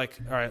 We were like,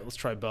 all right, let's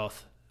try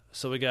both.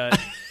 So we got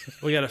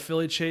a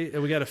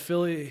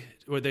Philly,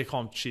 or they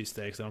call them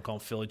cheesesteaks. They don't call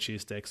them Philly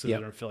cheesesteaks. So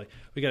they're in Philly.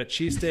 We got a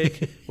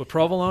cheesesteak with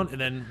provolone and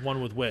then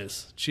one with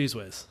whiz, cheese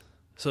whiz.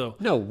 So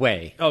No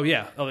way. oh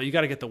yeah, you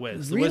got to get the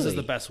whiz. The whiz is Really?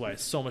 the best way.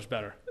 It's so much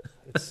better.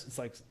 It's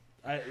like,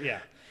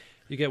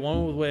 you get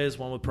one with whiz,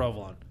 one with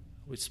provolone.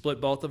 We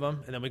split both of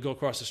them, and then we go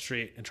across the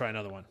street and try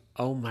another one.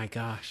 Oh my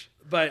gosh.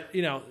 But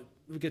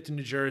we get to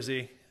New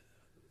Jersey.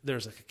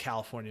 There's like a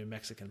California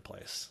Mexican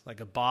place, like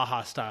a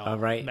Baja style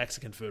right.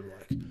 Mexican food. We're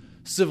like,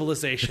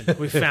 civilization.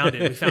 We found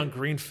it. We found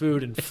green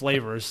food and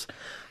flavors.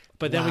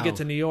 But then we get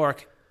to New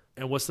York,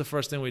 and what's the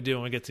first thing we do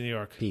when we get to New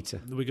York? Pizza.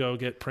 We go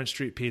get Prince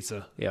Street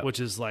Pizza, which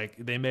is like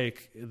they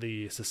make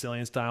the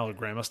Sicilian style or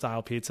grandma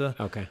style pizza.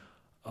 Okay.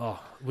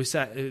 Oh,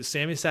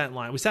 Sammy sat in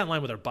line. We sat in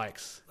line with our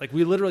bikes. Like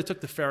we literally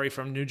took the ferry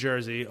from New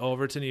Jersey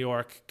over to New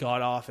York,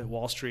 got off at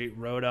Wall Street,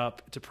 rode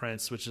up to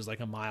Prince, which is like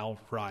a mile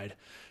ride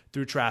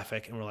through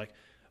traffic. And we're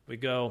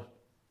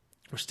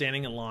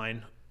standing in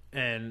line,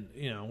 and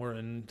we're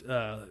in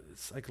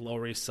it's like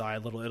Lower East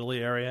Side, Little Italy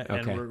area,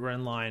 and we're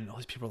in line. All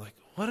these people are like,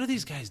 "What are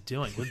these guys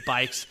doing with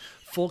bikes,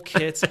 full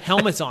kits,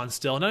 helmets on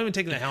still, not even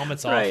taking the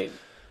helmets off, Right.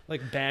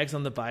 like bags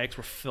on the bikes?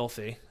 We're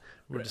filthy,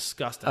 we're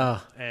disgusting."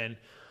 And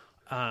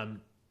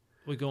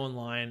we go in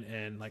line,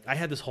 and like I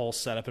had this whole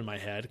setup in my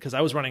head because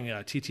I was running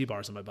TT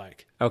bars on my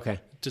bike, Okay.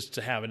 just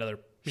to have another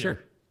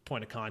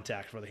point of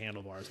contact for the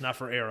handlebars, not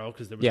for aero,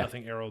 because there was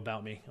nothing aero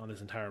about me on this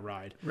entire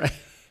ride. Right.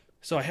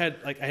 So I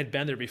had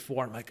been there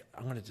before. I'm like,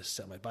 I'm gonna just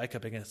set my bike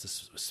up against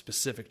this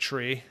specific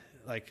tree,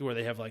 like where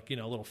they have like a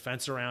little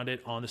fence around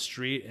it on the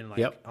street and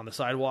like on the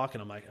sidewalk.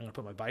 And I'm like, I'm gonna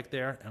put my bike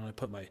there. And I'm gonna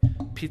put my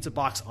pizza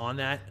box on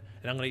that,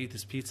 and I'm gonna eat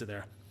this pizza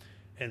there.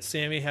 And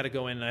Sammy had to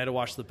go in, and I had to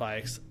wash the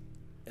bikes.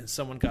 And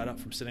someone got up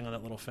from sitting on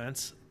that little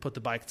fence, put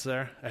the bikes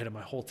there. I had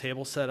my whole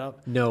table set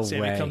up. No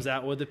Sammy way. comes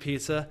out with the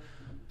pizza.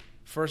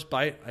 First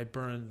bite, I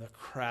burned the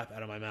crap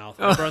out of my mouth.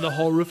 I burned the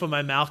whole roof of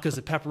my mouth because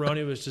the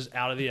pepperoni was just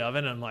out of the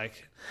oven. I'm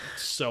like,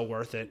 it's so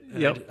worth it.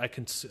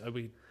 And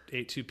we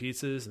ate 2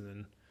 pizzas, and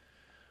then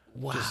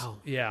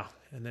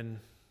and then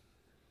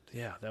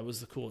that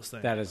was the coolest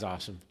thing. That is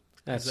awesome.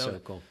 That's so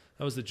cool.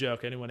 That was the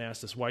joke. Anyone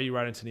asked us, why are you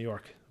riding to New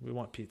York? We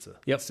want pizza. Yep.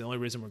 That's the only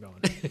reason we're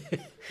going.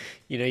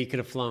 You could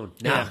have flown.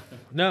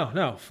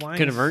 No. Flying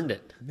Could have earned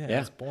it. Yeah.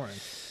 It's boring.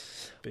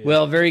 But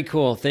Well, very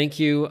cool. Thank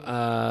you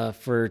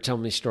for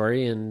telling me the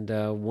story. And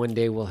one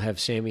day we'll have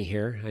Sammy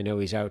here. I know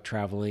he's out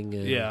traveling.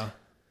 And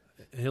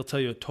he'll tell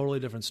you a totally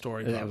different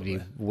story. That would be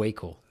way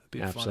cool.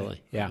 Absolutely.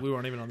 Funny. Yeah. We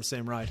weren't even on the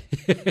same ride.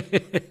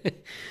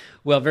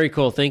 Well, very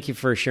cool. Thank you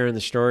for sharing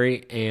the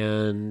story.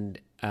 And,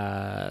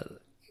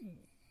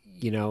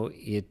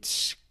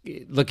 it's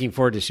looking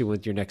forward to see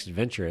what your next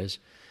adventure is.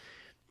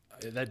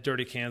 That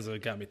dirty Kansas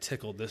got me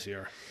tickled this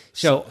year.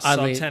 So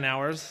oddly, 10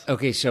 hours.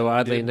 Okay, so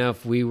oddly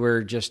enough, we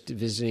were just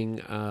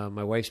visiting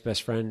my wife's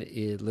best friend.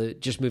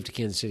 Just moved to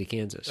Kansas City,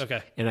 Kansas.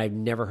 Okay. And I've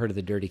never heard of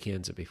the Dirty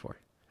Kansas before.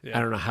 Yeah.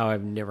 I don't know how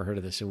I've never heard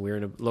of this. And we were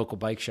in a local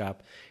bike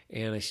shop,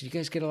 and I said, "You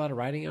guys get a lot of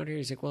riding out here?"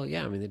 He's like, "Well,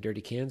 yeah, I'm in the Dirty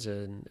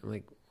Kansas." And I'm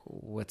like,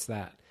 "What's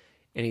that?"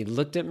 And he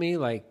looked at me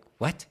like,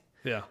 "What?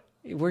 Yeah.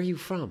 Where are you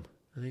from?"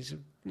 And I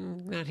said,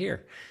 "Not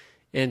here."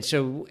 And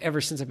so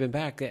ever since I've been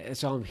back,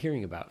 that's all I'm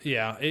hearing about.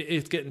 Yeah,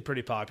 it's getting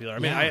pretty popular. I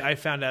mean, I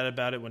found out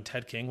about it when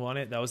Ted King won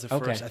it. That was the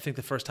first, I think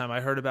the first time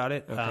I heard about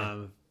it,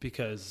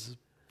 because,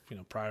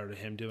 prior to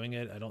him doing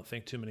it, I don't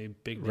think too many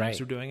big names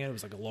were doing it. It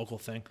was like a local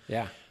thing.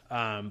 Yeah.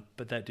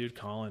 But that dude,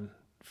 Colin,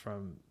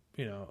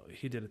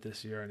 he did it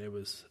this year, and it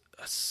was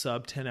a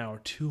sub 10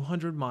 hour,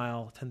 200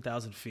 mile,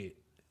 10,000 feet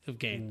of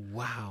gain.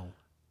 Wow.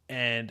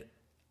 And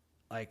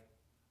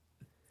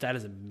that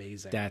is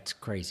amazing. That's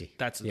crazy.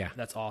 That's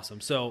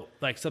awesome. So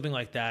something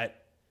like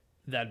that,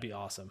 that'd be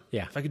awesome.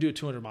 Yeah. If I could do a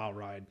 200-mile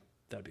ride,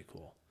 that'd be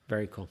cool.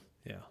 Very cool.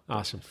 Yeah.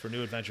 Awesome. For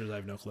new adventures, I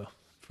have no clue.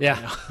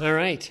 Yeah. All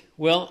right.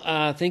 Well,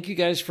 thank you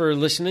guys for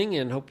listening,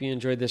 and hope you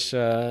enjoyed this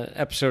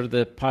episode of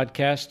the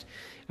podcast.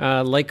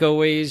 Like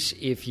always,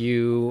 if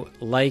you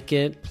like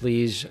it,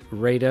 please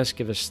rate us,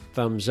 give us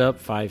thumbs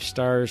up, 5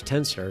 stars,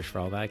 10 stars for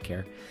all that I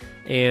care.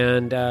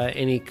 And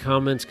any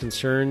comments,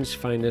 concerns,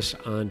 find us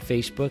on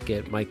Facebook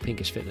at Mike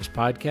Pincus Fitness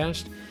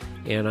Podcast.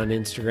 And on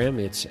Instagram,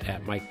 it's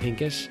at Mike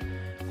Pincus.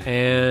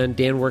 And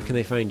Dan, where can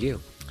they find you?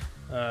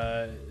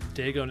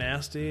 Dago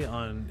Nasty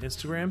on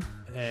Instagram.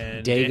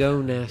 And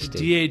Dago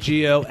Nasty.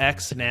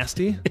 Dagox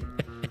Nasty.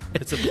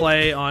 It's a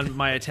play on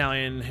my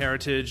Italian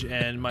heritage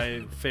and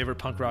my favorite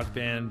punk rock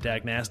band,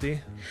 Dag Nasty.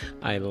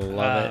 I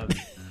love it.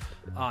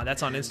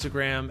 That's on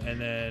Instagram. And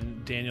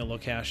then Daniel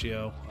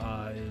Locascio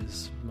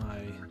is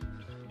my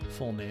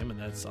full name, and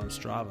that's on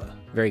Strava.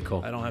 Very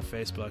cool. I don't have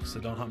Facebook, so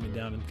don't hunt me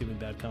down and give me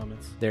bad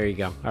comments. There you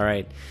go. All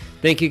right.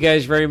 Thank you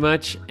guys very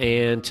much.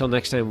 And until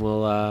next time,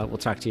 we'll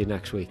talk to you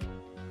next week.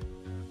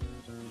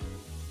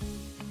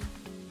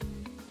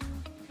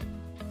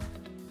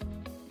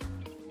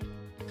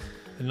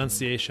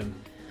 Enunciation.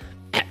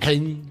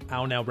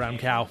 Ow now, brown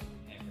cow.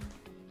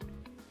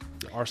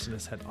 The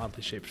arsonist had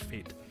oddly shaped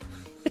feet.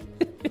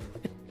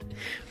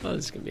 Well,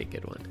 this is going to be a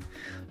good one.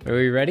 Are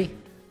we ready?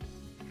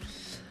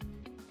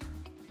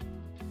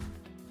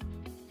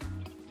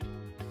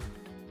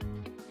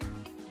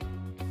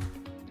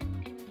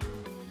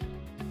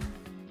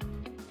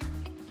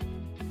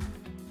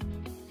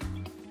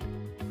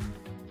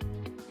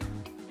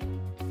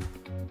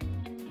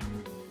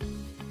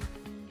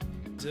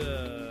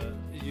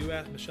 You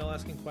asked Michelle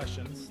asking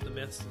questions, the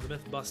myth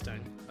busting.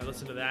 I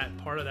listened to that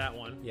part of that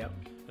one. Yep.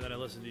 And then I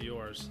listened to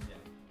yours.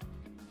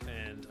 Yeah.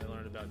 And I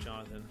learned about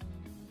Jonathan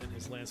and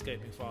his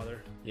landscaping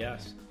father.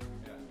 Yes.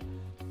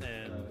 Yeah.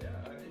 And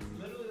It's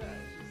literally that.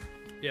 It's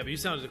just yeah, but you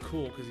sounded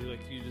cool because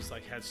you just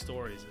like had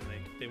stories and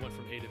they went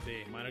from A to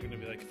B. Mine are going to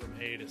be like from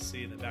A to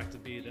C, then back to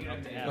B, then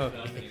up to F.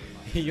 Oh.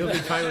 You'll be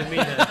fine with me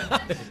then.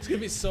 It's going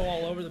to be so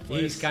all over the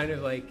place. He's kind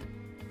of like,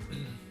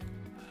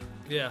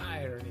 yeah.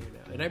 I don't even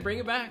know. And I bring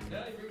it back. no,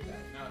 you bring that.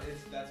 No,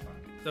 that's fine.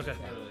 Okay.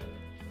 Literally.